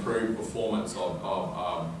dramatically improved performance of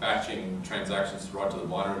batching transactions right to the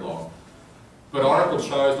binary log. But Oracle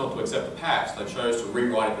chose not to accept the patch. They chose to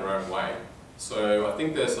rewrite it their own way. So I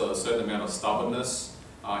think there's a certain amount of stubbornness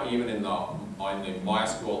even in the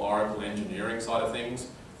MySQL Oracle engineering side of things,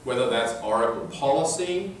 whether that's Oracle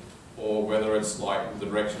policy or whether it's like the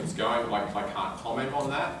direction it's going. Like, I can't comment on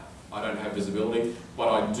that. I don't have visibility, but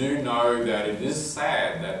I do know that it is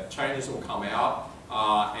sad that changes will come out,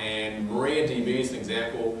 and MariaDB is an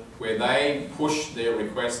example where they push their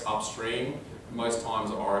requests upstream. Most times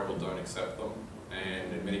Oracle don't accept them,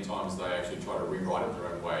 and many times they actually try to rewrite it their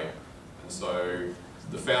own way. And so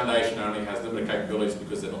the foundation only has limited capabilities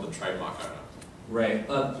because they're not the trademark owner. Right.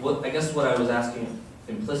 I guess what I was asking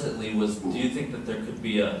implicitly was, do you think that there could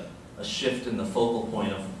be a shift in the focal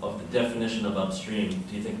point of the definition of upstream?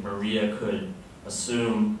 Do you think Maria could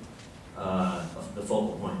assume the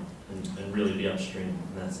focal point and really be upstream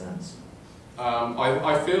in that sense?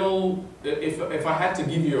 I feel, if I had to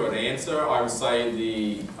give you an answer, I would say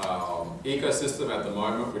the ecosystem at the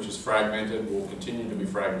moment, which is fragmented, will continue to be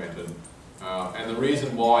fragmented. And the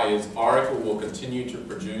reason why is Oracle will continue to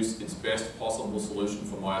produce its best possible solution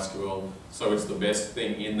for MySQL, so it's the best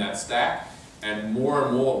thing in that stack. And more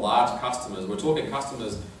large customers, we're talking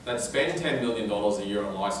customers that spend $10 million a year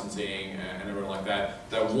on licensing and everything like that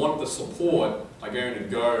want the support, are going to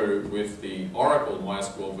go with the Oracle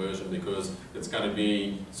MySQL version because it's going to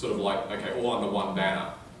be sort of like, okay, all under one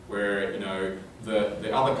banner, where, you know,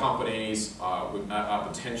 the other companies are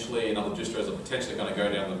potentially, and other distros are potentially going to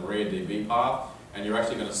go down the MariaDB path, and you're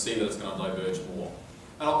actually going to see that it's going to diverge more.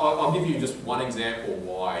 And I'll give you just one example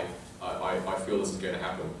why I feel this is going to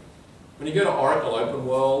happen. When you go to Oracle Open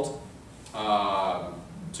World,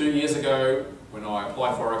 2 years ago, when I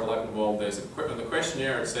applied for Oracle, well, there's in the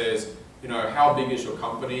questionnaire it says, you know, how big is your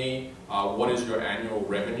company? What is your annual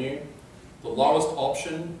revenue? The lowest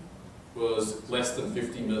option was less than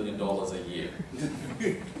 $50 million a year.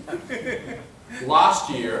 Last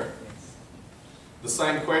year, the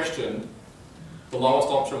same question, the lowest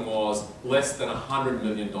option was less than $100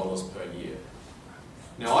 million per year.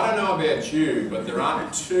 Now, I don't know about you, but there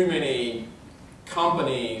aren't too many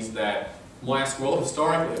companies that MySQL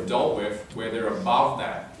historically have dealt with where they're above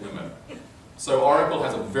that limit. So Oracle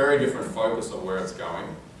has a very different focus on where it's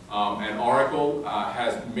going. And Oracle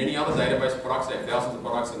has many other database products, they have thousands of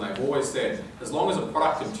products, and they've always said, as long as a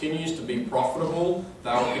product continues to be profitable,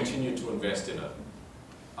 they'll continue to invest in it.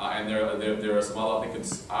 And there are some other, I think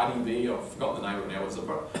it's RDB, I've forgotten the name of it now, it's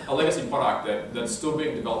a legacy product that's still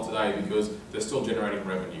being developed today because they're still generating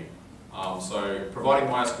revenue. So providing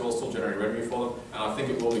MySQL is still generating revenue for them, and I think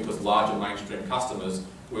it will because larger mainstream customers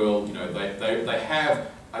will, you know, they have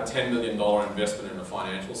a $10 million investment in a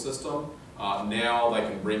financial system. Now they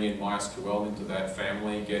can bring in MySQL into that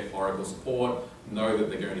family, get Oracle support, know that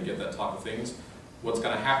they're going to get that type of things. What's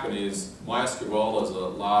going to happen is MySQL as a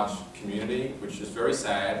large community, which is very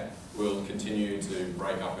sad, will continue to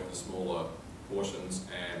break up into smaller portions,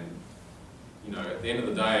 and you know, at the end of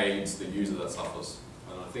the day, it's the user that suffers.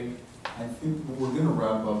 And I think we're going to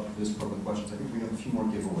wrap up this part of the questions. I think we have a few more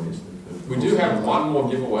giveaways. We do have one more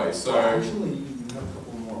giveaway. So actually, you have a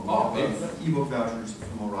couple more. Oh, ebook vouchers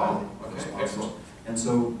from O'Reilly. Okay, excellent. And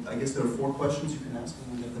so I guess there are 4 questions you can ask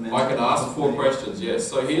and we'll get them answered. I can ask 4 questions. Yes.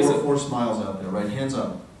 So here's four smiles out there, right? Hands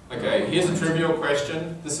up. Okay. Here's a trivial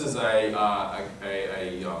question. This is a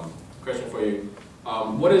question for you.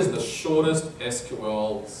 What is the shortest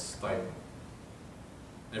SQL statement?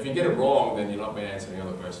 And if you get it wrong, then you're not being answering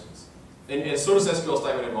other questions. In shortest SQL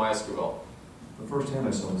statement in MySQL. The first hand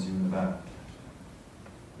I saw was you in the back.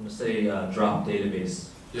 I'm going to say drop database.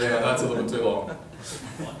 Yeah, that's a little bit too long.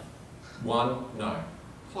 1, no.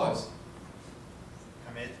 Close.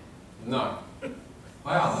 Commit. No.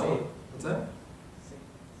 Wow, no. What's that?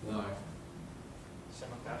 No.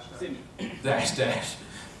 Dash, dash.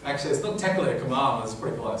 Actually, it's not technically a command, it's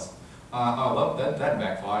pretty close. Oh, that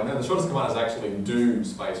backfired. No, the shortest command is actually do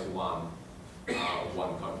space 1.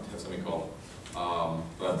 Semicolon.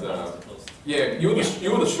 Yeah, you were the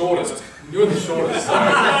shortest. You were the shortest, so,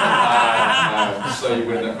 so you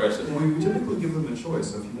win that question. Well, we typically give them a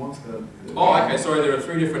choice, so if you want to... Oh, okay, sorry, there are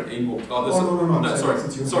 3 different ebooks. Oh, no, sorry,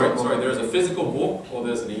 there's a physical book or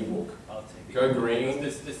there's an ebook. I'll take it. Go green.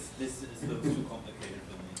 This looks too complicated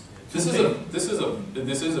for me. This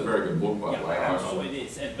is a very good book, by the way. I'm sure it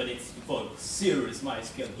is, but it's for serious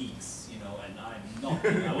MySQL geeks, you know, and I'm not. I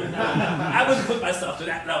wouldn't put myself to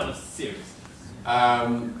that level of seriousness.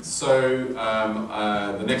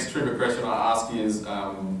 The next trivia question I ask is,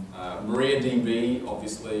 MariaDB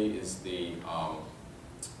obviously is the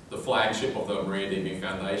flagship of the MariaDB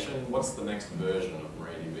Foundation. What's the next version of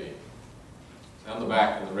MariaDB? Down the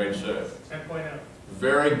back in the red shirt. 10.0.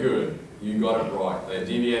 Very good. You got it right. They're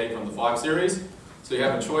deviating from the 5 series. So you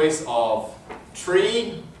have a choice of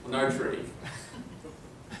tree or no tree.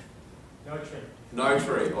 No tree. No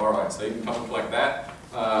tree. All right. So you can come and collect that.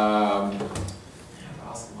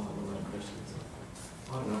 Ask some other questions.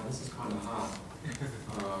 I don't know. This is kind of hard.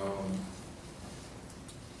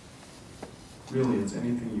 Really, it's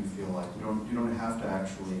anything you feel like. You don't have to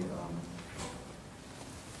actually.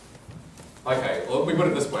 Okay. Well, we put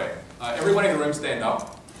it this way. Everybody in the room, stand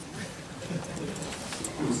up.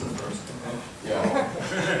 Who's the first? Yeah.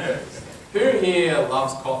 Who here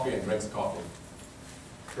loves coffee and drinks coffee?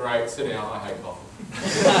 Great. Sit down. I hate coffee.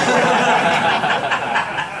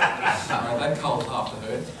 Alright, that cold half to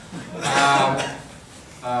hurt.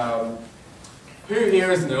 Who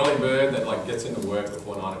here is an early bird that like gets into work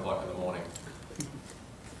before 9 o'clock in the morning?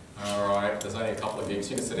 Alright, there's only a couple of gigs.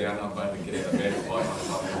 You can sit down and I'm get out of bed before 9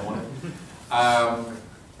 o'clock in the morning.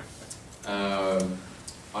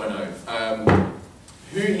 I don't know.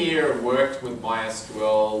 Who here worked with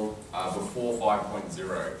MySQL before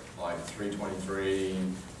 5.0, like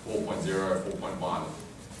 3.23, 4.0, 4.1?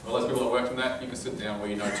 Well, those people that worked on that, you can sit down where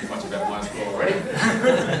you know too much about MySQL already.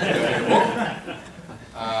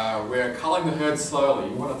 We're culling the herd slowly.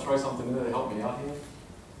 You want to throw something in there to help me out here?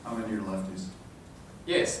 How many are lefties?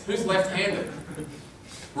 Yes. Who's left-handed?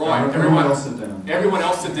 Right. Everyone else sit down. Everyone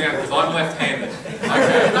else sit down because I'm left-handed.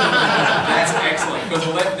 Okay. That's excellent. Because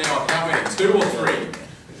we're left now. How many? 2 or 3?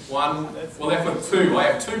 1. We're left with 2. I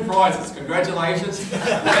have 2 prizes. Congratulations.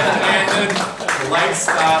 Left-handed, late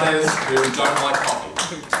starters who don't like coffee.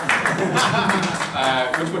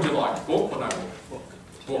 Which would you like? Book or no book?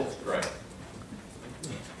 Book. Great.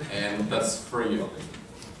 And that's free.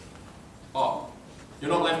 Oh. You're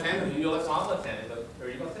not left-handed, you're left-handed? I'm left-handed, but are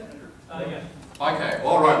you left-handed? Yeah. Okay,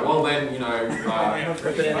 all right, well then, you know,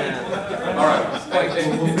 Rip it in half. all right.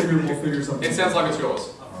 We'll figure something. It sounds like it's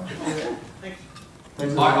yours. Thanks.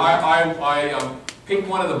 I pick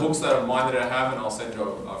one of the books that are mine that I have, and I'll send you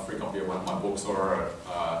a free copy of one of my books or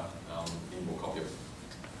an ebook copy of it.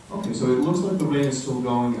 Okay, so it looks like the rain is still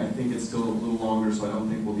going. I think it's still a little longer, so I don't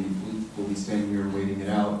think we'll be staying here waiting it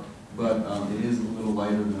out. But it is a little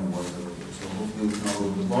lighter than it was over here. So hopefully we can all go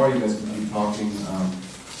to the bar. You guys can keep talking.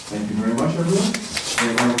 Thank you very much, everyone.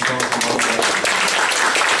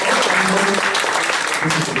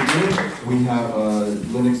 This is the beginning. We have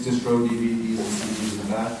Linux distro DVDs and CDs in the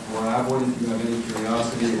back. Grab one if you have any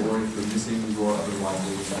curiosity, or if you're missing your other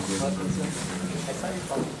libraries.